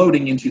eccentric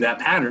loading into that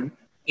pattern,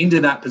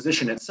 into that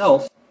position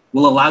itself,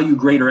 will allow you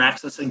greater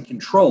access and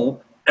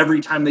control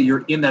every time that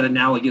you're in that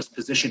analogous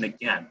position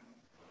again.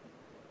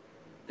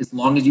 As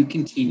long as you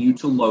continue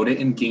to load it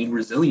and gain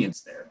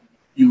resilience there.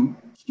 You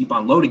keep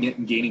on loading it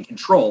and gaining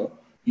control.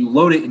 You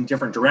load it in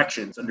different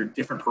directions under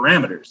different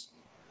parameters.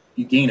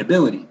 You gain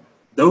ability.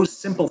 Those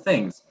simple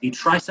things, a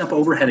tricep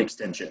overhead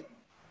extension,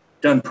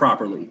 done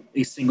properly.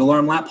 A single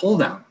arm lat pull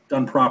down,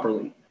 done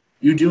properly.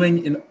 You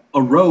doing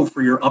a row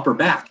for your upper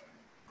back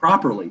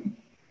properly.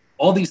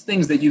 All these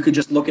things that you could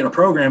just look at a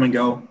program and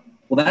go,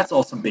 well, that's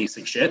all some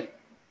basic shit.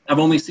 I've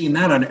only seen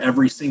that on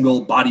every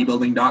single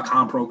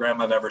bodybuilding.com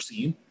program I've ever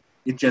seen.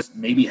 It just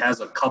maybe has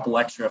a couple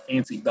extra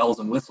fancy bells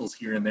and whistles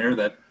here and there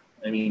that,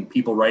 I mean,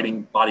 people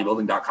writing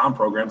bodybuilding.com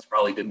programs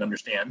probably didn't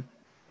understand.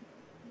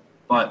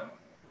 But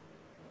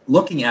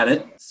looking at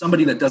it,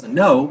 somebody that doesn't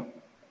know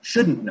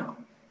shouldn't know.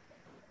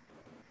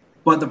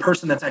 But the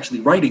person that's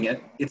actually writing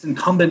it, it's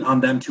incumbent on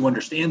them to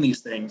understand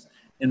these things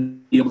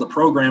and be able to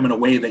program in a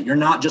way that you're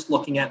not just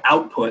looking at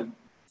output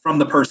from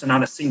the person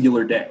on a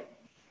singular day.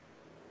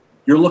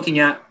 You're looking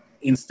at,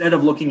 instead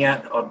of looking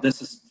at,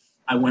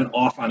 I went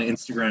off on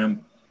Instagram,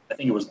 I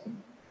think it was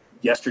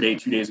yesterday,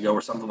 2 days ago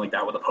or something like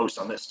that with a post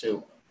on this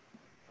too.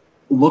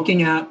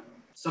 Looking at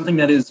something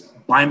that is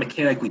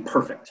biomechanically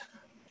perfect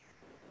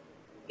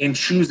and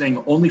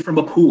choosing only from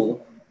a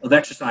pool of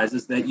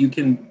exercises that you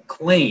can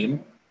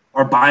claim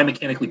are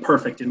biomechanically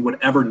perfect in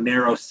whatever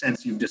narrow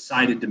sense you've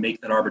decided to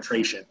make that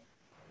arbitration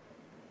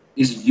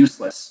is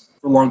useless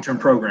for long-term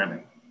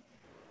programming.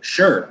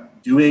 Sure,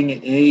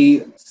 doing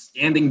a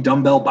standing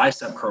dumbbell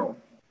bicep curl,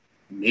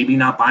 maybe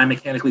not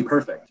biomechanically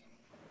perfect,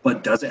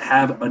 but does it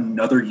have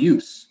another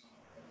use?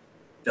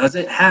 Does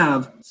it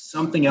have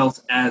something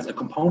else as a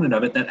component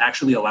of it that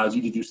actually allows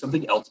you to do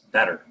something else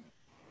better?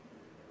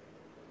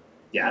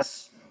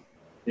 Yes,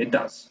 it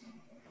does.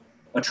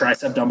 A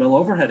tricep dumbbell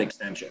overhead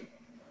extension.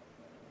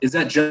 Is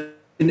that just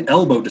an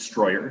elbow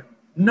destroyer?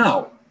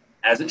 No,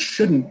 as it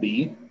shouldn't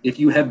be if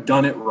you have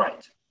done it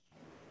right.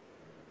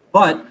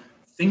 But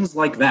things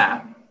like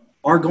that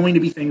are going to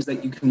be things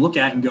that you can look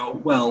at and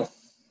go, well,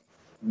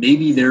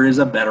 maybe there is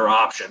a better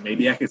option.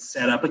 Maybe I could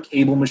set up a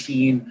cable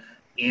machine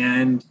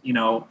and,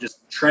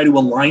 just try to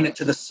align it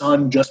to the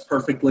sun just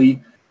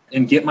perfectly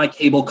and get my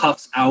cable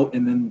cuffs out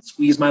and then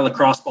squeeze my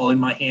lacrosse ball in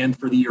my hand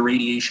for the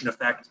irradiation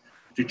effect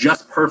to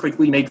just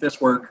perfectly make this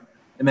work,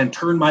 and then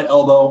turn my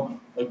elbow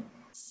like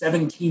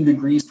 17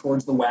 degrees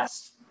towards the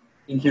west,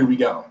 and here we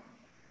go.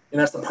 And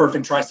that's the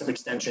perfect tricep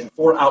extension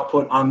for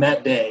output on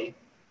that day,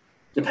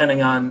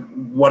 depending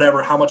on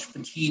how much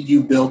fatigue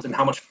you built and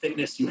how much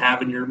fitness you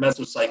have in your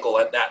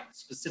mesocycle at that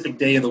specific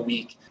day of the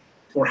week,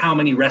 or how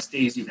many rest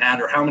days you've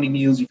had, or how many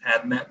meals you've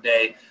had in that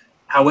day.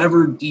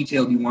 However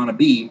detailed you want to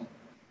be,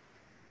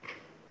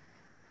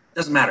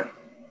 doesn't matter.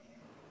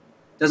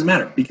 Doesn't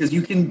matter, because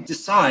you can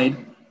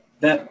decide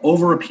that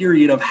over a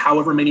period of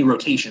however many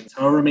rotations,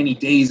 however many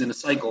days in a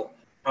cycle,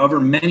 however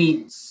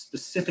many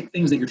specific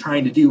things that you're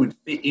trying to do and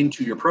fit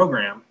into your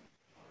program,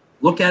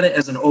 look at it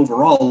as an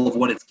overall of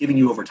what it's giving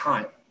you over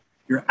time.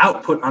 Your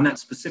output on that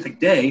specific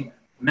day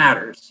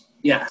matters,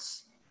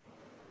 yes.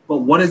 But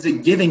what is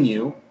it giving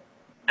you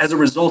as a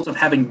result of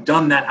having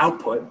done that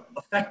output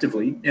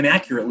effectively and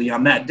accurately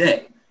on that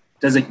day?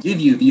 Does it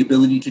give you the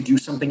ability to do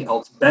something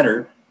else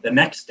better the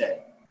next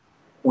day,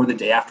 or the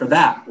day after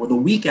that, or the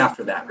week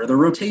after that, or the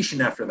rotation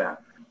after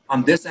that,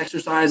 on this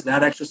exercise,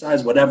 that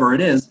exercise, whatever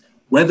it is,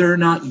 whether or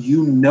not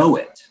you know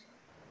it?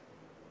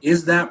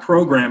 Is that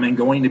programming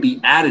going to be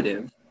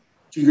additive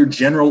to your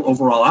general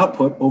overall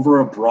output over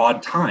a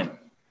broad time?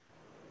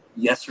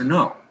 Yes or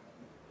no?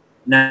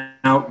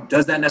 Now,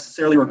 does that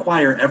necessarily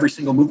require every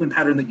single movement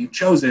pattern that you've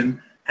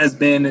chosen has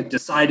been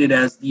decided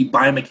as the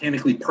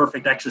biomechanically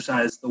perfect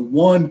exercise, the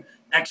one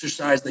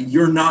exercise that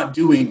you're not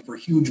doing for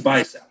huge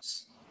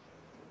biceps?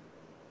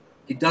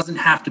 It doesn't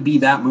have to be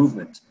that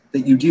movement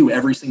that you do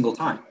every single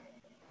time.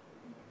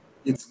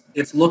 It's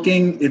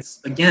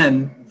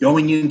again,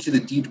 going into the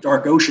deep,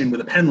 dark ocean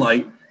with a pen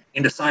light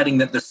and deciding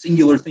that the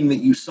singular thing that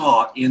you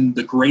saw in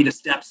the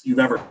greatest depths you've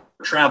ever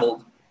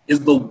traveled is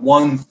the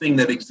one thing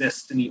that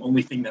exists and the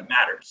only thing that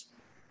matters,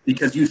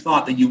 because you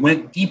thought that you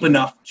went deep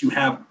enough to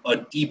have a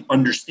deep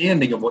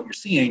understanding of what you're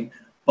seeing,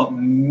 but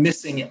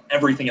missing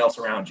everything else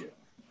around you.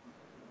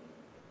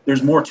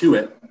 There's more to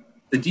it.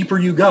 The deeper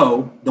you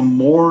go, the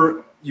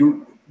more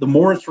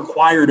it's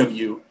required of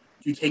you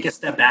to take a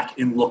step back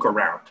and look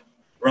around,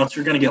 or else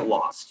you're going to get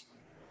lost.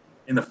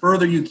 And the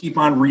further you keep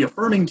on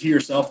reaffirming to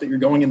yourself that you're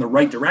going in the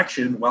right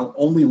direction while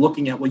only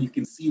looking at what you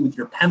can see with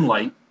your pen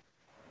light,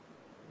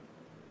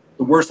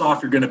 the worse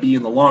off you're going to be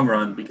in the long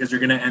run, because you're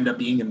going to end up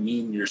being a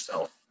meme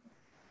yourself.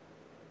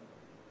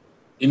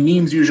 And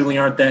memes usually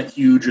aren't that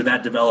huge or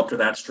that developed or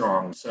that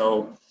strong.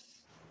 So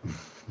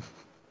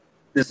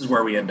this is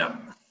where we end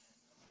up.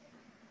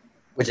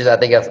 Which is, I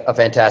think, a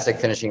fantastic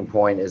finishing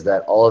point, is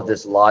that all of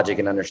this logic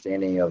and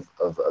understanding of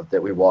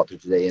that we walked through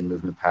today in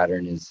movement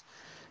pattern is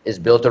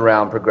built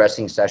around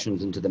progressing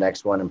sessions into the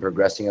next one and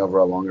progressing over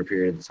a longer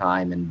period of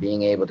time, and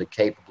being able to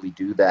capably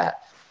do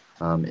that,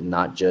 and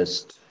not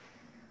just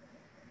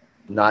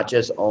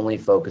only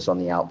focus on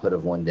the output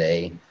of one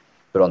day,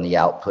 but on the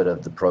output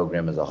of the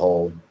program as a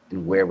whole,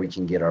 and where we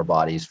can get our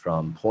bodies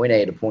from point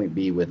A to point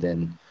B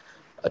within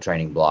a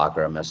training block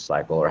or a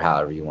mesocycle, or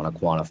however you want to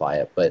quantify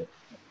it. But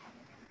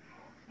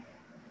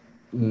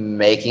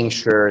making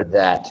sure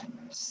that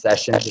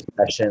session to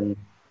session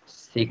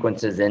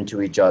sequences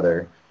into each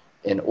other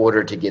in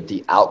order to get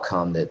the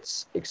outcome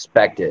that's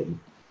expected,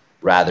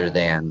 rather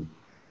than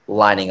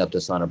lining up the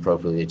sun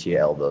appropriately to your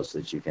elbows so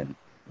that you can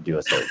do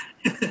a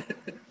certain.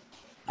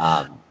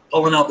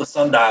 Pulling out the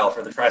sundial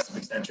for the tricep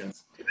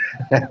extensions.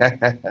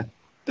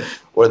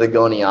 Or the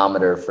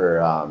goniometer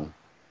for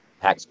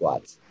hack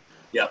squats.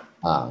 Yeah.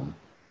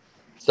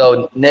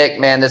 So Nick,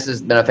 man, this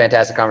has been a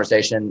fantastic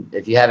conversation.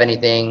 If you have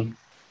anything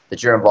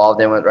that you're involved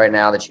in with right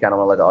now that you kind of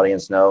want to let the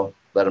audience know,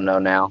 let them know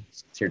now.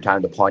 It's your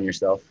time to pawn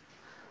yourself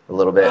a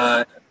little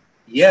bit.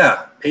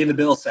 Yeah, pay the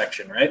bill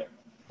section, right?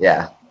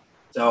 Yeah.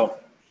 So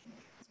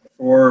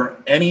for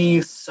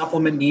any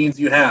supplement needs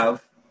you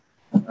have,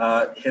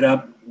 hit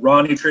up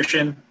Raw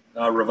Nutrition,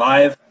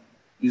 Revive.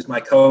 Use my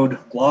code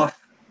GLOF.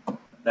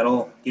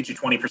 That'll get you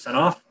 20%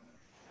 off.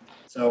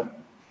 So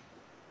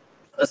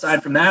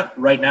aside from that,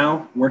 right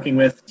now, working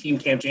with Team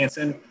Camp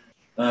Jansen,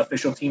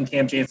 official Team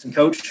Camp Jansen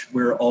coach.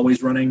 We're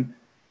always running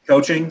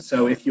coaching.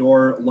 So if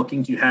you're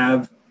looking to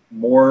have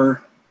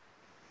more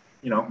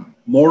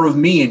of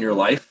me in your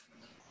life,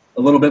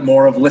 a little bit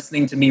more of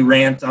listening to me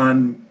rant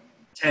on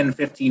 10,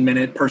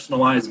 15-minute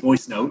personalized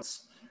voice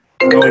notes.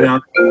 Going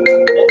on.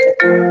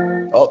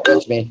 Oh,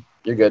 that's me.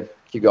 You're good.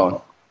 Keep going.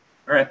 All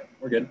right,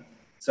 we're good.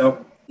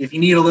 So if you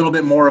need a little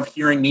bit more of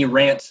hearing me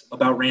rant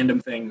about random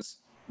things,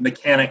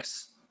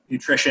 mechanics,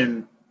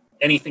 nutrition,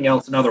 anything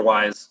else and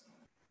otherwise,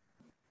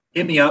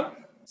 hit me up,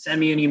 send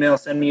me an email,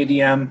 send me a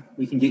DM.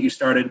 We can get you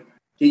started,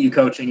 get you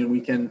coaching, and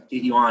we can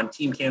get you on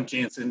Team Camp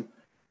Jansen,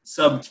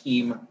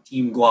 sub-team,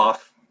 Team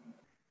Gloff,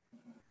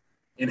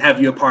 and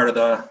have you a part of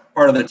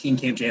the Team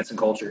Camp Jansen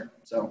culture.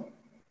 So,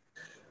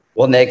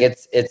 well, Nick,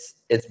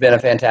 it's been a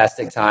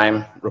fantastic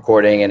time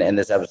recording in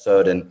this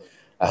episode, and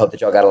I hope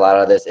that y'all got a lot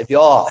out of this. If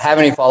y'all have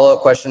any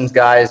follow-up questions,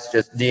 guys,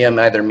 just DM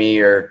either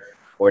me or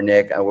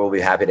Nick. I will be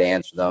happy to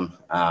answer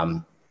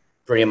them.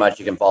 Pretty much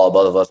you can follow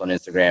both of us on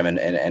Instagram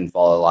and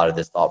follow a lot of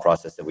this thought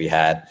process that we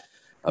had.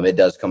 It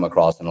does come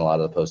across in a lot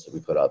of the posts that we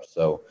put up.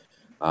 So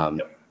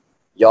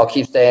y'all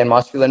keep staying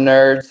muscular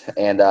nerds,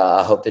 and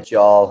I hope that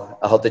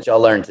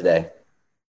y'all learned today.